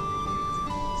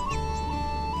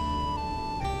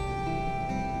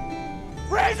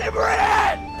 Raisin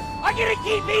bread! I'm gonna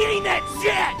keep eating that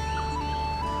shit!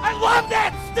 I love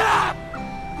that stuff!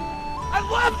 I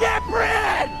love that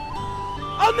bread!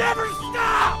 I'll never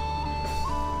stop!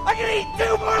 I'm gonna eat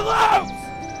 2 more loaves!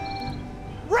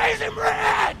 Raisin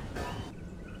bread!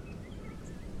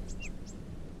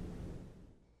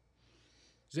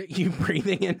 Is that you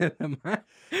breathing into the mic?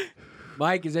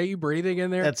 Mike, is that you breathing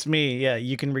in there? That's me. Yeah,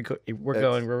 you can record.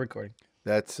 We're recording.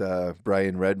 That's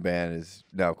Brian Redband is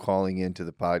now calling into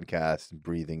the podcast and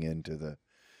breathing into the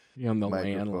on the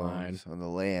microphones landline. on the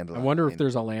landline. I wonder if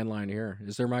there's a landline here.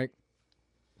 Is there, Mike?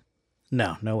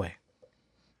 No way.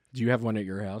 Do you have one at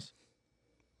your house?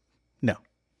 No.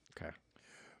 Okay.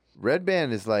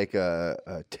 Redband is like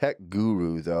a tech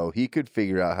guru, though. He could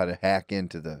figure out how to hack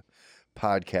into the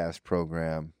podcast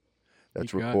program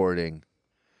that's He could. recording.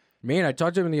 Man, I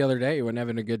talked to him the other day. He wasn't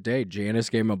having a good day. Janice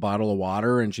gave him a bottle of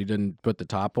water, and she didn't put the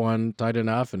top one tight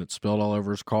enough, and it spilled all over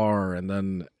his car. And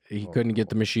then he couldn't get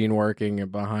the machine working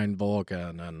behind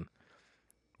Vulcan. And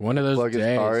one of those Plug days,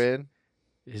 his car in.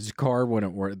 his car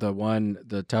wouldn't work.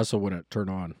 The Tesla wouldn't turn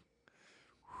on.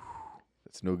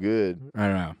 That's no good. I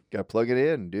don't know. Got to plug it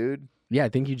in, dude. Yeah, I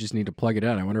think you just need to plug it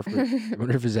in. I wonder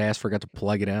if his ass forgot to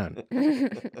plug it in.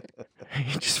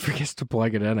 He just forgets to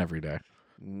plug it in every day.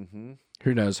 Mm-hmm.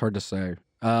 Who knows? Hard to say.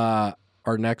 Our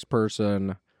next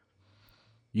person,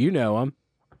 you know him.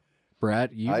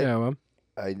 Brett, you know him.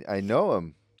 I know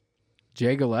him.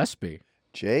 Jay Gillespie,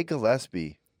 Jay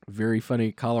Gillespie very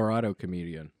funny Colorado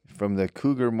comedian. from the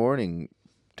Cougar Morning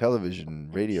television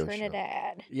radio show.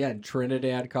 Trinidad. Yeah, in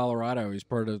Trinidad, Colorado. He's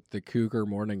part of the Cougar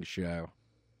Morning Show.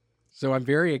 So I'm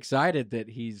very excited that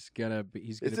he's gonna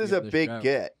be. This is a big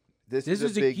get. This is a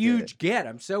big huge get.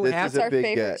 I'm so This happy. is It's a our big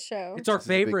favorite get. show. It's our This is a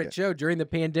big favorite get. show during the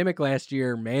pandemic last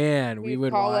year. Man, we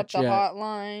would call watch up the it.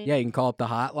 hotline. Yeah, you can call up the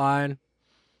hotline.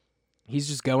 He's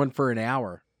just going for an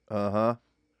hour. Uh-huh.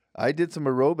 I did some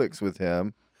aerobics with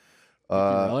him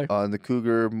really? on the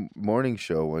Cougar Morning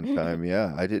Show one time.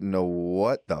 Yeah, I didn't know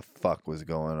what the fuck was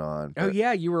going on. Oh but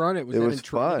yeah, you were on it. Was it that was in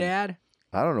fun. Trinidad?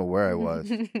 I don't know where I was.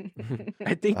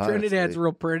 I think Trinidad's Honestly.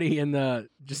 real pretty in the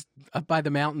just up by the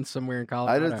mountains somewhere in I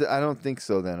Colorado. don't think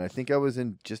so then. I think I was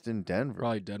just in Denver.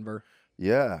 Probably Denver.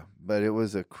 Yeah, but it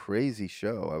was a crazy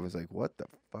show. I was like, what the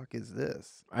fuck is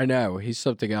this? I know. He's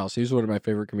something else. He's one of my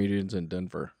favorite comedians in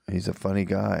Denver. He's a funny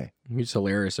guy. He's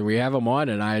hilarious. And we have him on,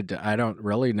 and I don't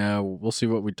really know. We'll see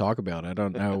what we talk about. I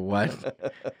don't know what.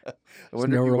 I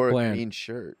wonder no if he real wore plan. a green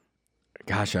shirt.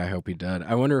 Gosh, I hope he did.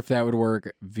 I wonder if that would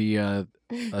work via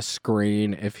a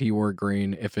screen. If he were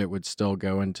green, if it would still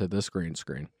go into this green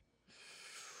screen.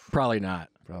 Probably not.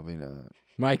 Probably not.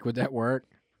 Mike, would that work?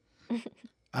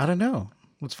 I don't know.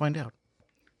 Let's find out.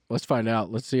 Let's find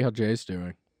out. Let's see how Jay's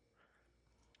doing.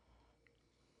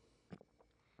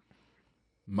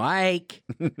 Mike.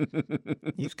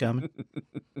 He's coming.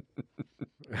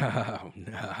 Oh,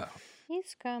 no.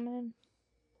 He's coming.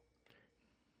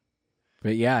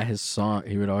 But yeah, his song,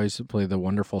 he would always play the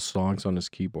wonderful songs on his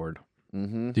keyboard.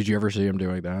 Mm-hmm. Did you ever see him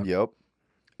doing that? Yep.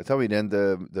 That's how we'd end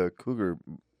the Cougar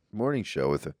morning show,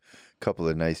 with a couple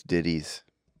of nice ditties.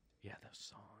 Yeah,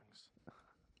 those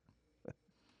songs.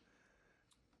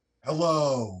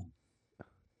 Hello.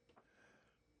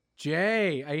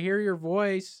 Jay, I hear your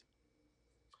voice.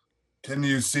 Can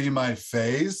you see my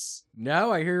face?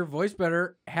 No, I hear your voice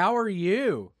better. How are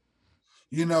you?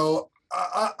 You know,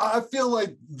 I feel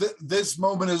like this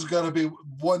moment is going to be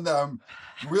one that I'm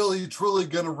really, truly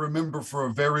going to remember for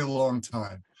a very long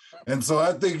time. And so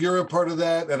I think you're a part of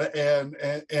that,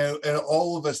 and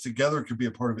all of us together could be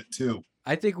a part of it too.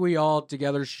 I think we all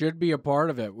together should be a part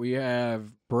of it. We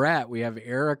have Brett, we have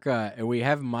Erica, and we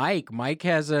have Mike. Mike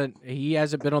hasn't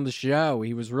been on the show.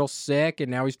 He was real sick, and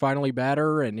now he's finally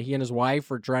better, and he and his wife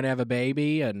are trying to have a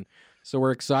baby, and so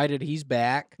we're excited he's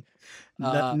back.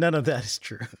 None of that is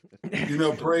true. You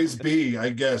know, praise be, I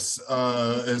guess,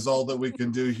 is all that we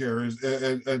can do here, is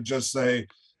and just say,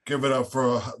 give it up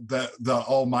for the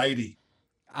Almighty.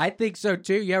 I think so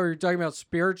too. Yeah, we were talking about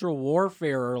spiritual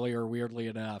warfare earlier, weirdly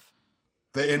enough.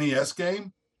 The NES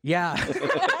game? Yeah.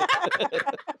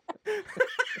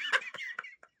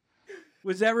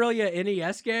 Was that really a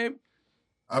NES game?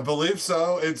 I believe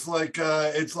so. It's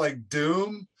like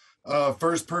Doom,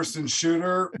 first person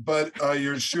shooter, but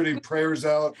you're shooting prayers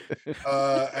out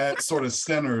at sort of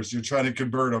sinners. You're trying to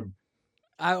convert them.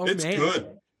 It's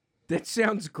good. That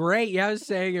sounds great. Yeah, I was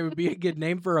saying it would be a good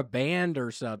name for a band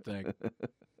or something.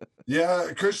 Yeah,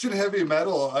 Christian heavy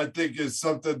metal, I think, is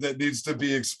something that needs to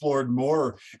be explored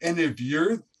more. And if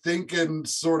you're thinking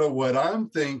sort of what I'm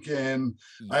thinking,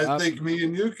 I think me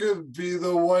and you could be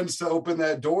the ones to open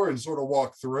that door and sort of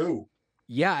walk through.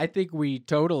 Yeah, I think we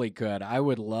totally could. I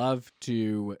would love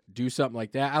to do something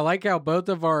like that. I like how both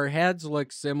of our heads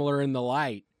look similar in the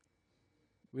light.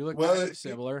 We look very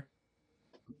similar.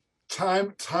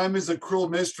 Time is a cruel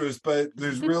mistress, but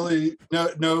there's really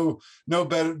no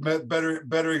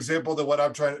better example than what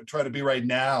I'm trying to be right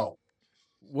now.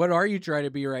 What are you trying to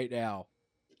be right now?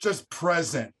 Just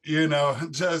present,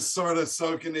 just sort of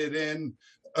soaking it in,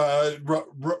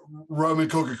 rum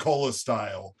and Coca-Cola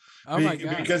style. Oh my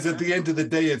God! Because at the end of the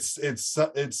day, it's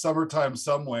summertime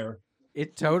somewhere.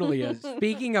 It totally is.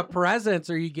 Speaking of presents,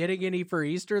 are you getting any for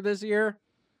Easter this year?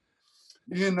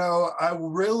 I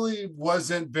really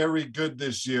wasn't very good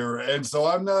this year, and so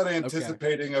I'm not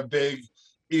anticipating a big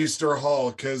Easter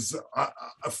haul because,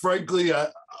 frankly,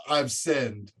 I've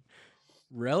sinned.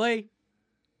 Really?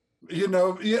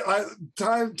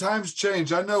 Times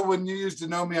change. I know when you used to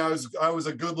know me, I was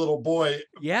a good little boy.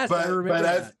 Yes, I remember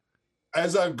that.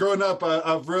 As I've grown up,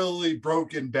 I've really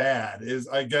broken bad. Is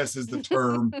the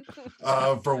term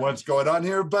for what's going on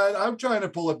here. But I'm trying to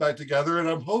pull it back together, and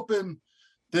I'm hoping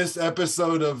this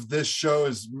episode of this show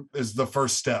is the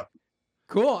first step.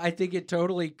 Cool. I think it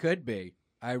totally could be.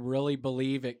 I really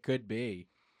believe it could be.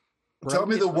 Tell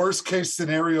me the worst case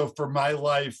scenario for my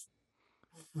life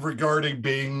regarding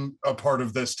being a part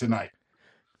of this tonight.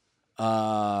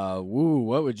 What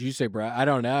would you say, Brad? I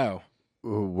don't know.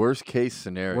 Worst case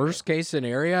scenario. Worst case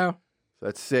scenario?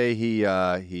 Let's say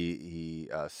he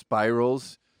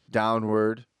spirals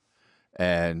downward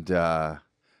and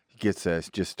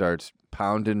just starts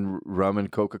pounding rum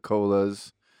and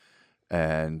Coca-Colas,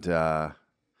 and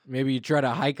maybe you try to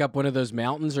hike up one of those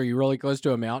mountains. Are you really close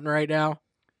to a mountain right now?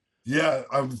 Yeah,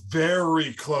 I'm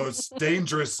very close,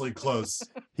 dangerously close.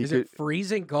 Is it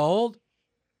freezing cold?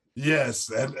 Yes,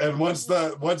 and once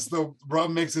the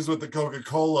rum mixes with the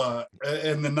Coca-Cola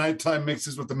and the nighttime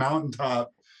mixes with the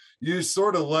mountaintop, you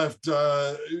sort of left.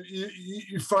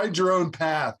 You find your own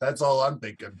path. That's all I'm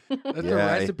thinking. That's a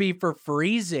recipe for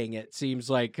freezing. It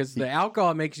seems like, because the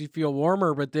alcohol makes you feel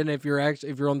warmer, but then if you're on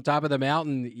the top of the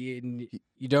mountain,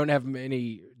 you don't have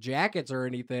any jackets or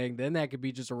anything, then that could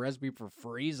be just a recipe for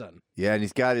freezing. Yeah, and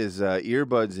he's got his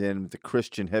earbuds in with the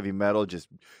Christian heavy metal just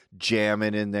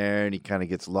jamming in there, and he kind of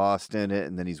gets lost in it,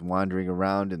 and then he's wandering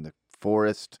around in the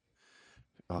forest.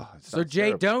 Oh, so Jay,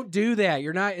 terrible. Don't do that.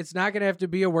 It's not going to have to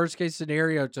be a worst case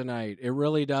scenario tonight. It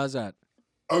really doesn't.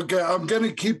 Okay, I'm going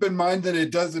to keep in mind that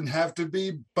it doesn't have to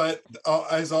be, but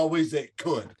as always, it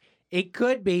could. It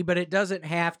could be, but it doesn't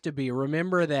have to be.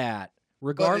 Remember that.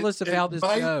 Regardless of how this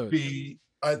goes.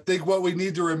 I think what we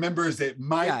need to remember is it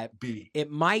might be.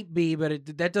 It might be,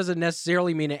 but that doesn't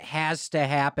necessarily mean it has to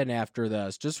happen after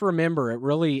this. Just remember,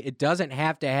 it doesn't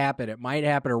have to happen. It might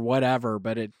happen or whatever,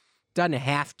 but it doesn't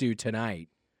have to tonight.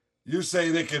 You're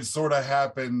saying it can sort of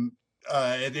happen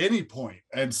at any point.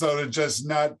 And so to just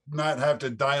not have to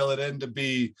dial it in to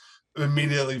be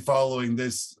immediately following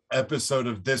this episode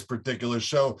of this particular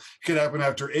show could happen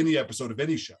after any episode of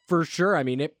any show. For sure. I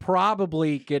mean, it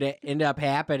probably could end up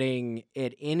happening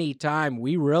at any time.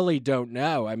 We really don't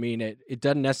know. I mean, it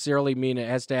doesn't necessarily mean it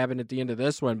has to happen at the end of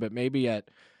this one, but maybe at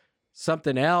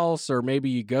something else, or maybe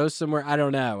you go somewhere. I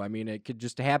don't know. I mean, it could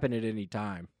just happen at any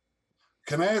time.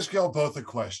 Can I ask y'all both a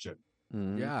question?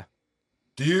 Yeah.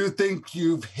 Do you think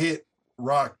you've hit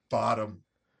rock bottom?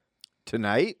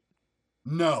 Tonight?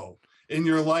 No, in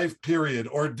your life period?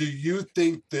 Or do you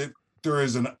think that there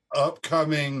is an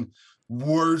upcoming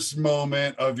worst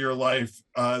moment of your life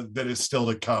that is still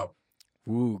to come?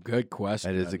 Ooh, good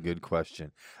question. That is a good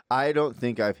question. I don't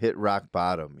think I've hit rock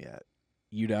bottom yet.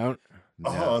 You don't?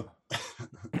 No.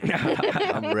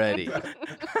 I'm ready.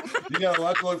 You got a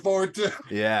lot to look forward to.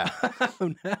 Yeah.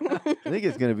 Oh, no. I think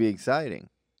it's going to be exciting.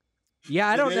 Yeah,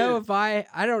 I don't know is.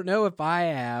 if I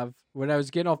have. When I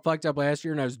was getting all fucked up last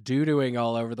year and I was doo-dooing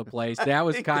all over the place, that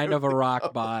was kind of a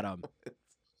rock bottom.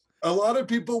 A lot of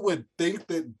people would think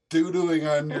that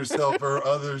doo-dooing on yourself or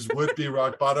others would be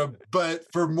rock bottom, but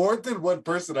for more than one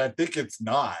person, I think it's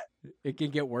not. It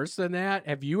can get worse than that.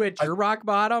 Have you hit your rock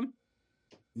bottom?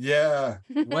 Yeah.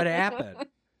 What happened?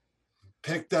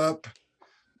 Picked up.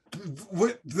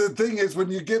 What the thing is, when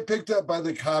you get picked up by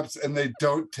the cops and they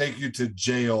don't take you to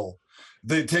jail,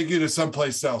 they take you to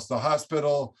someplace else, the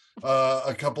hospital,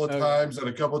 a couple of times, and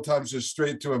a couple of times just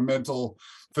straight to a mental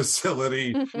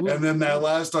facility. And then that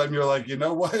last time you're like, you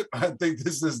know what? I think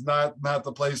this is not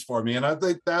the place for me. And I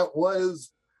think that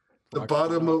was the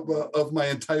bottom of my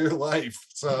entire life.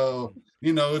 So,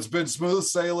 it's been smooth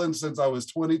sailing since I was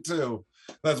 22.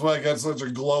 That's why I got such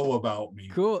a glow about me.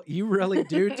 Cool. You really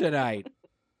do tonight.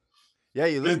 Yeah,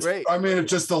 you look great. I mean,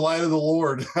 it's just the light of the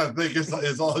Lord. I think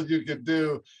is all you can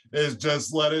do is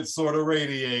just let it sort of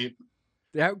radiate.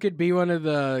 That could be one of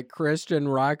the Christian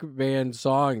rock band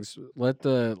songs. What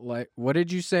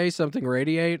did you say? Something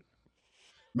radiate?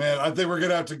 Man, I think we're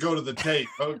gonna have to go to the tape.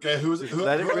 Okay,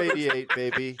 Let it radiate,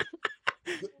 baby.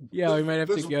 Yeah, we might have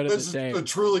to go to the tape. This is a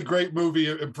truly great movie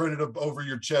imprinted up over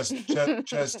your chest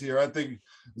here. I think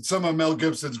some of Mel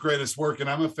Gibson's greatest work, and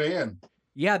I'm a fan.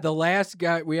 Yeah, the last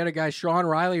guy, we had a guy, Sean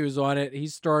Reilly, who was on it. He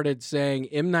started saying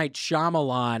M. Night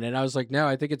Shyamalan, and I was like, no,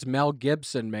 I think it's Mel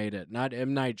Gibson made it, not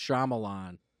M. Night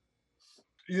Shyamalan.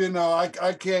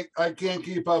 I can't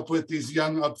keep up with these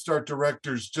young upstart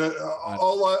directors.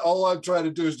 All I'm trying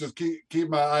to do is just keep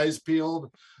my eyes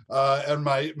peeled and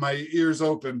my ears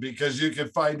open, because you can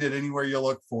find it anywhere you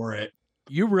look for it.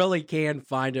 You really can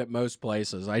find it most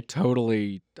places. I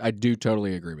do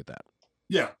totally agree with that.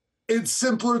 Yeah. It's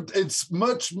simpler. It's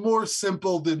much more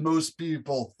simple than most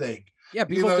people think. Yeah,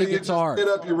 people think it's hard. Get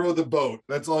up, you row the boat.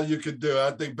 That's all you can do.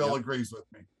 I think Bill agrees with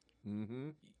me. Mm-hmm.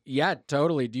 Yeah,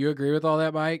 totally. Do you agree with all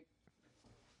that, Mike?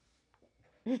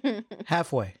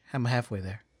 Halfway. I'm halfway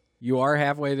there. You are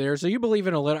halfway there. So you believe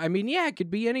in a little. I mean, yeah, it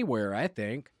could be anywhere, I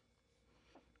think.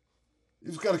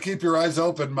 You just got to keep your eyes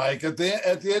open, Mike. At the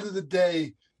end of the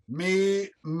day, me,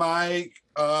 Mike,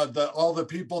 all the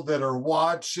people that are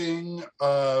watching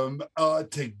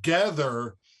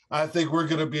together, I think we're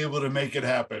going to be able to make it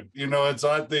happen. And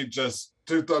so I think just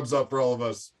 2 thumbs up for all of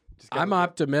us. I'm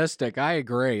optimistic. I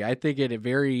agree. I think it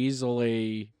very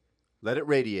easily. Let it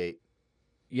radiate.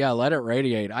 Yeah, let it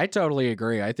radiate. I totally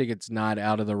agree. I think it's not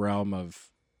out of the realm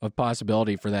of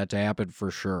possibility for that to happen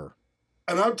for sure.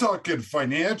 And I'm talking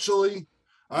financially.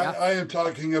 Yeah. I am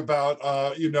talking about,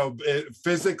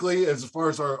 physically, as far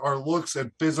as our looks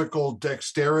and physical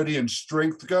dexterity and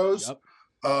strength goes.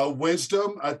 Yep.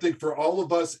 Wisdom, I think for all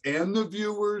of us and the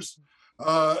viewers,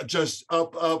 just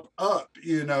up,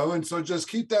 and so just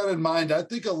keep that in mind. I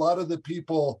think a lot of the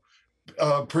people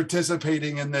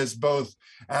participating in this, both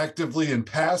actively and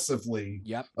passively,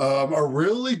 are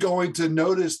really going to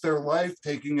notice their life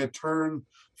taking a turn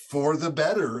for the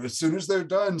better as soon as they're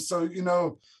done. So,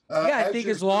 I think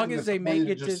as long as they make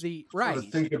it to the right, sort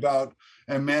of think about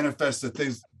and manifest the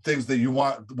things that you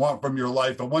want from your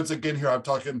life. And once again, here I'm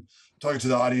talking to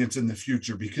the audience in the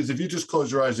future, because if you just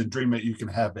close your eyes and dream it, you can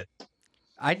have it.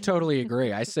 I totally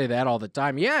agree. I say that all the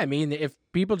time. Yeah, I mean, if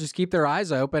people just keep their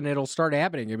eyes open, it'll start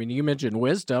happening. I mean, you mentioned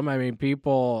wisdom. I mean,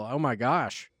 people, oh my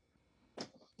gosh.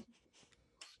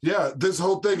 Yeah, this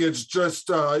whole thing, it's just,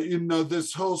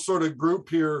 this whole sort of group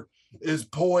here is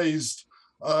poised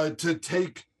to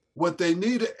take what they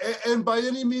need, and by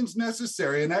any means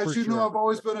necessary. And as know, I've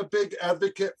always been a big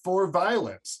advocate for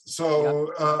violence.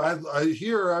 So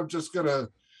I'm just going to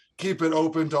keep it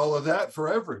open to all of that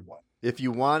for everyone. If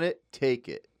you want it, take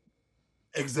it.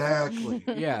 Exactly.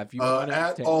 Yeah, if you want to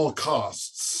At all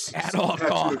costs. At all Tattooed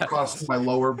costs. across my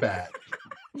lower back.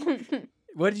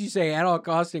 What did you say? At all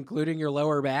costs, including your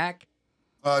lower back?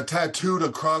 Tattooed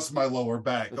across my lower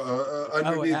back.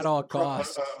 Underneath at all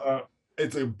costs.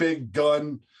 It's a big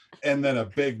gun and then a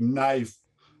big knife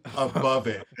above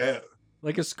it.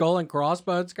 Like a skull and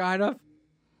crossbones, kind of?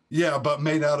 Yeah, but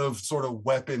made out of sort of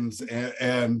weapons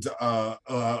and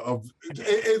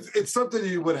it's something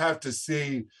you would have to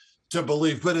see to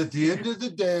believe. But at the end of the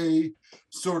day,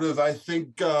 sort of, I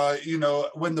think,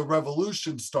 when the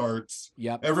revolution starts,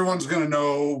 everyone's going to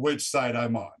know which side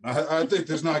I'm on. I think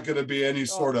there's not going to be any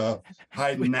sort of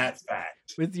hiding that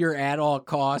fact. With your at all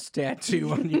cost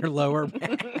tattoo on your lower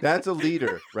back. That's a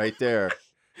leader right there,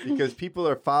 because people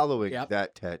are following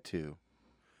that tattoo.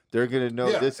 They're going to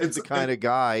know this is the kind of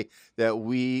guy that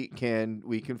we can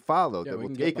follow, that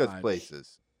will take us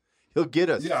places. He'll get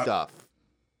us stuff.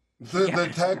 The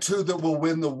tattoo that will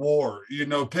win the war.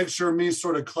 Picture me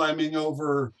sort of climbing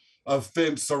over a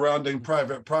fence surrounding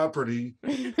private property.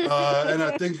 And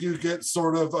I think you get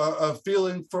sort of a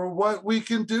feeling for what we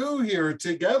can do here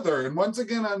together. And once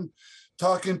again, I'm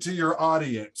talking to your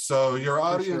audience. So your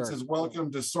audience is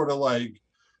welcome to sort of like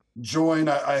join.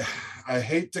 I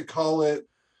hate to call it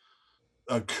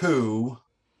a coup.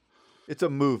 It's a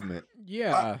movement.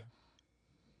 Yeah.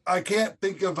 I can't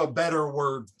think of a better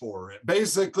word for it.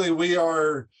 Basically, we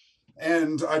are,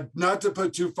 and not to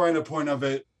put too fine a point of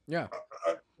it,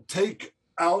 take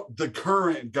out the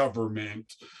current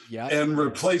government and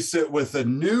replace it with a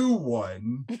new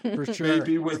one. For sure.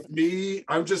 Maybe with me.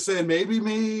 I'm just saying, maybe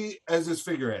me as his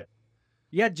figurehead.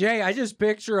 Yeah, Jay, I just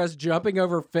picture us jumping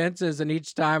over fences, and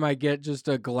each time I get just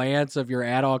a glance of your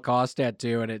at all cost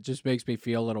tattoo, and it just makes me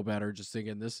feel a little better, just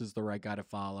thinking this is the right guy to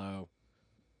follow.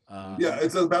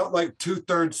 It's about like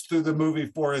 2/3 through the movie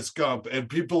Forrest Gump, and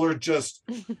people are just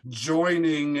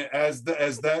joining as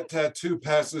that tattoo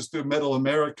passes through Middle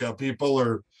America. People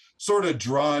are sort of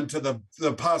drawn to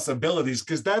the possibilities,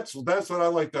 because that's what I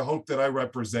like to hope that I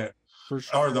represent, for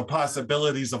sure, are the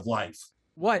possibilities of life.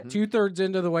 What, 2/3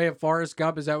 into the way of Forrest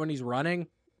Gump? Is that when he's running?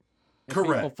 And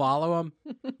correct. People follow him.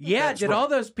 Yeah. Did all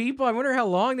those people? I wonder how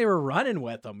long they were running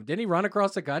with him. Didn't he run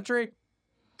across the country?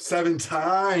 7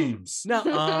 times. No.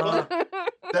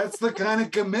 That's the kind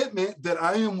of commitment that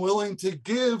I am willing to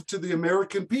give to the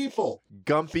American people.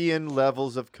 Gumpian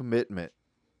levels of commitment.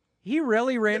 He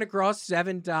really ran across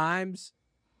 7 times.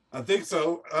 I think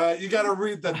so. You got to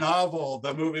read the novel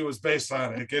the movie was based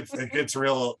on. It gets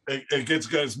real. It gets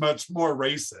good. It's much more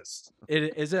racist.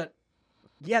 Is it?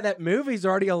 Yeah, that movie's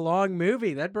already a long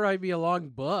movie. That'd probably be a long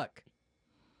book.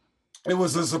 It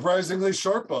was a surprisingly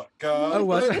short book.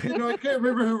 Was it? I can't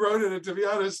remember who wrote it. And to be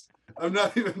honest, I'm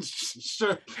not even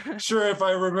sure if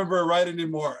I remember it right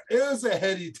anymore. It was a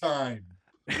heady time.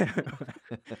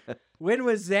 When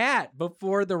was that?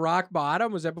 Before the rock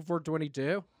bottom? Was that before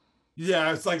 22?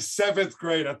 Yeah, it's like 7th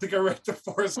grade. I think I read the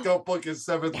Forrest Gump book in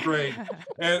 7th grade,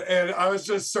 and I was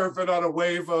just surfing on a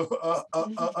wave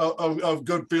of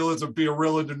good feelings of being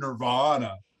real into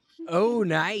Nirvana. Oh,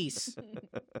 nice.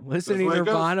 Listening to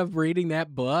Nirvana, reading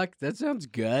that book. That sounds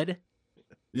good.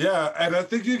 Yeah, and I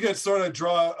think you can sort of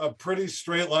draw a pretty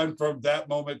straight line from that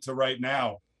moment to right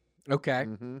now. Okay.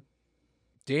 Mm-hmm.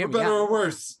 Damn, for better or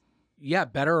worse. Yeah,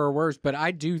 better or worse. But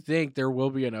I do think there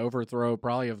will be an overthrow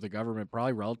probably of the government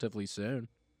probably relatively soon.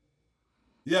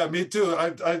 Yeah, me too.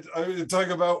 I talk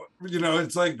about,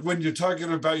 it's like when you're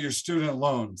talking about your student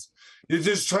loans, you're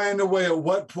just trying to weigh at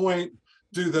what point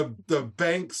do the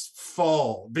banks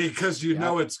fall, because you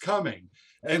know it's coming.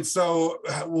 And so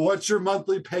what's your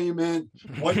monthly payment?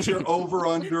 What's your over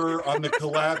under on the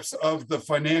collapse of the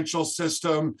financial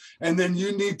system? And then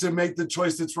you need to make the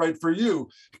choice that's right for you.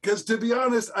 Because to be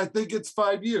honest, I think it's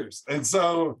 5 years. And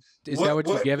so is that what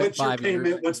you give it, 5 years?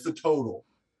 Payment, what's the total?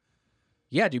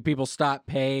 Yeah. Do people stop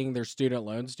paying their student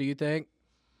loans, do you think?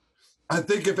 I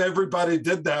think if everybody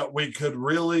did that, we could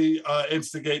really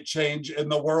instigate change in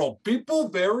the world. People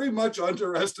very much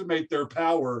underestimate their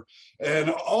power. And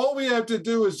all we have to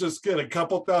do is just get a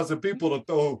couple thousand people to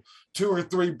throw 2 or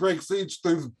 3 bricks each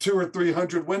through 200 or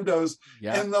 300 windows.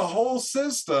 Yeah. And the whole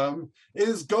system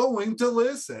is going to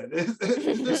listen.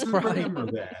 Just remember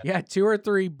that. Yeah, 2 or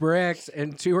 3 bricks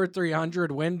and 200 or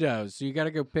 300 windows. So you got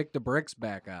to go pick the bricks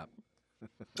back up.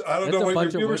 I don't know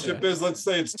what your viewership is. Let's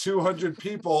say it's 200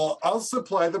 people. I'll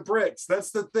supply the bricks.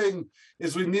 That's the thing,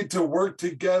 is we need to work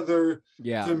together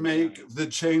to make the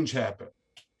change happen.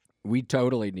 We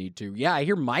totally need to. Yeah, I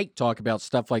hear Mike talk about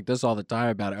stuff like this all the time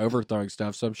about overthrowing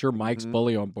stuff. So I'm sure Mike's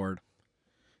fully on board.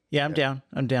 Yeah, I'm down.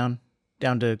 I'm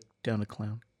down to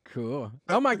clown. Cool.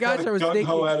 Oh my gosh, I was thinking.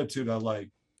 Gung-ho attitude I like.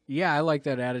 Yeah, I like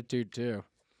that attitude too.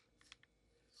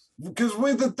 Because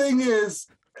the thing is,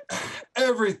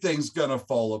 everything's gonna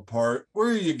fall apart. Where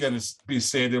are you gonna be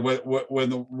standing when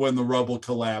the rubble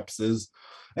collapses?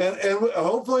 And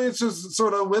hopefully it's just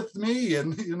sort of with me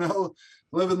and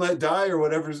live and let die or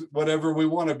whatever we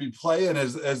want to be playing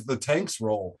as the tanks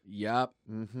roll. Yep.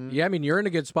 Mm-hmm. Yeah, I mean you're in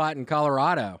a good spot in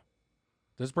Colorado.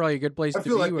 This is probably a good place I to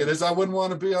feel be. like it is. I wouldn't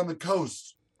want to be on the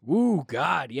coast. Ooh,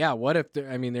 God, yeah. What if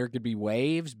there could be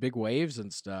waves, big waves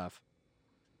and stuff.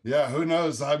 Yeah, who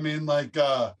knows? I mean, like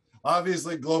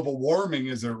obviously global warming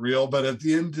isn't real, but at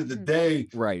the end of the day,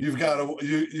 Right. you've got to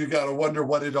you got to wonder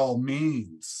what it all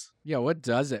means. Yeah, what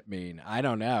does it mean? I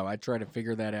don't know. I try to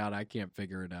figure that out. I can't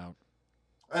figure it out.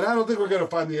 And I don't think we're going to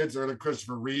find the answer in a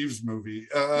Christopher Reeves movie,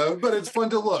 but it's fun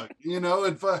to look, and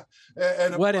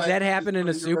What did that happen in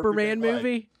a your Superman everyday life.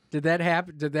 movie? Did that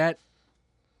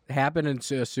happen in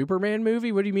a Superman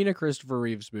movie? What do you mean a Christopher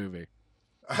Reeves movie?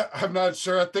 I'm not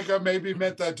sure. I think I maybe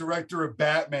meant the director of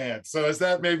Batman. So is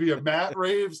that maybe a Matt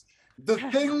Reeves? The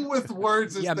thing with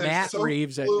words is Yeah, they're Matt so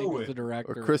Reeves, I think, was fluid. the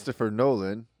director. Or Christopher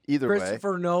Nolan. Either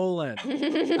Christopher Nolan.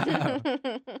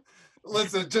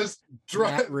 Listen, just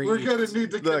Matt we're going Reeves. to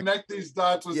need to Look, connect these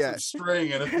dots with yeah. some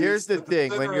string. And Here's the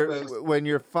thing: when you're when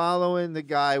you're following the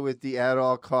guy with the at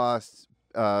all costs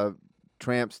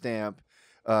tramp stamp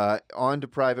onto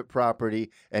private property,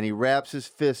 and he wraps his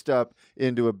fist up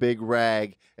into a big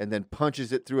rag and then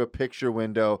punches it through a picture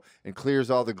window and clears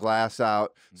all the glass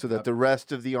out so that the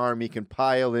rest of the army can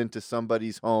pile into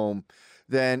somebody's home,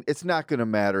 then it's not going to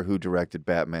matter who directed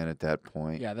Batman at that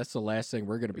point. Yeah, that's the last thing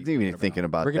we're going to be Thinking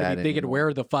about We're going to that be thinking, anymore. where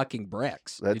are the fucking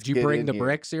bricks? Let's Did you get bring in the here.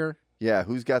 bricks here? Yeah,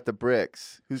 who's got the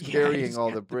bricks? Who's Yeah, carrying he's all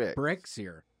got the bricks? Bricks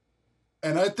here.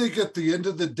 And I think at the end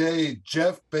of the day,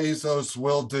 Jeff Bezos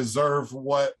will deserve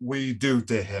what we do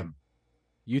to him.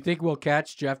 You think we'll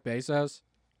catch Jeff Bezos?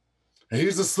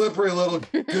 He's a slippery little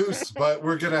goose, but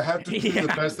we're going to have to do the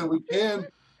best that we can.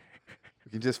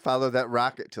 You can just follow that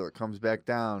rocket till it comes back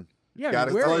down. Yeah, Got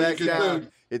to where- come all you back can down. do.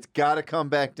 It's got to come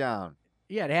back down.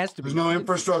 Yeah, it has to be. There's no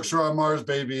infrastructure on Mars,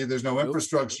 baby. There's no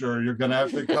infrastructure. You're going to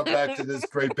have to come back to this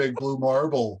great big blue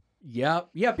marble.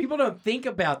 Yep. Yeah, people don't think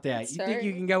about that. You think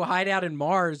you can go hide out in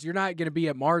Mars. You're not going to be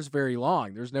at Mars very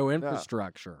long. There's no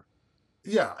infrastructure.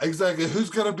 Yeah, exactly. Who's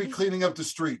going to be cleaning up the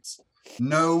streets?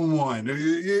 No one.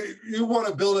 You want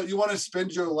to build it. You want to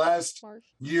spend your last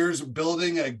years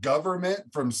building a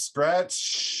government from scratch?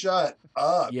 Shut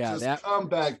up. Yeah, Just come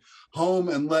back home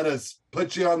and let us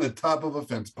put you on the top of a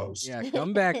fence post. Yeah,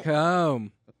 come back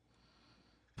home.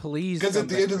 Please. Because at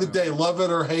the end of the day, love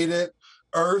it or hate it,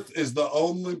 Earth is the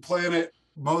only planet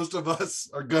most of us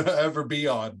are going to ever be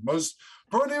on.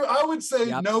 I would say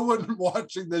no one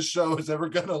watching this show is ever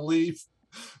going to leave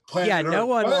planet Earth. No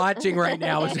one But- watching right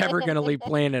now is ever going to leave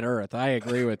planet Earth. I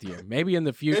agree with you. Maybe in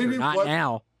the future, Maybe not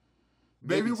now.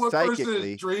 Maybe one person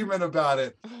is dreaming about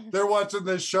it. They're watching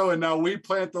this show, and now we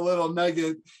plant the little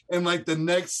nugget, and like the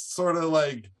next sort of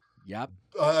like,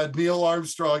 Neil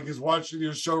Armstrong is watching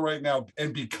your show right now,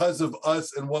 and because of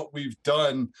us and what we've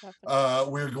done,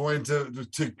 we're going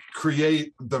to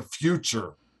create the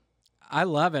future. I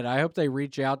love it. I hope they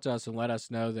reach out to us and let us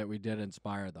know that we did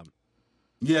inspire them.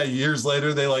 Yeah, years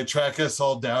later, they like track us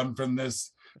all down from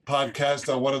this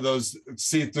podcast on one of those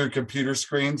see-through computer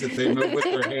screens that they move with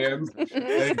their hands.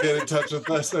 They get in touch with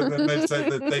us, and then they say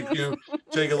that thank you,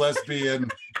 Jay Gillespie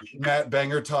and Matt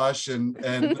Bangertosh and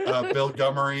Bill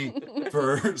Montgomery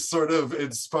for sort of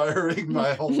inspiring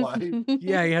my whole life.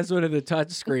 Yeah, he has one of the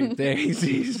touchscreen things.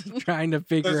 He's trying to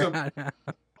figure out.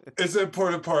 It's an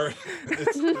important part.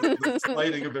 It's the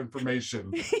sliding of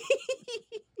information.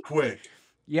 Quick.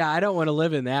 Yeah, I don't want to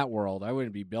live in that world. I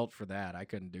wouldn't be built for that. I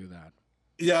couldn't do that.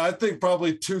 Yeah, I think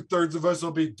probably 2/3 of us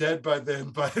will be dead by then,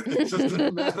 but it's just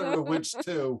a matter of which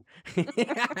two.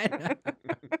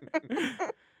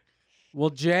 Well,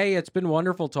 Jay, it's been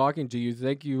wonderful talking to you.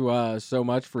 Thank you so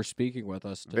much for speaking with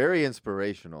us today. Very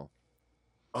inspirational.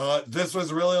 This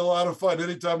was really a lot of fun.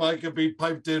 Anytime I can be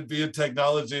piped in via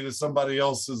technology to somebody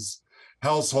else's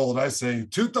household, I say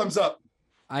 2 thumbs up.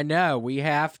 I know. We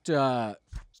have to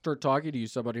start talking to you,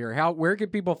 somebody here. Where can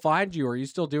people find you? Are you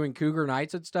still doing Cougar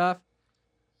Nights and stuff?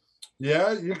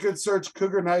 Yeah, you could search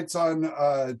Cougar Nights on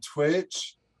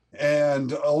Twitch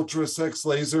and Ultra Sex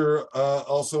Laser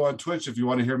also on Twitch if you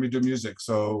want to hear me do music.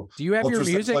 So do you have your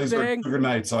music thing? Cougar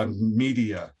Nights on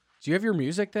media. Do you have your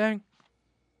music thing?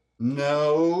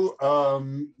 No,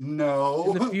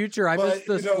 no. In the future, I missed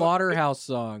the Slaughterhouse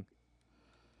song.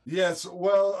 Yes,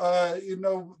 well,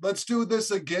 let's do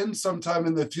this again sometime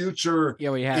in the future.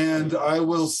 Yeah, we have. And I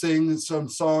will sing some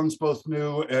songs, both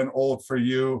new and old, for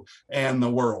you and the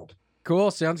world.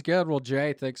 Cool. Sounds good. Well,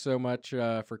 Jay, thanks so much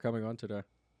for coming on today.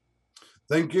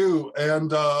 Thank you, and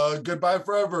goodbye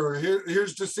forever.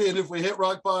 Here's to seeing if we hit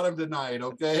rock bottom tonight,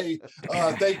 okay?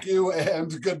 Thank you,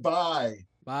 and goodbye.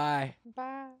 Bye.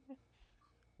 Bye.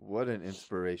 What an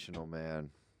inspirational man.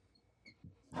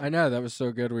 I know. That was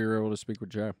so good we were able to speak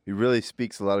with Joe. He really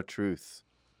speaks a lot of truth.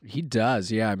 He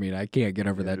does. Yeah. I mean, I can't get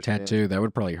over that tattoo. That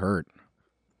would probably hurt.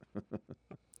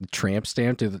 The tramp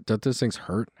stamp, don't those things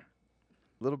hurt?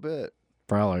 A little bit.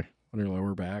 Probably on your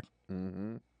lower back.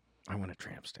 Mm-hmm. I want a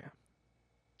tramp stamp.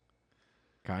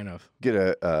 Kind of.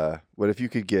 Get what if you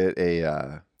could get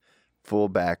a full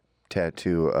back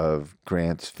tattoo of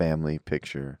Grant's family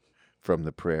picture from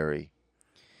the prairie?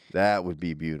 That would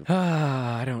be beautiful.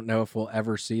 I don't know if we'll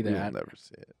ever see that. We'll never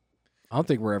see it. I don't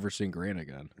think we're ever seeing Grant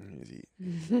again.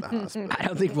 He's in the hospital. I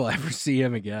don't think we'll ever see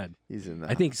him again. He's in the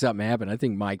I think something happened. I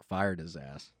think Mike fired his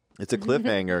ass. It's a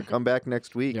cliffhanger. Come back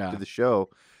next week to the show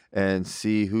and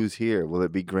see who's here. Will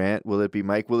it be Grant? Will it be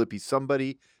Mike? Will it be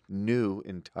somebody new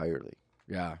entirely?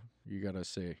 Yeah, you gotta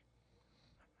see.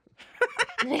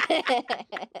 Hey,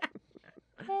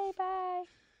 bye.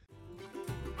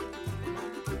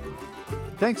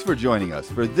 Thanks for joining us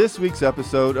for this week's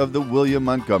episode of The William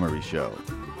Montgomery Show.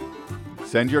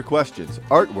 Send your questions,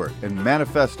 artwork, and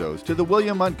manifestos to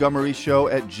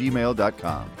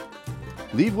thewilliammontgomeryshow@gmail.com.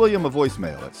 Leave William a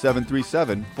voicemail at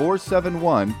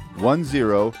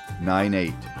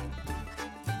 737-471-1098.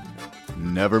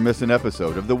 Never miss an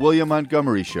episode of The William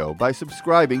Montgomery Show by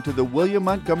subscribing to The William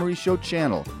Montgomery Show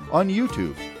channel on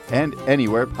YouTube and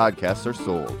anywhere podcasts are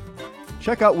sold.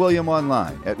 Check out William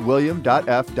online at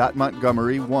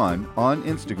william.f.montgomery1 on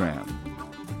Instagram.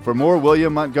 For more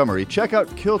William Montgomery, check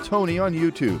out Kill Tony on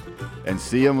YouTube and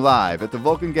see him live at the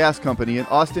Vulcan Gas Company in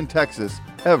Austin, Texas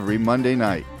every Monday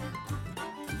night.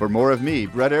 For more of me,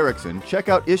 Brett Erickson, check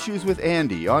out Issues with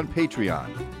Andy on Patreon.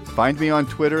 Find me on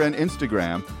Twitter and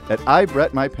Instagram at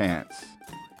IBrettMyPants.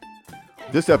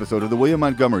 This episode of The William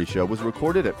Montgomery Show was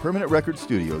recorded at Permanent Record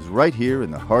Studios right here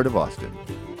in the heart of Austin.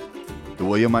 The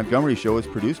William Montgomery Show is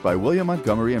produced by William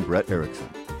Montgomery and Brett Erickson.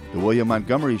 The William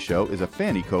Montgomery Show is a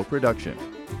Fanny Co. production.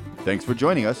 Thanks for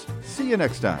joining us. See you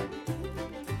next time.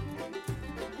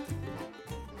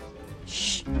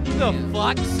 Who the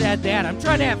fuck said that? I'm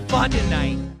trying to have fun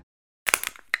tonight.